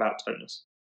heard a thing about Tonus.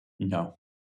 No.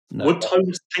 Would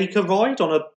Tonus take a ride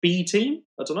on a B team?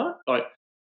 I don't know.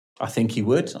 I think he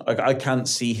would. I can't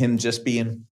see him just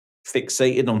being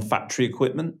fixated on factory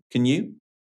equipment. Can you?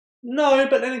 No,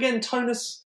 but then again,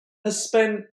 Tonus has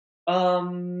spent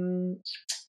 4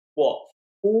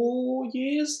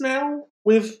 years now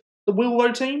with the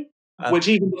Wilro team, which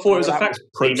even before it was a factory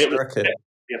team, it was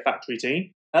a factory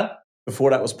team. Huh?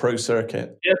 Before that was Pro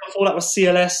Circuit. Yeah, before that was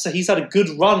CLS. So he's had a good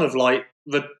run of like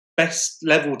the best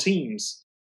level teams.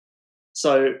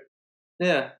 So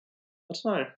yeah, I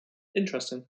don't know.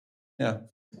 Interesting. Yeah.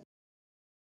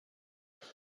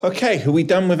 Okay, are we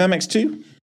done with MX2?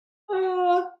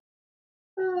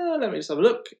 Let me just have a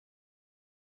look.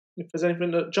 If there's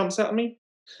anything that jumps out at me.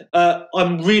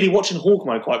 I'm really watching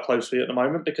Hawkmo quite closely at the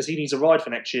moment because he needs a ride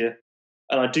for next year.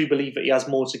 And I do believe that he has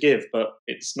more to give, but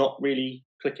it's not really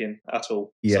clicking at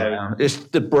all. Yeah,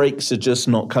 the brakes are just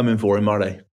not coming for him, are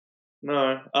they?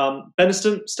 No.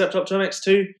 Beniston stepped up to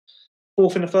MX2.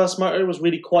 4th in the first moto was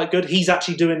really quite good. He's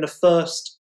actually doing the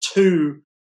first 2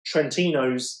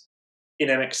 Trentinos in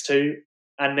MX2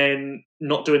 and then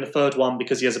not doing the 3rd one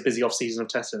because he has a busy off-season of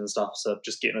testing and stuff, so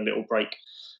just getting a little break.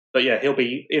 But yeah, he'll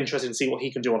be interested to see what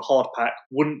he can do on hard pack.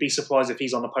 Wouldn't be surprised if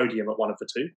he's on the podium at one of the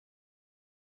 2.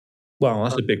 Well,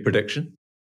 that's a big prediction.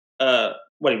 Well,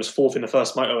 he was 4th in the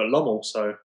first moto at Lommel,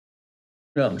 so...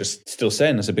 Yeah, I'm just still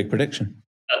saying that's a big prediction.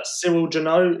 Cyril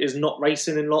Janot is not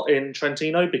racing in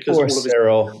Trentino because all of his...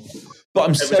 Cyril. But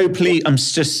I'm so pleased. I'm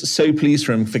just so pleased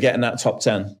for him for getting that top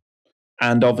 10.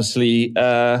 And obviously,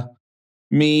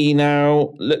 me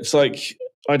now looks like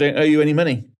I don't owe you any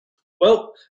money.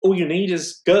 Well, all you need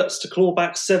is Gertz to claw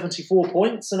back 74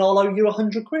 points and I'll owe you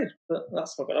 100 quid. But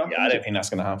that's not going to happen. Yeah, I don't think that's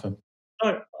going to happen.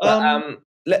 No.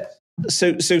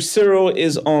 So Cyril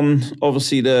is on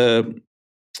obviously the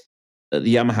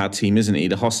Yamaha team, isn't he?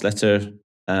 The Hosletter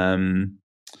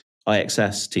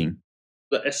IXS team.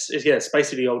 It's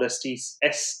basically the old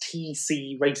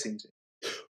STC racing team.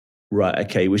 Right.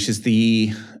 Okay. Which is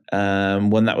the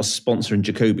one that was sponsoring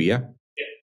Jacoby. Yeah.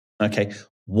 Yeah. Okay.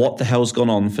 What the hell's gone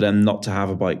on for them not to have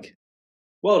a bike?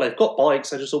 Well, they've got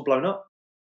bikes. They're just all blown up.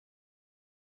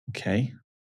 Okay.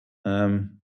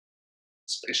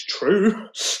 It's true.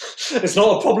 It's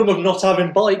not a problem of not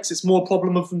having bikes. It's more a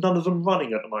problem of none of them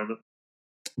running at the moment.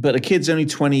 But the kid's only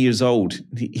 20 years old.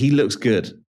 He looks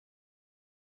good.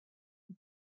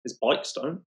 His bikes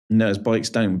don't. No, his bikes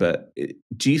don't. But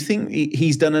do you think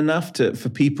he's done enough for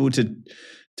people to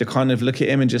kind of look at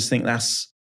him and just think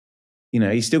that's,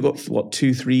 he's still got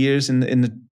 2-3 years in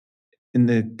the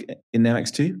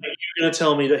MX2? Are you going to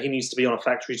tell me that he needs to be on a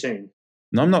factory team?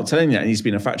 No, I'm not telling you that he needs to be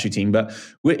in a factory team, but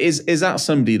is that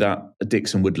somebody that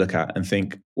Dixon would look at and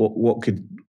think, what could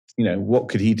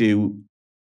he do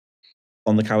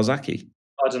on the Kawasaki?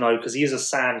 I don't know, because he is a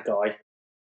sand guy.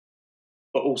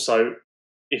 but also,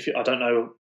 I don't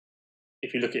know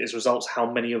if you look at his results,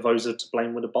 how many of those are to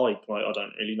blame with a bike. Like, I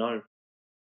don't really know.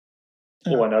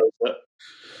 All I know is that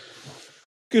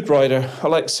good rider. I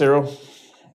like Cyril.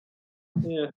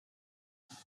 I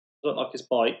don't like his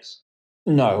bikes.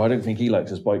 No, I don't think he likes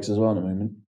his bikes as well at the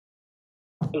moment.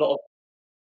 A lot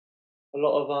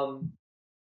of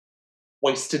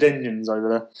wasted engines over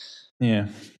there. Yeah.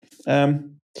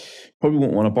 Probably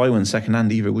wouldn't want to buy one second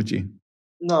hand either, would you?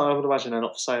 No, I would imagine they're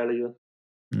not for sale either.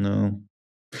 No.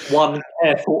 One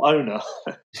careful owner.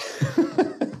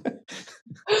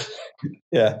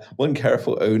 Yeah, one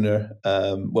careful owner.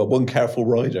 One careful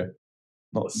rider.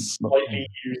 Not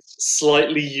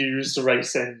Slightly used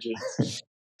race engines.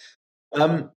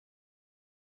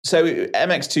 So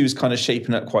MX2 is kind of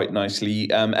shaping up quite nicely.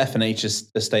 F&H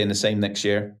is staying the same next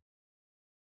year.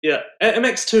 Yeah,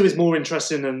 MX2 is more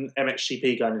interesting than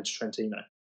MXGP going into Trentino.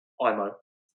 IMO.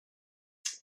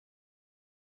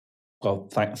 Well,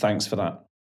 thanks for that.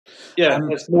 Yeah,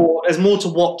 there's more to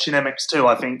watch in MX2,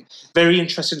 I think. Very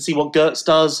interesting to see what Gertz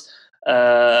does.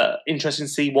 Interesting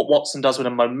to see what Watson does with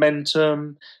a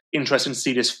momentum. Interesting to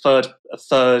see this third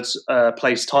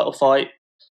place title fight.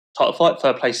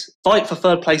 Third place. Fight for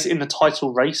third place in the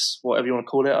title race, whatever you want to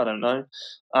call it, I don't know.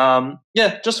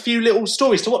 Just a few little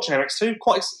stories to watch in MX2.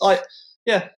 It's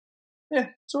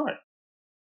all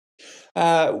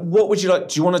right. What would you like?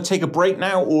 Do you want to take a break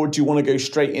now, or do you want to go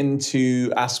straight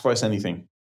into Ask Vice Anything?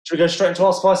 Should we go straight into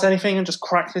Ask Vice Anything and just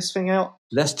crack this thing out?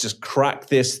 Let's just crack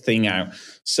this thing out.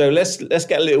 So let's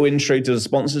get a little intro to the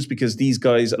sponsors, because these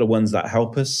guys are the ones that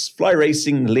help us. Fly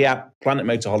Racing, Liat, Planet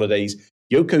Motor Holidays,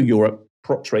 Yoko Europe,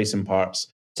 Prox Racing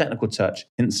Parts, Technical Touch,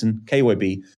 Hinson,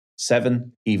 KYB,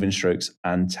 7, Even Strokes,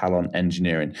 and Talon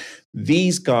Engineering.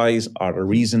 These guys are the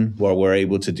reason why we're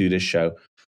able to do this show.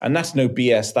 And that's no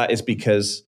BS. That is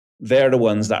because they're the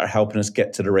ones that are helping us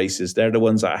get to the races. They're the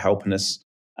ones that are helping us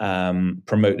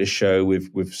promote this show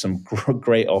with some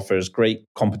great offers, great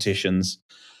competitions.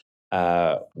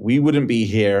 We wouldn't be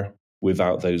here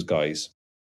without those guys.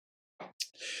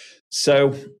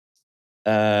 So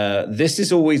this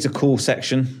is always a cool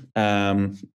section.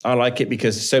 I like it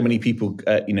because so many people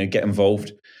get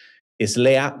involved. It's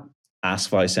Liat, Ask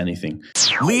Vice Anything.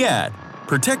 Liat,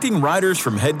 protecting riders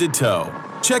from head to toe.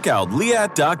 Check out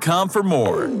Liat.com for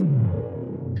more.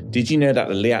 Did you know that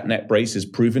the Liat neck brace is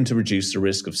proven to reduce the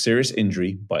risk of serious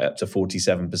injury by up to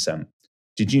 47%?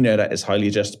 Did you know that it's highly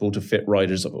adjustable to fit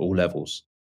riders of all levels?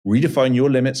 Redefine your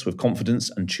limits with confidence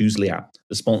and choose Liat,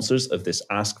 the sponsors of this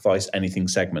Ask Vice Anything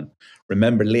segment.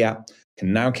 Remember, Liat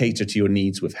can now cater to your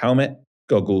needs with helmet,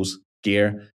 goggles,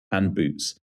 gear, and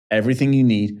boots. Everything you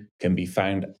need can be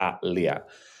found at Liat.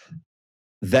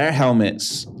 Their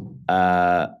helmets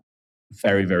are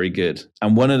very, very good.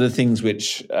 And one of the things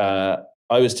which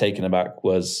I was taken aback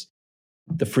was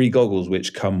the free goggles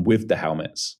which come with the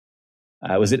helmets.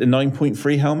 Was it the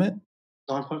 9.3 helmet?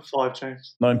 9.5,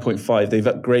 James. 9.5. They've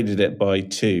upgraded it by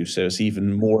 2, so it's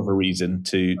even more of a reason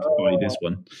to buy this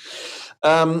one.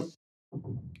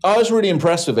 I was really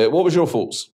impressed with it. What was your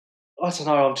thoughts? I don't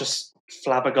know. I'm just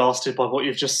flabbergasted by what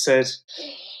you've just said.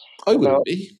 I wouldn't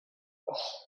be.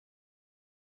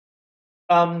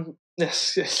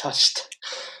 Yes,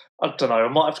 I don't know. I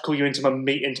might have to call you into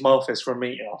my office for a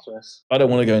meeting after this. I don't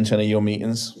want to go into any of your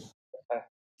meetings. Okay.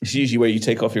 It's usually where you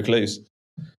take off your clothes.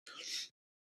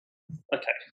 Okay.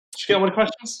 Should we get on with the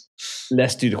questions?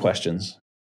 Let's do the questions.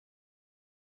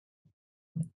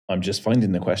 I'm just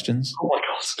finding the questions. Oh my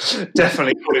God.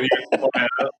 Definitely calling you into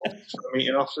a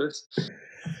meeting after this.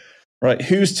 Right.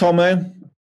 Who's Tomo?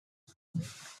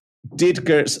 Did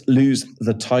Gertz lose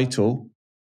the title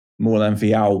more than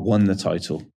Vial won the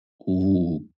title?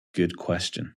 Ooh, good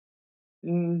question.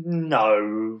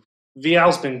 No.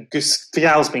 Vial's been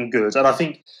good. And I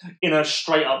think in a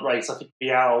straight up race, I think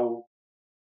Vial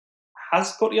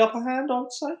has got the upper hand, I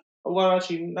would say. Well,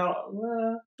 actually,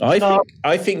 no.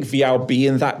 I think Vial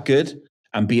being that good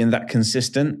and being that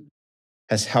consistent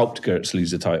has helped Gertz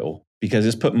lose the title, because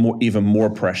it's put even more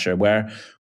pressure, where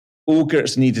all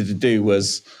Gertz needed to do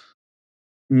was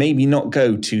maybe not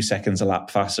go 2 seconds a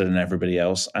lap faster than everybody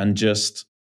else and just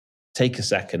take a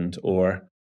second, or,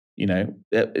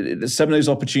 some of those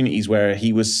opportunities where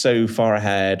he was so far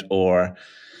ahead, or,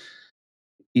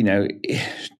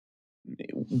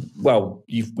 well,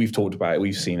 we've talked about it.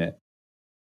 We've seen it.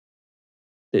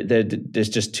 There's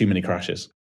just too many crashes.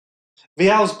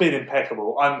 Vial's been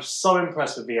impeccable. I'm so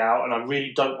impressed with Vial, and I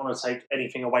really don't want to take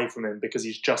anything away from him because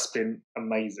he's just been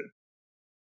amazing.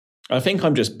 I think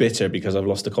I'm just bitter because I've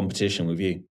lost the competition with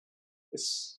you.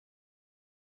 That's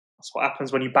what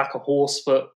happens when you back a horse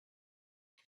that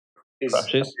is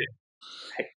crashes.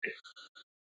 hectic.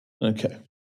 Okay.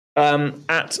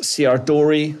 At CR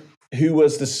Dory, who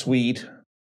was the Swede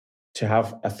to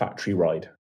have a factory ride?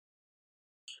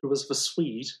 Who was the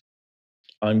Swede?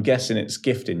 I'm guessing it's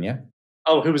Gifting, yeah?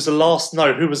 Oh, who was the last?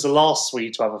 No, who was the last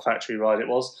Swede to have a factory ride? It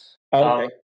was. Okay.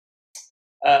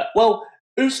 Well,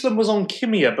 Uslan was on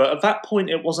Kimia, but at that point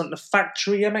it wasn't the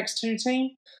factory MX2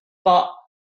 team, but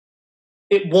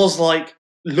it was like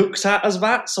looked at as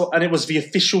that. So, and it was the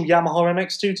official Yamaha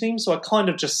MX2 team. So I kind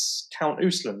of just count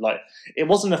Uslan. Like it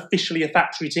wasn't officially a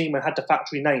factory team and had the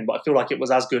factory name, but I feel like it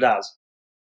was as good as.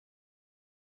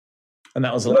 And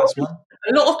that was the last one?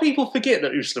 A lot of people forget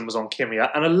that Uslan was on Kimia,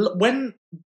 and when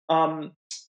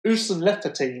Uslan left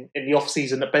the team in the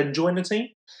off-season that Ben joined the team,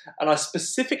 and I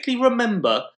specifically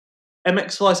remember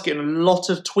MX Vice getting a lot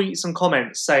of tweets and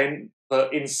comments saying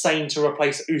that insane to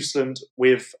replace Uslan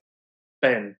with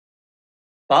Ben.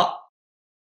 But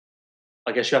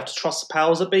I guess you have to trust the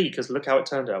powers that be, because look how it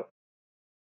turned out.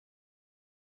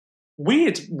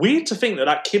 Weird to think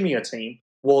that Kimia team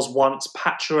was once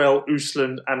Patrell,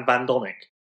 Uslan, and Van Donnick.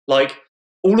 Like,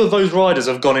 all of those riders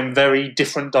have gone in very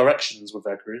different directions with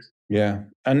their crews. Yeah.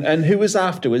 And who was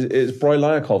after? It was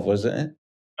Brylyakov, wasn't it?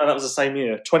 And that was the same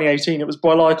year. 2018, it was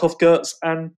Brylyakov, Gertz,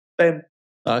 and Ben.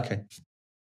 Okay.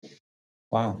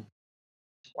 Wow.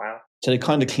 Wow. So they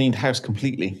kind of cleaned house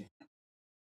completely.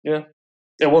 Yeah.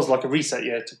 It was like a reset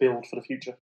year to build for the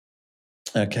future.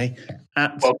 Okay.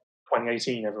 Well,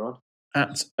 2018, everyone.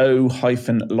 At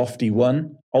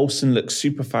O-Lofty1, Olsen looks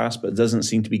super fast but doesn't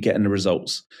seem to be getting the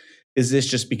results. Is this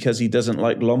just because he doesn't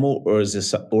like Lommel, or is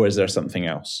there something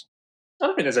else? I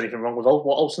don't think there's anything wrong with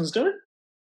what Olsen's doing.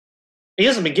 He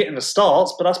hasn't been getting the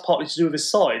starts, but that's partly to do with his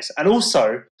size. And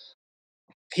also,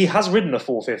 he has ridden a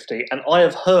 450, and I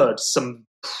have heard some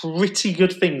pretty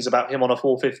good things about him on a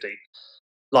 450.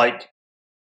 Like,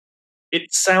 it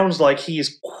sounds like he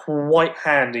is quite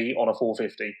handy on a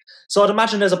 450. So I'd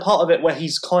imagine there's a part of it where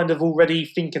he's kind of already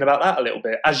thinking about that a little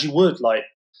bit, as you would. Like,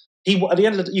 at the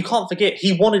end of you can't forget,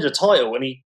 he wanted a title, and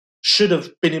he should have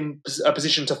been in a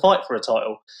position to fight for a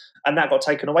title, and that got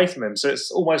taken away from him. So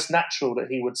it's almost natural that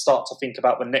he would start to think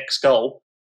about the next goal.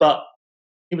 But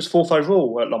he was 4th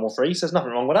overall at Lommel 3, so there's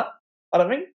nothing wrong with that, I don't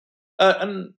think.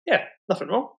 And yeah, nothing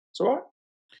wrong. It's all right.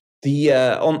 The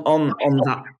on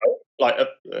that,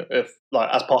 if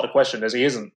as part of the question is he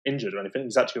isn't injured or anything,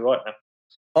 he's actually right now.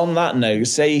 On that note,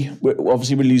 say we're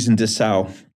losing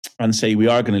Dessau, and say we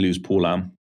are going to lose Paul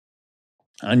Lam,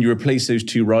 and you replace those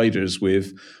two riders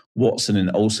with Watson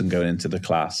and Olsen going into the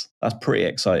class. That's pretty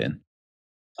exciting.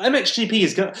 MXGP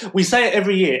is going. We say it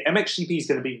every year. MXGP is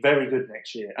going to be very good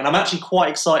next year, and I'm actually quite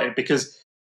excited because.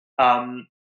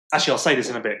 Actually, I'll say this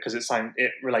in a bit because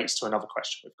it relates to another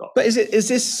question we've got. But is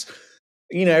this?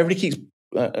 Everybody keeps.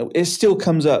 It still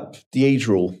comes up, the age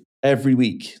rule every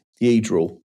week. The age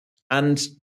rule, and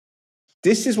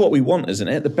this is what we want, isn't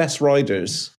it? The best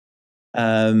riders,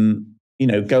 going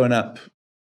up,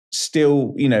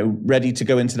 still, ready to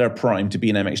go into their prime to be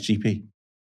an MXGP.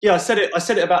 Yeah, I said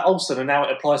it about Olsen, and now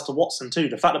it applies to Watson too.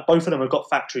 The fact that both of them have got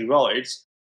factory rides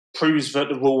proves that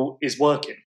the rule is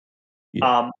working.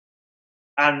 Yeah.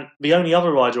 And the only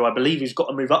other rider I believe who's got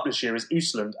to move up this year is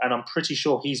Usland, and I'm pretty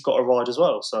sure he's got a ride as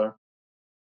well. So,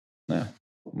 yeah,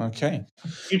 okay.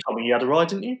 You told me you had a ride,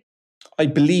 didn't you? I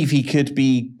believe he could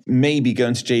be maybe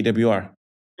going to JWR.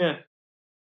 Yeah.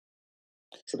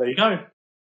 So there you go.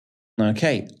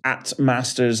 Okay, at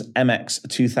Masters MX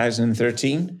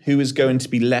 2013, who is going to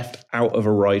be left out of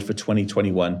a ride for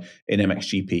 2021 in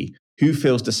MXGP? Who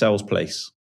fills Dessau's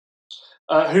place?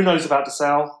 Who knows about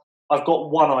Dessau? I've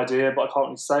got one idea, but I can't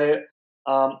really say it.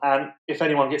 And if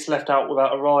anyone gets left out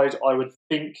without a ride, I would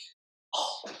think...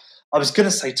 I was going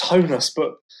to say Tonus,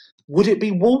 but would it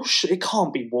be Walsh? It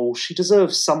can't be Walsh. He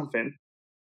deserves something.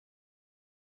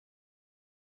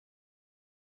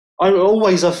 I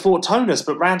always have thought Tonus,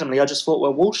 but randomly I just thought,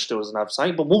 well, Walsh still doesn't have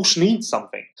something, but Walsh needs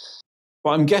something.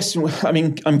 Well, I'm guessing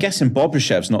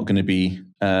Bobrishev's not going to be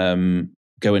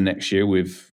going next year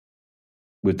with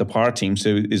the power team.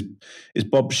 So is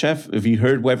Bobryshev, have you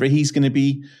heard whether he's going to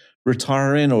be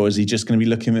retiring, or is he just going to be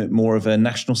looking at more of a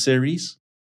national series?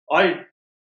 I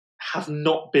have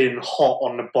not been hot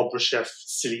on the Bobryshev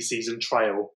silly season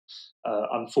trail,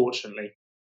 unfortunately.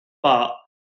 But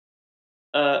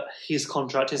his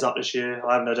contract is up this year.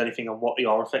 I haven't heard anything on what the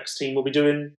RFX team will be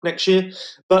doing next year.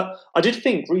 But I did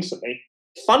think recently,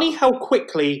 funny how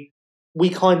quickly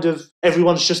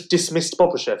everyone's just dismissed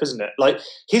Bobryshev, isn't it? Like,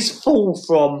 his fall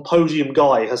from podium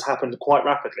guy has happened quite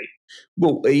rapidly.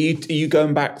 Well, are you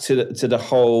going back to the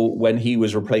whole when he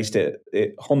was replaced at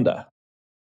Honda?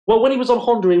 Well, when he was on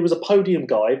Honda, he was a podium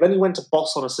guy. Then he went to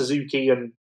boss on a Suzuki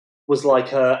and was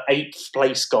like a 8th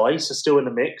place guy, so still in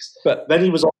the mix. But then he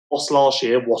was on boss last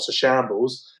year, what a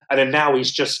shambles. And then now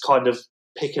he's just kind of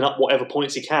picking up whatever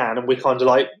points he can, and we're kind of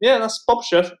like, yeah, that's Bob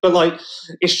Chef. But like,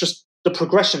 it's just the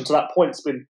progression to that point's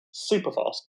been super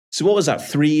fast. So what was that,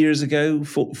 3 years ago,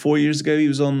 4 years ago he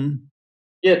was on?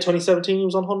 Yeah, 2017 he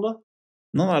was on Honda.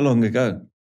 Not that long ago.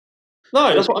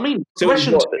 No, that's what I mean. So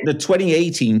the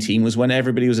 2018 team was when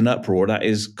everybody was in uproar that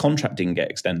his contract didn't get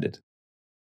extended.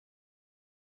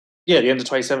 Yeah, the end of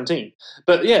 2017.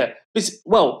 But yeah,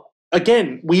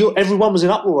 again, everyone was in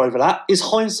uproar over that. Is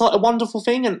hindsight a wonderful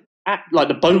thing? And like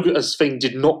the Bogarts thing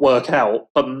did not work out,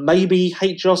 but maybe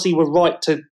HRC were right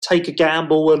to take a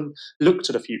gamble and look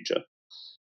to the future.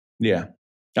 Yeah.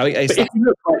 But if you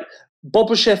look, like,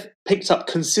 Bobryshev picked up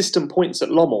consistent points at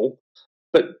Lommel,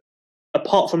 but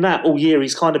apart from that, all year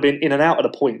he's kind of been in and out of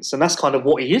the points, and that's kind of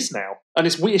what he is now. And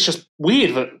it's just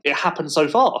weird that it happened so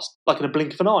fast, like in a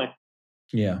blink of an eye.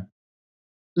 Yeah.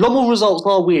 Lommel results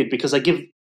are weird because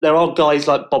there are guys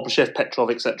like Bobryshev,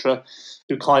 Petrov, etc.,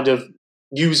 who kind of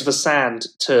use the sand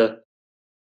to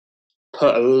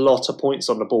put a lot of points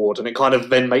on the board, and it kind of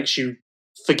then makes you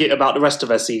forget about the rest of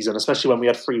their season, especially when we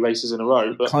had 3 races in a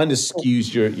row. But it kind of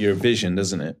skews your vision,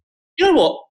 doesn't it? You know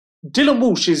what? Dylan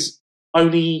Walsh is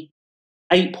only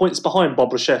 8 points behind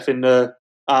Bobryshev in the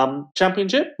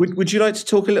championship. Would you like to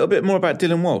talk a little bit more about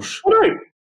Dylan Walsh? Oh, no.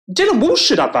 Dylan Walsh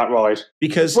should have that ride.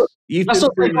 Because you've been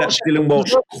saying that Dylan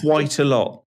Walsh quite a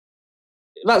lot.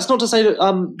 That's not to say that...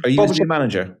 Are you the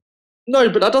manager? No,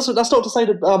 but that's not to say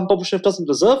that Bobryshev doesn't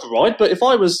deserve the ride, but if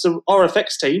I was the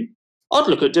RFX team, I'd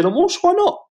look at Dylan Walsh. Why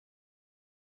not?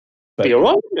 But be all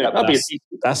right. Yeah,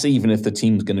 that's even if the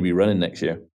team's going to be running next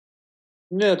year.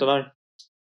 Yeah, I don't know.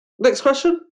 Next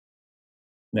question.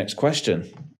 Next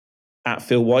question. At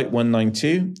Phil White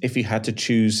 192, if you had to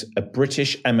choose a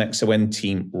British MXON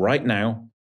team right now,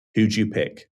 who'd you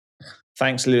pick?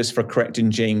 Thanks, Lewis, for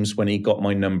correcting James when he got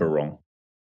my number wrong.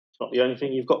 It's not the only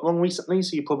thing you've got wrong recently,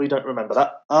 so you probably don't remember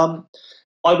that.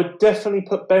 I would definitely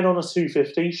put Ben on a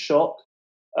 250. Shock.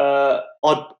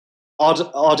 I'd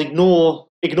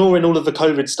ignoring all of the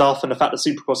COVID stuff and the fact that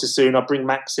Supercross is soon. I'd bring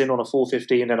Max in on a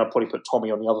 450, and then I'd probably put Tommy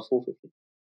on the other 450.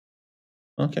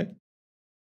 Okay.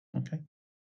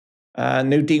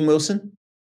 No Dean Wilson?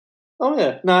 Oh,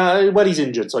 yeah. No, well, he's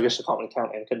injured, so I guess you can't really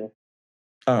count him, can you?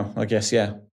 Oh, I guess,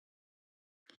 yeah.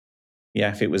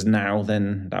 Yeah, if it was now,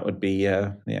 then that would be,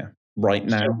 right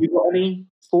now. Have you got any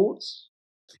thoughts?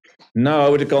 No, I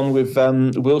would have gone with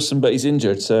Wilson, but he's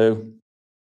injured, so...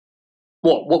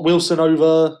 What, Wilson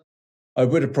over... I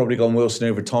would have probably gone Wilson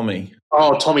over Tommy.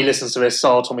 Oh, Tommy listens to this.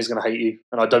 Oh, Tommy's going to hate you,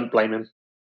 and I don't blame him.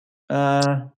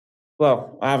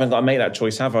 Well, I haven't got to make that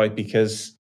choice, have I?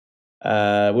 Because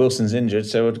Wilson's injured,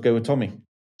 so I'd go with Tommy.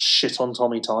 Shit on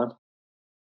Tommy time.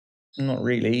 Not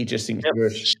really. He just thinks you're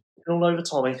all over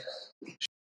Tommy.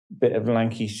 Bit of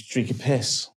lanky streak of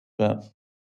piss, but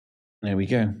there we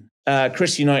go.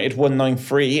 Chris United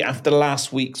 193. After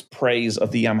last week's praise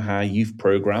of the Yamaha Youth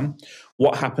Program,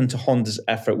 what happened to Honda's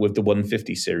effort with the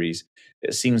 150 series?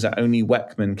 It seems that only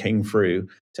Weckman came through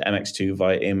to MX2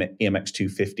 via EMX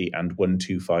 250 and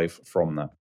 125 from that.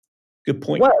 Good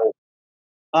point. Well,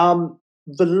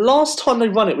 the last time they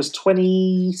run it was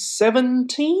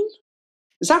 2017.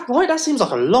 Is that right? That seems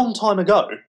like a long time ago.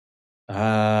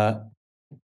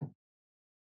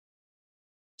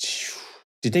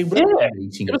 Did they run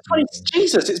it?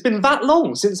 Jesus, it's been that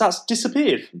long since that's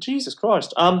disappeared. Jesus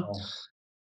Christ.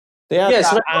 They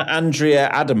had Andrea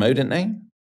Adamo, didn't they?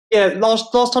 Yeah,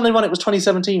 last time they won it was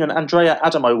 2017, and Andrea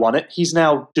Adamo won it. He's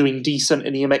now doing decent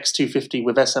in the MX 250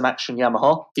 with SM Action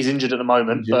Yamaha. He's injured at the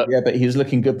moment, but he was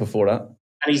looking good before that.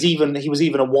 And he was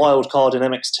even a wild card in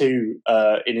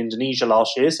MX2 in Indonesia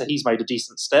last year, so he's made a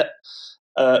decent step.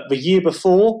 The year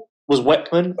before was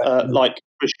Weckman, like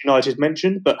Chris United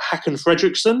mentioned, but Hakan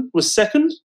Fredriksson was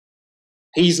second.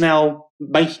 He's now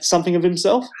making something of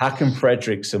himself. Hakan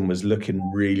Fredriksson was looking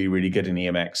really, really good in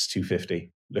EMX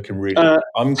 250. Looking really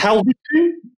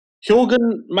Talviku?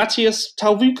 Jorgen Matthias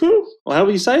Talviku? Or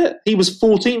however you say it. He was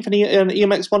 14th in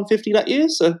EMX 150 that year,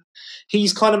 so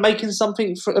he's kind of making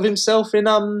something of himself in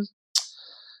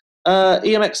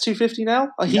EMX 250 now.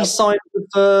 He's signed with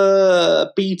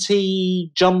the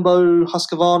BT Jumbo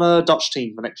Husqvarna Dutch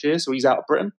team for next year, so he's out of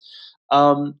Britain.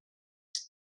 Who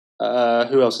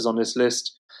else is on this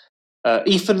list?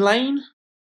 Ethan Lane.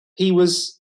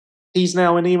 He's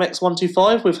now in EMX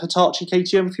 125 with Hitachi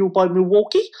KTM fueled by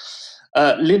Milwaukee.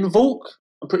 Lynn Volk,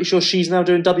 I'm pretty sure she's now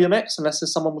doing WMX unless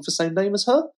there's someone with the same name as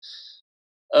her.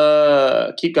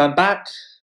 Keep going back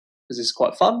because this is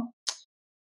quite fun.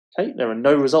 Okay, there are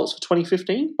no results for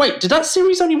 2015. Wait, did that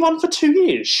series only run for 2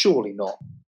 years? Surely not.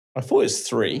 I thought it was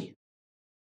 3.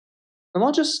 Am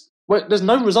I just... Wait, there's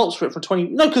no results for it from 20...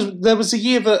 No, because there was a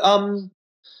year that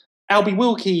Albie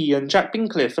Wilkie and Jack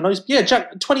Bincliffe and those... Yeah,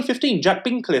 2015, Jack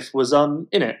Bincliffe was in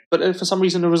it, but for some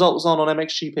reason the results aren't on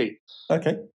MXGP.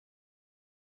 Okay.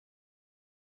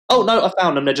 Oh, no, I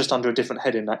found them. They're just under a different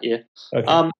heading that year.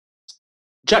 Okay.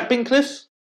 Jack Bincliffe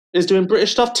is doing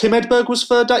British stuff. Tim Edberg was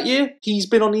third that year. He's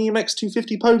been on the EMX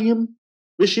 250 podium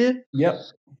this year. Yep.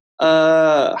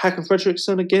 Hakan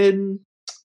Fredriksson again.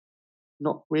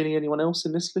 Not really anyone else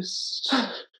in this list.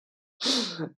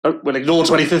 We'll ignore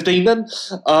 2015 then.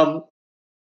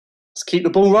 Let's keep the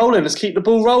ball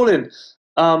rolling.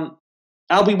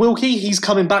 Albie Wilkie, he's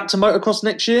coming back to motocross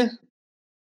next year.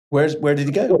 Where did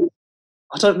he go?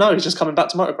 I don't know. He's just coming back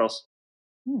to motocross.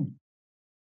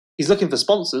 He's looking for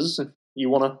sponsors. If you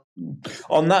want to.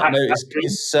 On that note,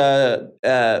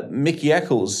 Mickey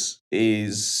Eccles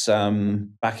is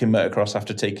back in motocross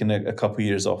after taking a couple of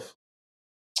years off.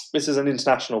 This is an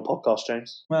international podcast,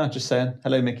 James. Well, just saying.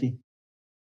 Hello, Mickey.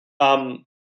 I'm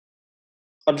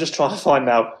just trying to find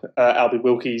now Albie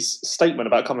Wilkie's statement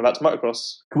about coming back to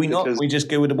motocross. Can we not? Can we just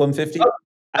go with the 150?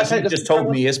 As you just told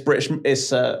me, it's British.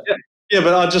 It's yeah,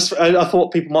 but I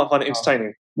thought people might find it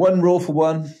entertaining. One rule for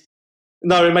one.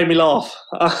 No, it made me laugh.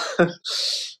 No,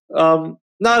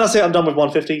 that's it. I'm done with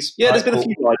 150s. Yeah, there's been a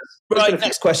few riders. Right,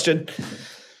 next question.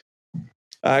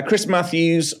 Chris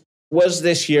Matthews, was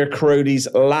this year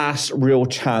Crowley's last real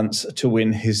chance to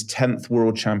win his 10th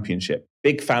World Championship?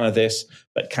 Big fan of this,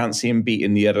 but can't see him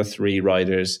beating the other three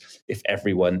riders if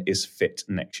everyone is fit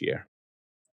next year.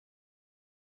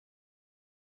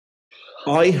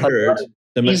 I heard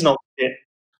he's not fit.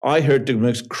 I heard the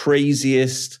most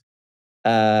craziest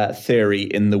theory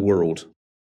in the world.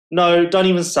 No, don't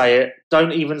even say it.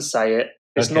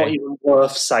 It's not even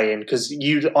worth saying because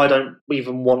I don't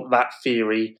even want that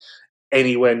theory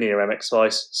anywhere near MX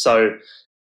Vice. So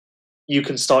you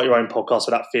can start your own podcast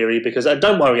with that theory because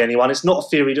don't worry, anyone. It's not a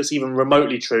theory that's even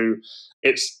remotely true.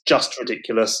 It's just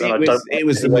ridiculous. It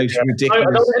was the most ridiculous.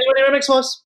 I don't want anyone near MX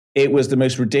Vice. It was the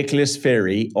most ridiculous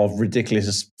theory of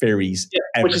ridiculous theories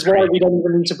ever. Which is why we don't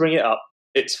even need to bring it up.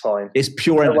 It's fine. It's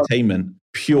pure entertainment.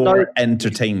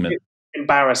 Entertainment.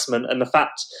 Embarrassment and the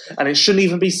fact, and it shouldn't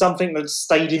even be something that's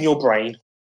stayed in your brain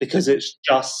because it's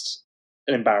just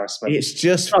an embarrassment. It's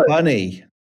just funny.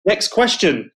 Next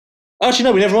question. Actually,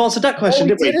 no, we never answered that question,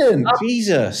 did we? Didn't.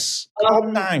 Jesus.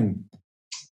 Calm down.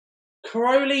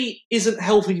 Crowley isn't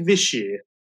healthy this year.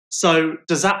 So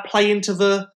does that play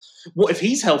into what if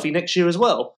he's healthy next year as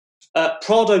well?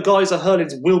 Prado, Geyser,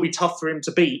 Hurlins will be tough for him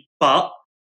to beat, but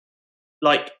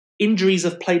injuries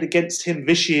have played against him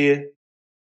this year,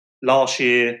 last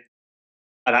year,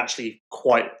 and actually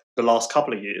quite the last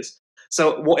couple of years.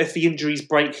 So what if the injuries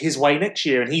break his way next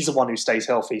year and he's the one who stays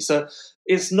healthy? So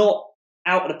it's not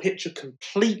out of the picture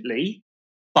completely,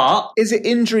 but... Is it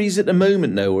injuries at the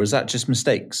moment, though, or is that just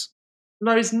mistakes?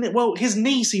 No, his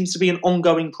knee seems to be an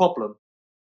ongoing problem.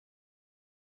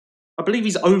 I believe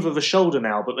he's over the shoulder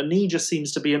now, but the knee just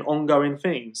seems to be an ongoing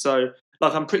thing. So,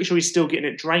 I'm pretty sure he's still getting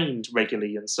it drained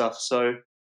regularly and stuff. So,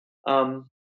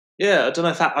 yeah, I don't know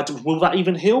if will that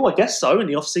even heal? I guess so in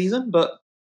the off season, but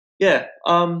yeah,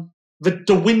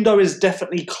 the window is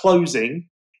definitely closing.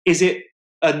 Is it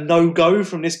a no-go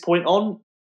from this point on?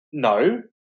 No,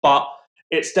 but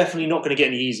it's definitely not going to get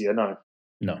any easier. No,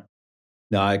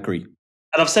 I agree.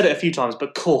 And I've said it a few times,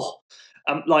 but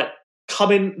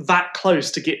coming that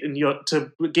close to getting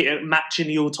matching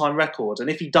the all-time record, and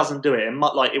if he doesn't do it,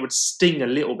 it would sting a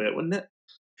little bit, wouldn't it?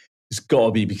 It's got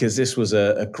to be because this was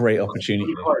a great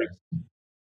opportunity.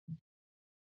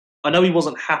 I know he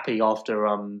wasn't happy after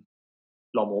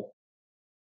Lommel,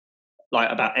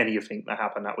 about anything that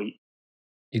happened that week.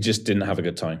 He just didn't have a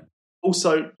good time.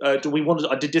 Also, I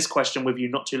did this question with you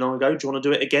not too long ago. Do you want to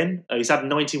do it again? He's had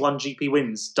 91 GP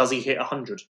wins. Does he hit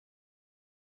 100?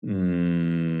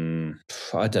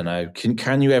 I don't know.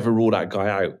 Can you ever rule that guy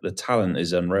out? The talent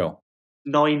is unreal.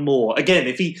 9 more. Again,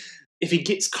 if he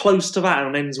gets close to that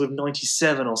and ends with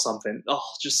 97 or something,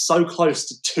 just so close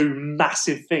to 2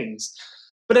 massive things.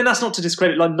 But then that's not to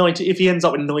discredit 90. If he ends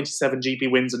up with 97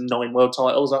 GP wins and 9 world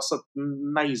titles, that's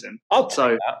amazing.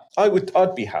 That.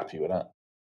 I'd be happy with that.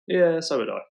 Yeah, so would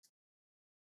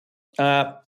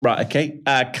I. Right, okay.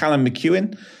 Callum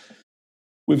McEwen.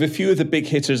 With a few of the big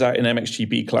hitters out in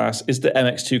MXGP class, is the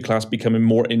MX2 class becoming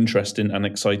more interesting and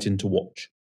exciting to watch?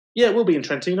 Yeah, it will be in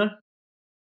Trentino.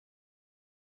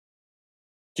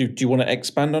 Do you want to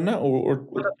expand on that? Or? I don't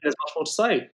think there's much more to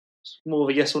say. It's more of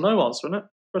a yes or no answer, isn't it?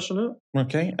 Question, isn't it?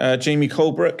 Okay. Jamie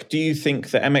Colebrook, do you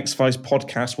think the MX Vice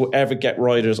podcast will ever get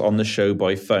riders on the show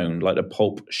by phone like the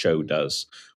Pulp show does?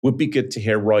 Would be good to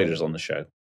hear riders on the show.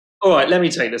 All right, let me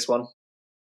take this one.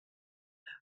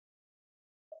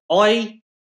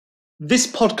 this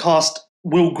podcast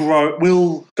will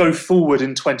go forward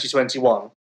in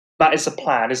 2021. That is the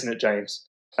plan, isn't it, James?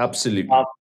 Absolutely.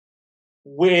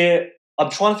 I'm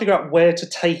trying to figure out where to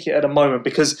take it at the moment,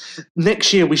 because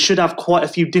next year we should have quite a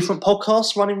few different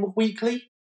podcasts running weekly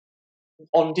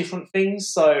on different things.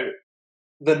 So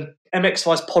the MX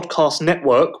Vice podcast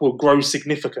network will grow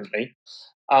significantly.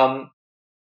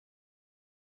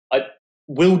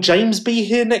 Will James be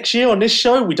here next year on this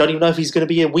show? We don't even know if he's going to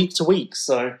be here week to week,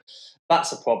 so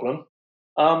that's a problem.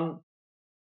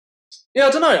 Yeah, I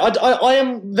don't know. I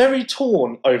am very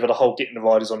torn over the whole getting the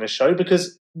riders on this show,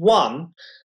 because one,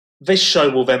 this show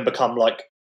will then become like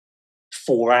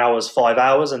 4 hours, 5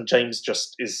 hours, and James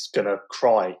just is going to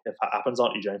cry if that happens,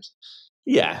 aren't you, James?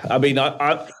 Yeah, I mean,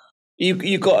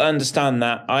 you've got to understand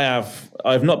that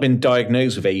I've not been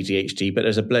diagnosed with ADHD, but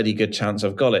there's a bloody good chance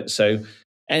I've got it. So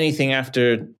anything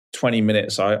after 20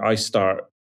 minutes, I start,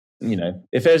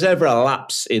 if there's ever a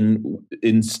lapse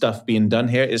in stuff being done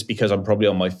here, it's because I'm probably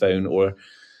on my phone or,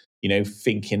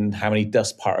 thinking how many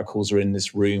dust particles are in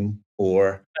this room.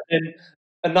 Or and then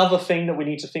another thing that we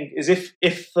need to think is if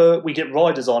we get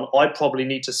riders on, I probably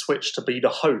need to switch to be the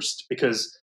host,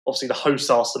 because obviously the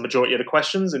host asks the majority of the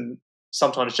questions, and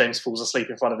sometimes James falls asleep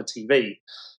in front of a TV.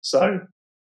 So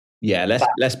yeah,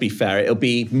 let's be fair. It'll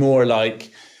be more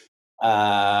like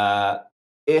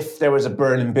if there was a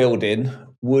burning building,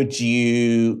 and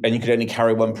you could only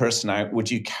carry one person out, would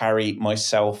you carry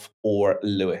myself or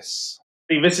Lewis?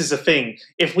 See, this is the thing.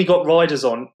 If we got riders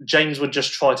on, James would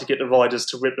just try to get the riders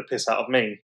to rip the piss out of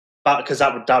me, because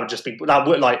that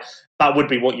would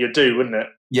be what you'd do, wouldn't it?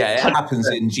 Yeah, it happens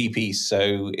in GPs,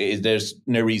 so there's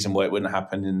no reason why it wouldn't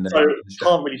happen in the. So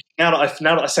can't really. Now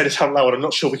that I say this out loud, I'm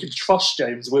not sure we can trust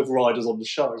James with riders on the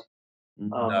show.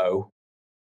 No.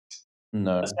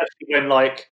 Especially when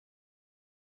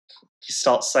he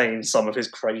starts saying some of his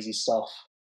crazy stuff.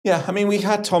 Yeah, I mean, we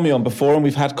had Tommy on before, and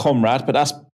we've had Comrade, but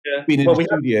that's been in the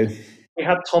studio. We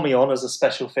had Tommy on as a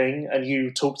special thing, and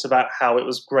you talked about how it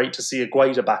was great to see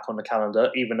Agueda back on the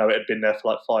calendar, even though it had been there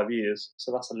for 5 years.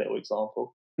 So that's a little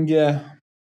example. Yeah.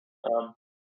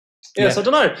 So I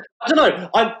don't know.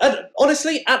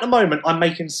 Honestly, at the moment, I'm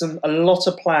making a lot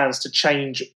of plans to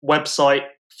change website,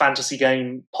 fantasy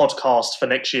game, podcast for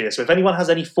next year. So if anyone has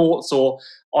any thoughts or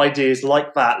ideas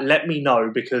like that, let me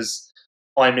know, because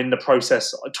I'm in the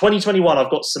process. 2021,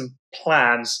 I've got some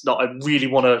plans that I really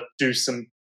want to do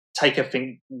take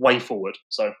everything way forward.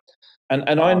 So,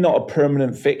 and I'm not a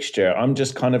permanent fixture. I'm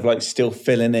just kind of still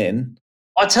filling in.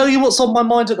 I tell you what's on my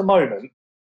mind at the moment.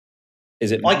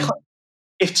 Is it?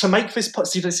 If to make this,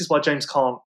 see, this is why James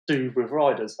can't do with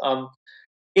riders.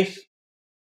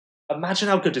 Imagine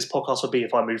how good this podcast would be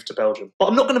if I moved to Belgium. But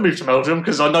I'm not going to move to Belgium,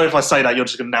 because I know if I say that, you're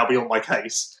just going to now be on my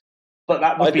case. But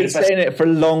that would I've be been the best. saying it for a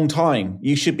long time.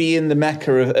 You should be in the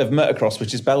mecca of motocross,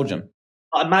 which is Belgium.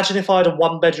 Imagine if I had a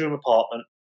 1-bedroom apartment,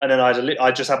 and then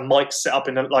I just have mics set up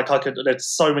in there's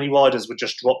so many riders would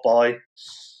just drop by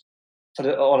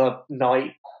on a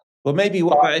night. Well, maybe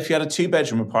what about if you had a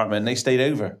 2-bedroom apartment and they stayed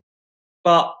over?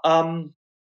 But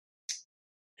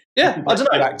yeah, I don't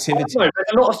know. Activity.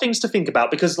 There's a lot of things to think about,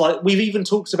 because we've even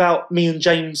talked about me and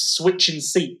James switching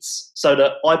seats so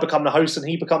that I become the host and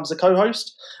he becomes the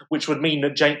co-host, which would mean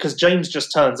that because James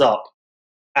just turns up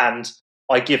and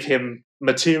I give him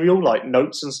material like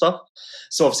notes and stuff.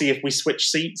 So obviously if we switch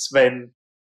seats, then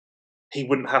he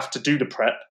wouldn't have to do the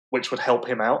prep, which would help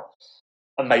him out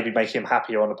and maybe make him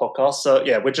happier on the podcast. So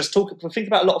yeah, we're thinking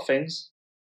about a lot of things.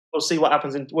 We'll see what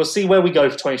happens. We'll see where we go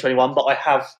for 2021, but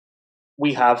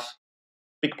we have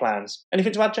big plans.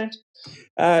 Anything to add, James?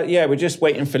 Yeah, we're just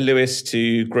waiting for Lewis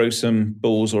to grow some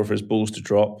balls, or for his balls to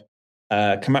drop,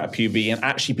 come out of puberty, and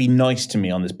actually be nice to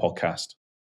me on this podcast.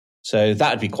 So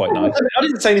that'd be quite nice. I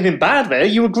didn't say anything bad there.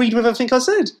 You agreed with everything I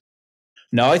said.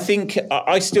 No, I think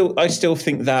I still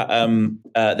think that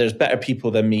there's better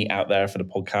people than me out there for the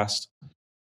podcast.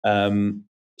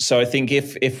 So I think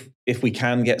if we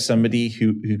can get somebody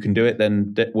who can do it,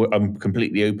 then I'm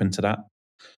completely open to that.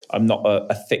 I'm not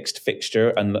a fixed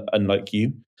fixture, unlike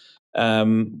you.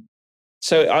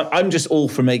 So I'm just all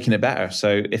for making it better.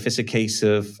 So if it's a case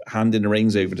of handing the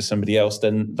reins over to somebody else,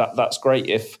 then that's great.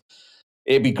 If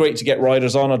it'd be great to get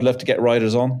riders on, I'd love to get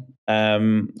riders on.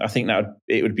 I think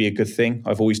it would be a good thing.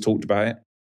 I've always talked about it.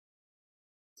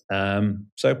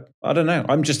 So I don't know.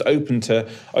 I'm just open to.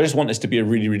 I just want this to be a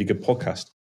really, really good podcast.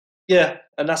 Yeah,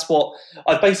 and that's what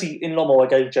I basically in Lommel. I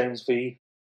gave James the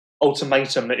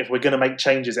ultimatum that if we're going to make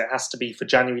changes, it has to be for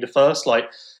January the 1st.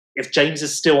 If James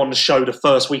is still on the show the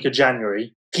first week of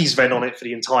January, he's then on it for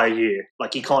the entire year.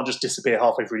 He can't just disappear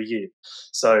halfway through the year.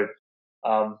 So,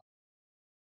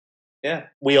 Yeah,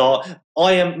 we are.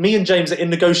 Me and James are in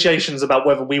negotiations about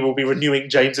whether we will be renewing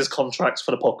James's contracts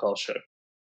for the podcast show.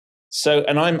 So,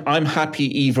 and I'm happy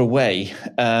either way.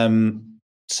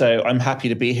 So I'm happy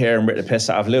to be here and rip the piss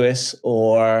out of Lewis,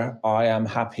 or I am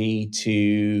happy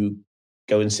to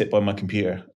go and sit by my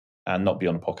computer and not be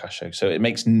on a podcast show. So it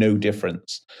makes no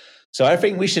difference. So I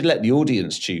think we should let the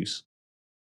audience choose.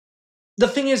 The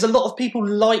thing is, a lot of people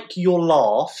like your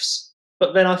laughs,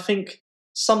 but then I think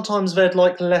sometimes they'd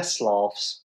like less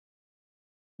laughs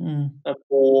and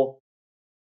more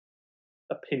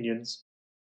opinions.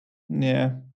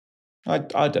 Yeah, I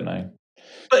don't know.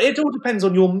 But it all depends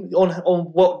on on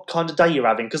what kind of day you're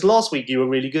having. Because last week you were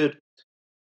really good.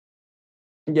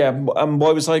 Yeah,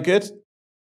 why was I good?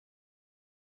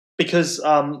 Because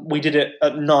we did it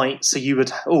at night, so you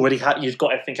would you'd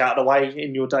got everything out of the way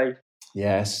in your day.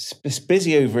 Yes, it's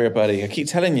busy over here, buddy. I keep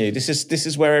telling you, this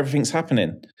is where everything's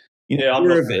happening. I'm not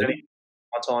doing anything with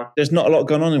my time. There's not a lot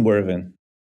going on in Worthing.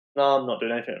 No, I'm not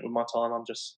doing anything with my time. I'm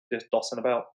just dossing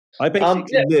about. I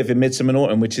basically live in Midsummer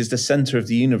Norton, which is the centre of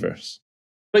the universe.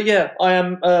 But yeah, I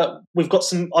am. I've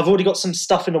already got some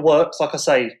stuff in the works. Like I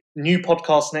say, new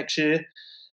podcast next year.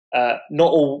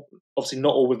 Not all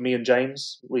with me and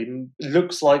James. It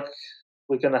looks like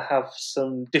we're going to have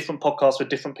some different podcasts with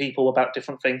different people about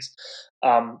different things.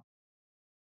 I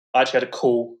actually had a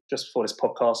call just before this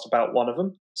podcast about one of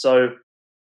them. So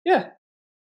yeah,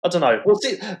 I don't know. We'll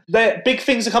see. Big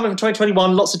things are coming from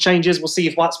 2021. Lots of changes. We'll see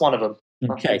if that's one of them.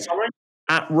 Okay.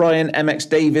 At Ryan MX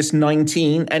Davis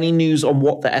 19, any news on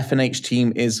what the FNH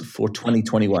team is for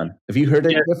 2021? Have you heard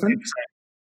any different?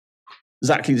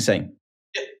 Exactly the same.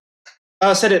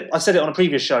 I said it on a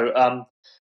previous show.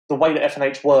 The way that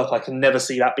FNH work, I can never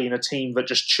see that being a team that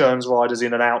just churns riders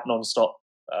in and out non-stop.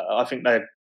 I think they're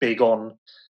big on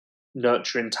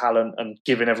nurturing talent and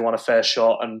giving everyone a fair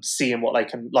shot and seeing what they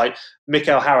can. Like,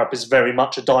 Mikael Harrop is very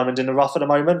much a diamond in the rough at the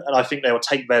moment, and I think they will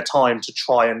take their time to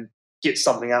try and get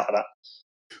something out of that.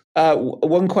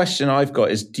 One question I've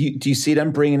got is, do you see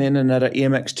them bringing in another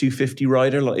EMX 250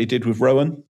 rider like they did with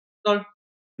Rowan? No.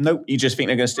 No, you just think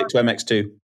they're going to stick to MX2?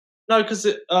 No, because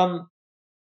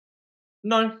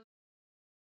no.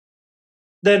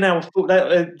 They're now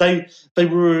they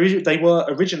were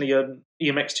originally an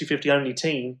EMX 250 only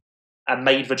team and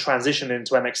made the transition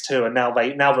into MX2, and now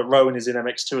that Rowan is in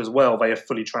MX2 as well, they have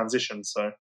fully transitioned.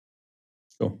 So,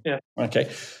 cool. Yeah, okay.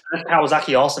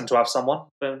 Kawasaki asked them to have someone,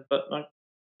 but no.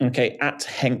 Okay, at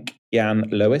Henk Jan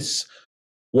Lewis,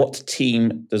 what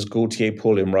team does Gaultier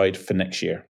Paulin ride for next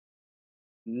year?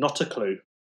 Not a clue.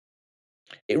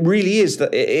 It really is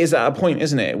that it is at a point,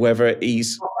 isn't it? Whether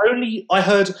he's I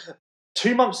heard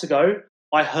 2 months ago,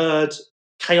 I heard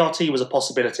KRT was a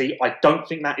possibility. I don't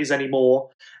think that is anymore.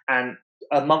 And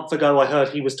a month ago, I heard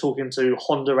he was talking to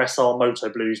Honda SR Moto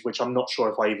Blues, which I'm not sure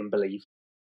if I even believe.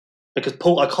 Because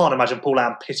I can't imagine Paul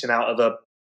Lamb pitting out of a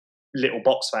little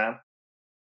box fan.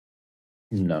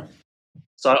 No.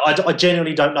 So I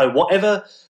genuinely don't know. Whatever,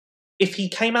 if he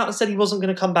came out and said he wasn't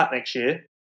going to come back next year,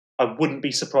 I wouldn't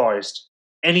be surprised.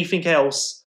 Anything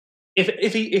else,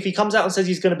 if he comes out and says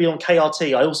he's going to be on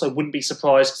KRT, I also wouldn't be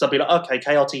surprised, because I'd be like, okay,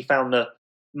 KRT found the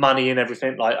money and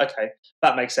everything. Like, okay,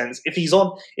 that makes sense. If he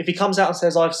comes out and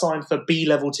says I've signed for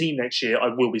B-level team next year, I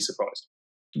will be surprised.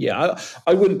 Yeah,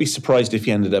 I wouldn't be surprised if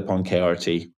he ended up on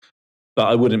KRT, but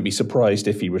I wouldn't be surprised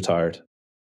if he retired.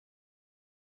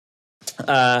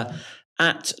 At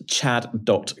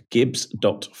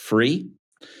chad.gibbs.free,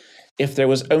 if there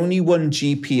was only one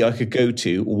GP I could go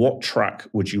to, what track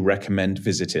would you recommend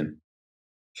visiting?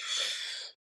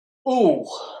 Oh,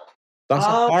 that's a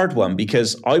hard one,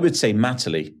 because I would say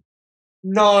Matterley.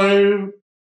 No.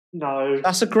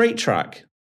 That's a great track.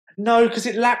 No, because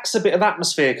it lacks a bit of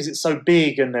atmosphere because it's so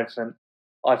big and everything,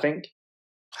 I think.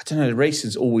 I don't know, the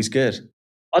racing's always good.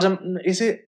 Is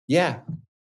it? Yeah.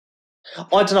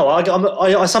 I don't know.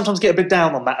 I sometimes get a bit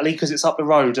down on Matterley because it's up the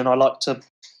road, and I like to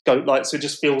go so it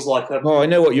just feels like a. Oh, I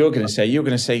know what you're going to say. You're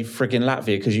going to say friggin'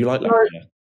 Latvia because you like Latvia.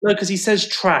 No, because he says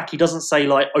track. He doesn't say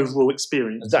like overall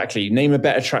experience. Exactly. Name a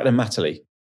better track than Matterley.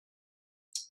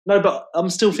 No, but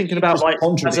I'm still thinking about like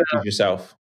contradicting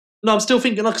yourself. No, I'm still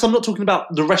thinking because I'm not talking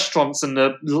about the restaurants and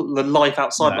the life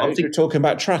outside. No, you're talking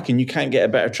about track, and you can't get a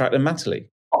better track than Matterley.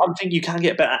 I'm thinking you can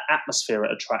get better atmosphere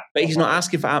at a track. But he's not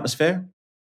asking for atmosphere.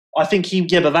 I think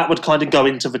but that would kind of go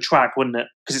into the track, wouldn't it?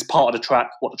 Because it's part of the track,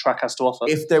 what the track has to offer.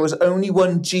 If there was only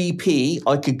one GP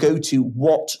I could go to,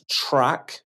 what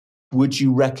track would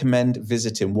you recommend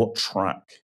visiting? What track?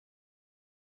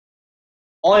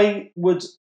 I would,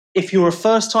 if you're a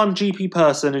first-time GP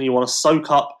person and you want to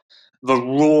soak up the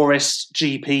rawest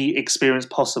GP experience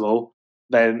possible,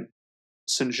 then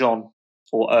St. Jean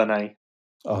or Ernée.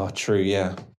 Oh, true,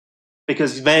 yeah.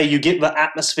 Because there you get the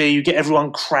atmosphere, you get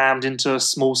everyone crammed into a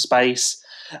small space,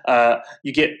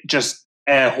 you get just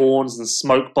air horns and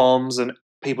smoke bombs and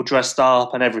people dressed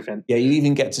up and everything. Yeah, you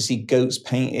even get to see goats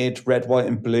painted red, white,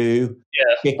 and blue.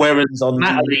 Yeah. Whereas on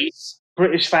Natalie,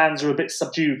 British fans are a bit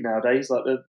subdued nowadays. Like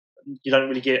you don't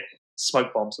really get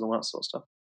smoke bombs and all that sort of stuff.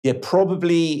 Yeah,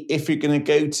 probably if you're going to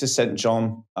go to St.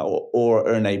 John or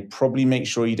Erne, probably make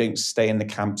sure you don't stay in the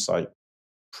campsite.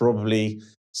 Probably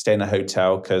stay in a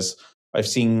hotel, because I've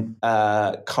seen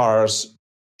cars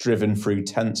driven through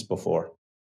tents before.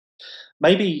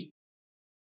 Maybe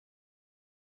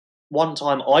one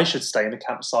time I should stay in a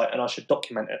campsite and I should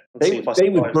document it. And see if I they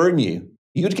would burn you.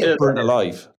 You would get burnt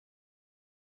alive.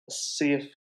 See if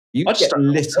you get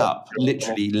lit up,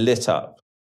 literally lit up.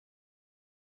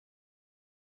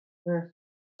 Yeah.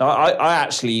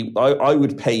 I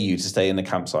would pay you to stay in the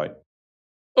campsite.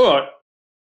 All right.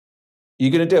 You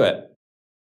going to do it?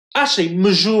 Actually,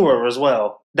 Majura as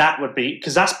well. That would be,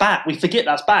 because that's back. We forget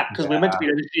that's back because we're meant to be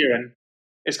there this year and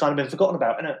it's kind of been forgotten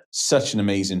about, isn't it? Such an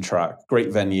amazing track.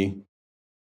 Great venue.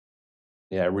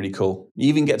 Yeah, really cool. You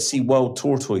even get to see wild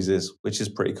tortoises, which is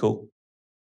pretty cool.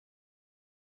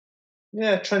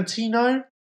 Yeah, Trentino?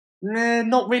 Nah,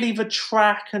 not really the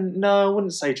track. And no, I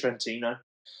wouldn't say Trentino.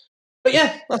 But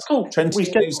yeah, that's cool.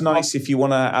 Trentino's nice if you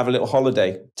want to have a little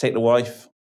holiday. Take the wife.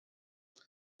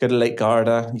 Go to Lake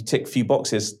Garda. You tick a few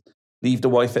boxes. Leave the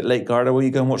wife at Lake Garda while you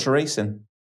go and watch the racing.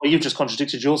 Well, you've just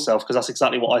contradicted yourself because that's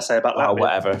exactly what I say about that. Oh,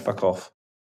 whatever. Fuck off.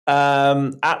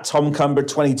 At Tom Cumber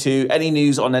 22, any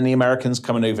news on any Americans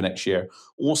coming over next year?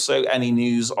 Also, any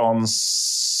news on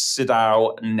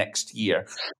Sidao next year?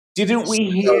 Didn't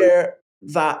we hear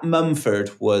that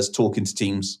Mumford was talking to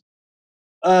teams?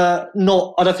 I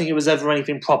don't think it was ever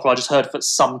anything proper. I just heard that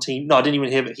some team. No, I didn't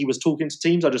even hear that he was talking to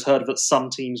teams. I just heard that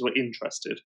some teams were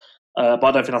interested. But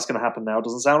I don't think that's going to happen now. It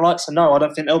doesn't sound like. So no, I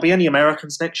don't think there'll be any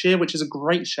Americans next year, which is a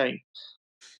great shame.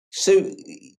 So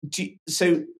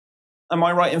am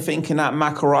I right in thinking that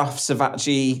Makarov,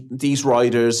 Savacci, these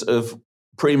riders are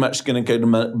pretty much going to go to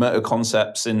Moto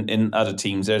Concepts in other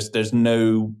teams? There's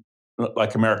no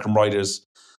like American riders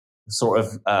sort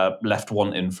of left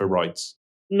wanting for rides.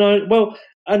 No, well,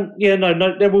 and yeah, no,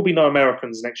 there will be no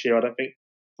Americans next year, I don't think,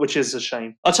 which is a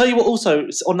shame. I'll tell you what. Also,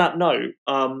 on that note,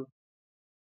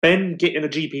 Ben getting a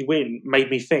GP win made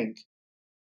me think.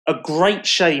 A great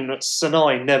shame that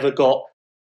Sinai never got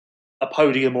a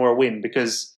podium or a win,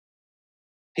 because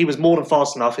he was more than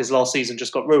fast enough. His last season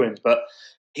just got ruined, but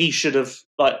he should have.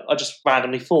 Like, I just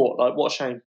randomly thought, like, what a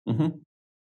shame. Mm-hmm.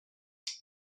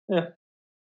 Yeah.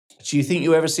 Do you think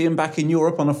you ever see him back in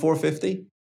Europe on a 450?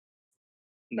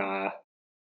 Nah.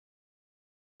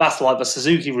 That's like the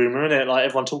Suzuki rumour, isn't it? Like,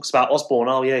 everyone talks about Osborne.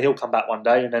 Oh, yeah, he'll come back one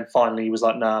day. And then finally he was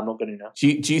like, nah, I'm not going to now.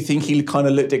 Do you think he kind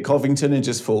of looked at Covington and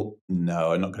just thought,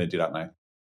 no, I'm not going to do that now?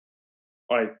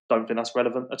 I don't think that's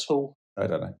relevant at all. I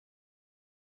don't know.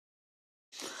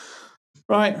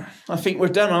 Right. I think we're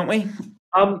done, aren't we?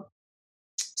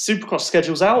 Supercross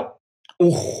schedule's out.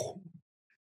 Oh.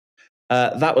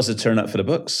 That was a turn up for the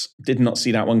books. Did not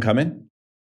see that one coming.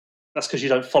 That's because you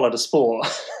don't follow the sport.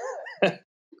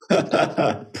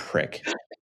 Prick.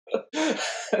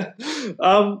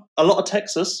 A lot of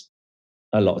Texas.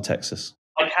 A lot of Texas.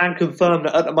 I can confirm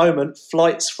that at the moment,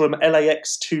 flights from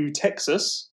LAX to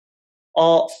Texas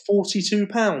are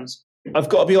 £42. I've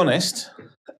got to be honest.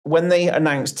 When they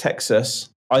announced Texas,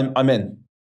 I'm in.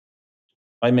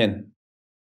 I'm in.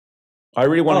 I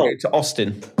really want to go to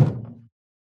Austin.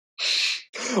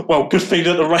 Well, good thing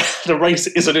that the race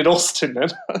isn't in Austin then.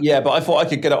 Yeah, but I thought I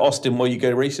could get to Austin while you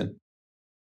go racing.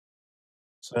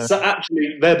 So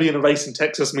actually, there being a race in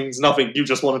Texas means nothing. You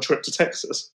just want a trip to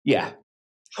Texas. Yeah.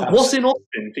 What's in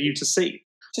Austin for you to see?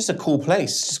 Just a cool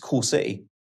place. Just a cool city.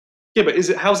 Yeah, but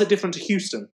how's it different to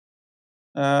Houston?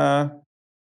 I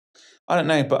don't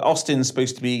know, but Austin's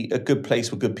supposed to be a good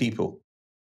place with good people.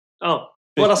 Oh,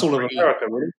 well, that's all of America,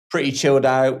 really. Pretty chilled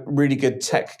out, really good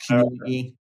tech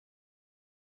community.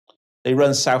 They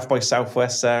run South by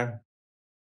Southwest there.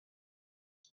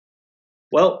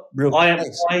 Well,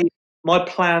 my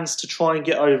plans to try and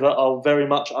get over are very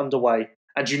much underway.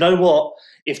 And you know what?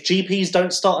 If GPs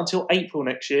don't start until April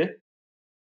next year,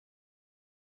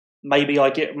 maybe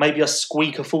I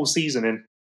squeak a full season in.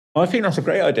 I think that's a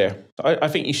great idea. I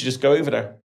think you should just go over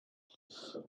there.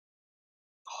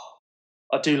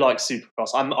 I do like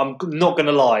Supercross. I'm not going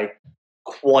to lie,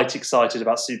 quite excited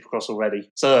about Supercross already.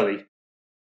 It's early.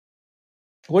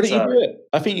 Why don't you do it?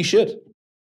 I think you should.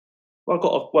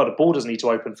 Well, the borders need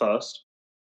to open first.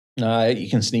 You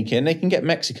can sneak in. They can get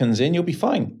Mexicans in. You'll be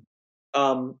fine.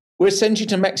 We'll send you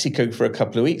to Mexico for a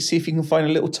couple of weeks. See if you can find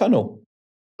a little tunnel.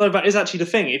 No, that is actually the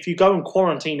thing. If you go and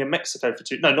quarantine in Mexico for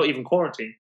not even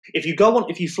quarantine. If you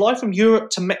fly from Europe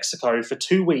to Mexico for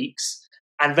 2 weeks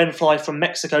and then fly from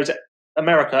Mexico to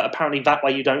America, apparently that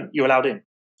way you're allowed in.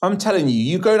 I'm telling you,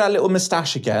 you grow that little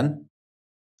moustache again,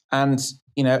 and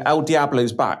El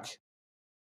Diablo's back.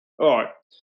 All right.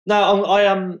 No, I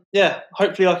am.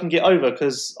 Hopefully, I can get over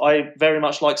because I very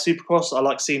much like Supercross. I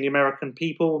like seeing the American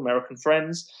people, American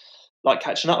friends, like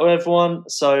catching up with everyone.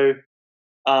 So,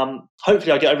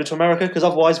 hopefully, I get over to America because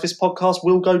otherwise, this podcast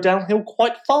will go downhill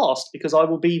quite fast because I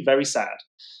will be very sad.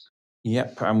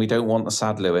 Yep, and we don't want the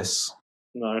sad Lewis.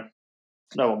 No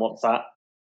one wants that.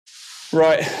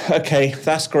 Right. Okay,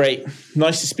 that's great.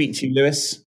 Nice to speak to you,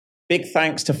 Lewis. Big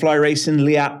thanks to Fly Racing,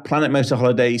 Liat, Planet Motor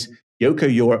Holidays,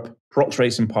 Yoko Europe, Prox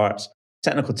Racing Parts,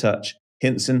 Technical Touch,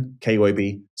 Hinson,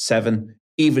 KYB, 7,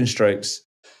 Even Strokes,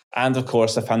 and of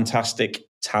course the fantastic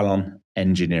Talon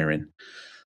Engineering.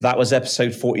 That was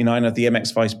episode 49 of the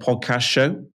MX Vice podcast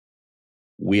show.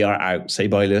 We are out. Say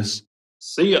bye, Lewis.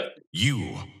 See ya.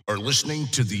 You are listening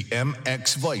to the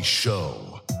MX Vice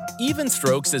Show. Even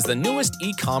Strokes is the newest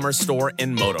e-commerce store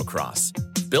in motocross.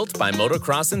 Built by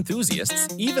motocross enthusiasts,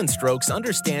 Even Strokes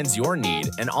understands your need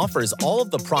and offers all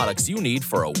of the products you need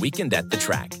for a weekend at the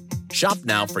track. Shop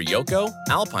now for Yoko,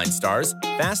 Alpine Stars,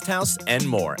 Fast House, and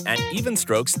more at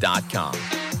evenstrokes.com.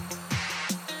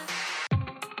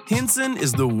 Hinson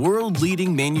is the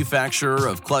world-leading manufacturer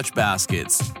of clutch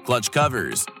baskets, clutch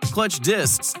covers, clutch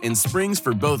discs, and springs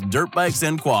for both dirt bikes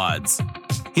and quads.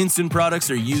 Hinson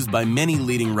products are used by many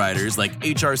leading riders like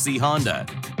HRC Honda,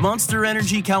 Monster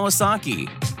Energy Kawasaki,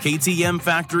 KTM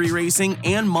Factory Racing,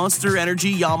 and Monster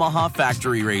Energy Yamaha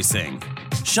Factory Racing.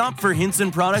 Shop for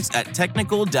Hinson products at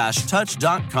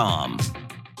technical-touch.com.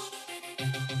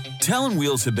 Talon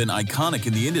wheels have been iconic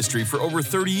in the industry for over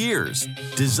 30 years.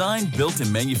 Designed, built,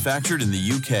 and manufactured in the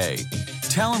UK.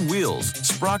 Talon wheels,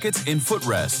 sprockets, and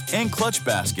footrests, and clutch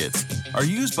baskets are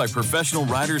used by professional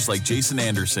riders like Jason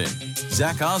Anderson,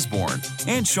 Zach Osborne,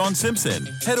 and Sean Simpson.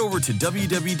 Head over to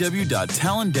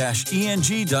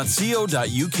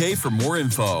www.talon-eng.co.uk for more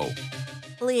info.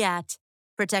 Liat,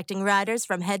 protecting riders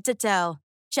from head to toe.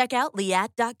 Check out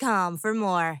liat.com for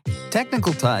more.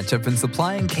 Technical Touch have been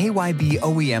supplying KYB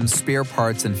OEM spare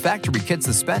parts and factory kit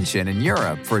suspension in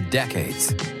Europe for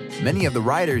decades. Many of the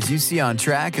riders you see on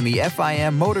track in the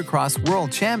FIM Motocross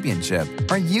World Championship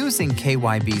are using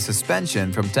KYB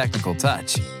suspension from Technical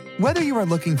Touch. Whether you are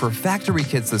looking for factory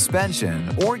kit suspension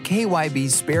or KYB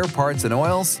spare parts and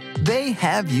oils, they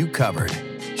have you covered.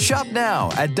 Shop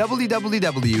now at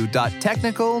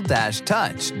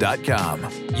www.technical-touch.com.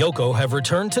 Yoko have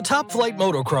returned to Top Flight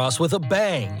Motocross with a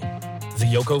bang. The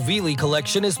Yoko Vili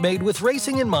collection is made with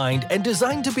racing in mind and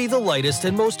designed to be the lightest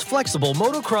and most flexible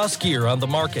motocross gear on the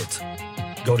market.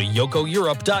 Go to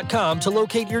yokoeurope.com to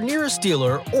locate your nearest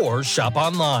dealer or shop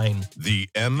online. The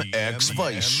MX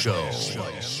Vice Show.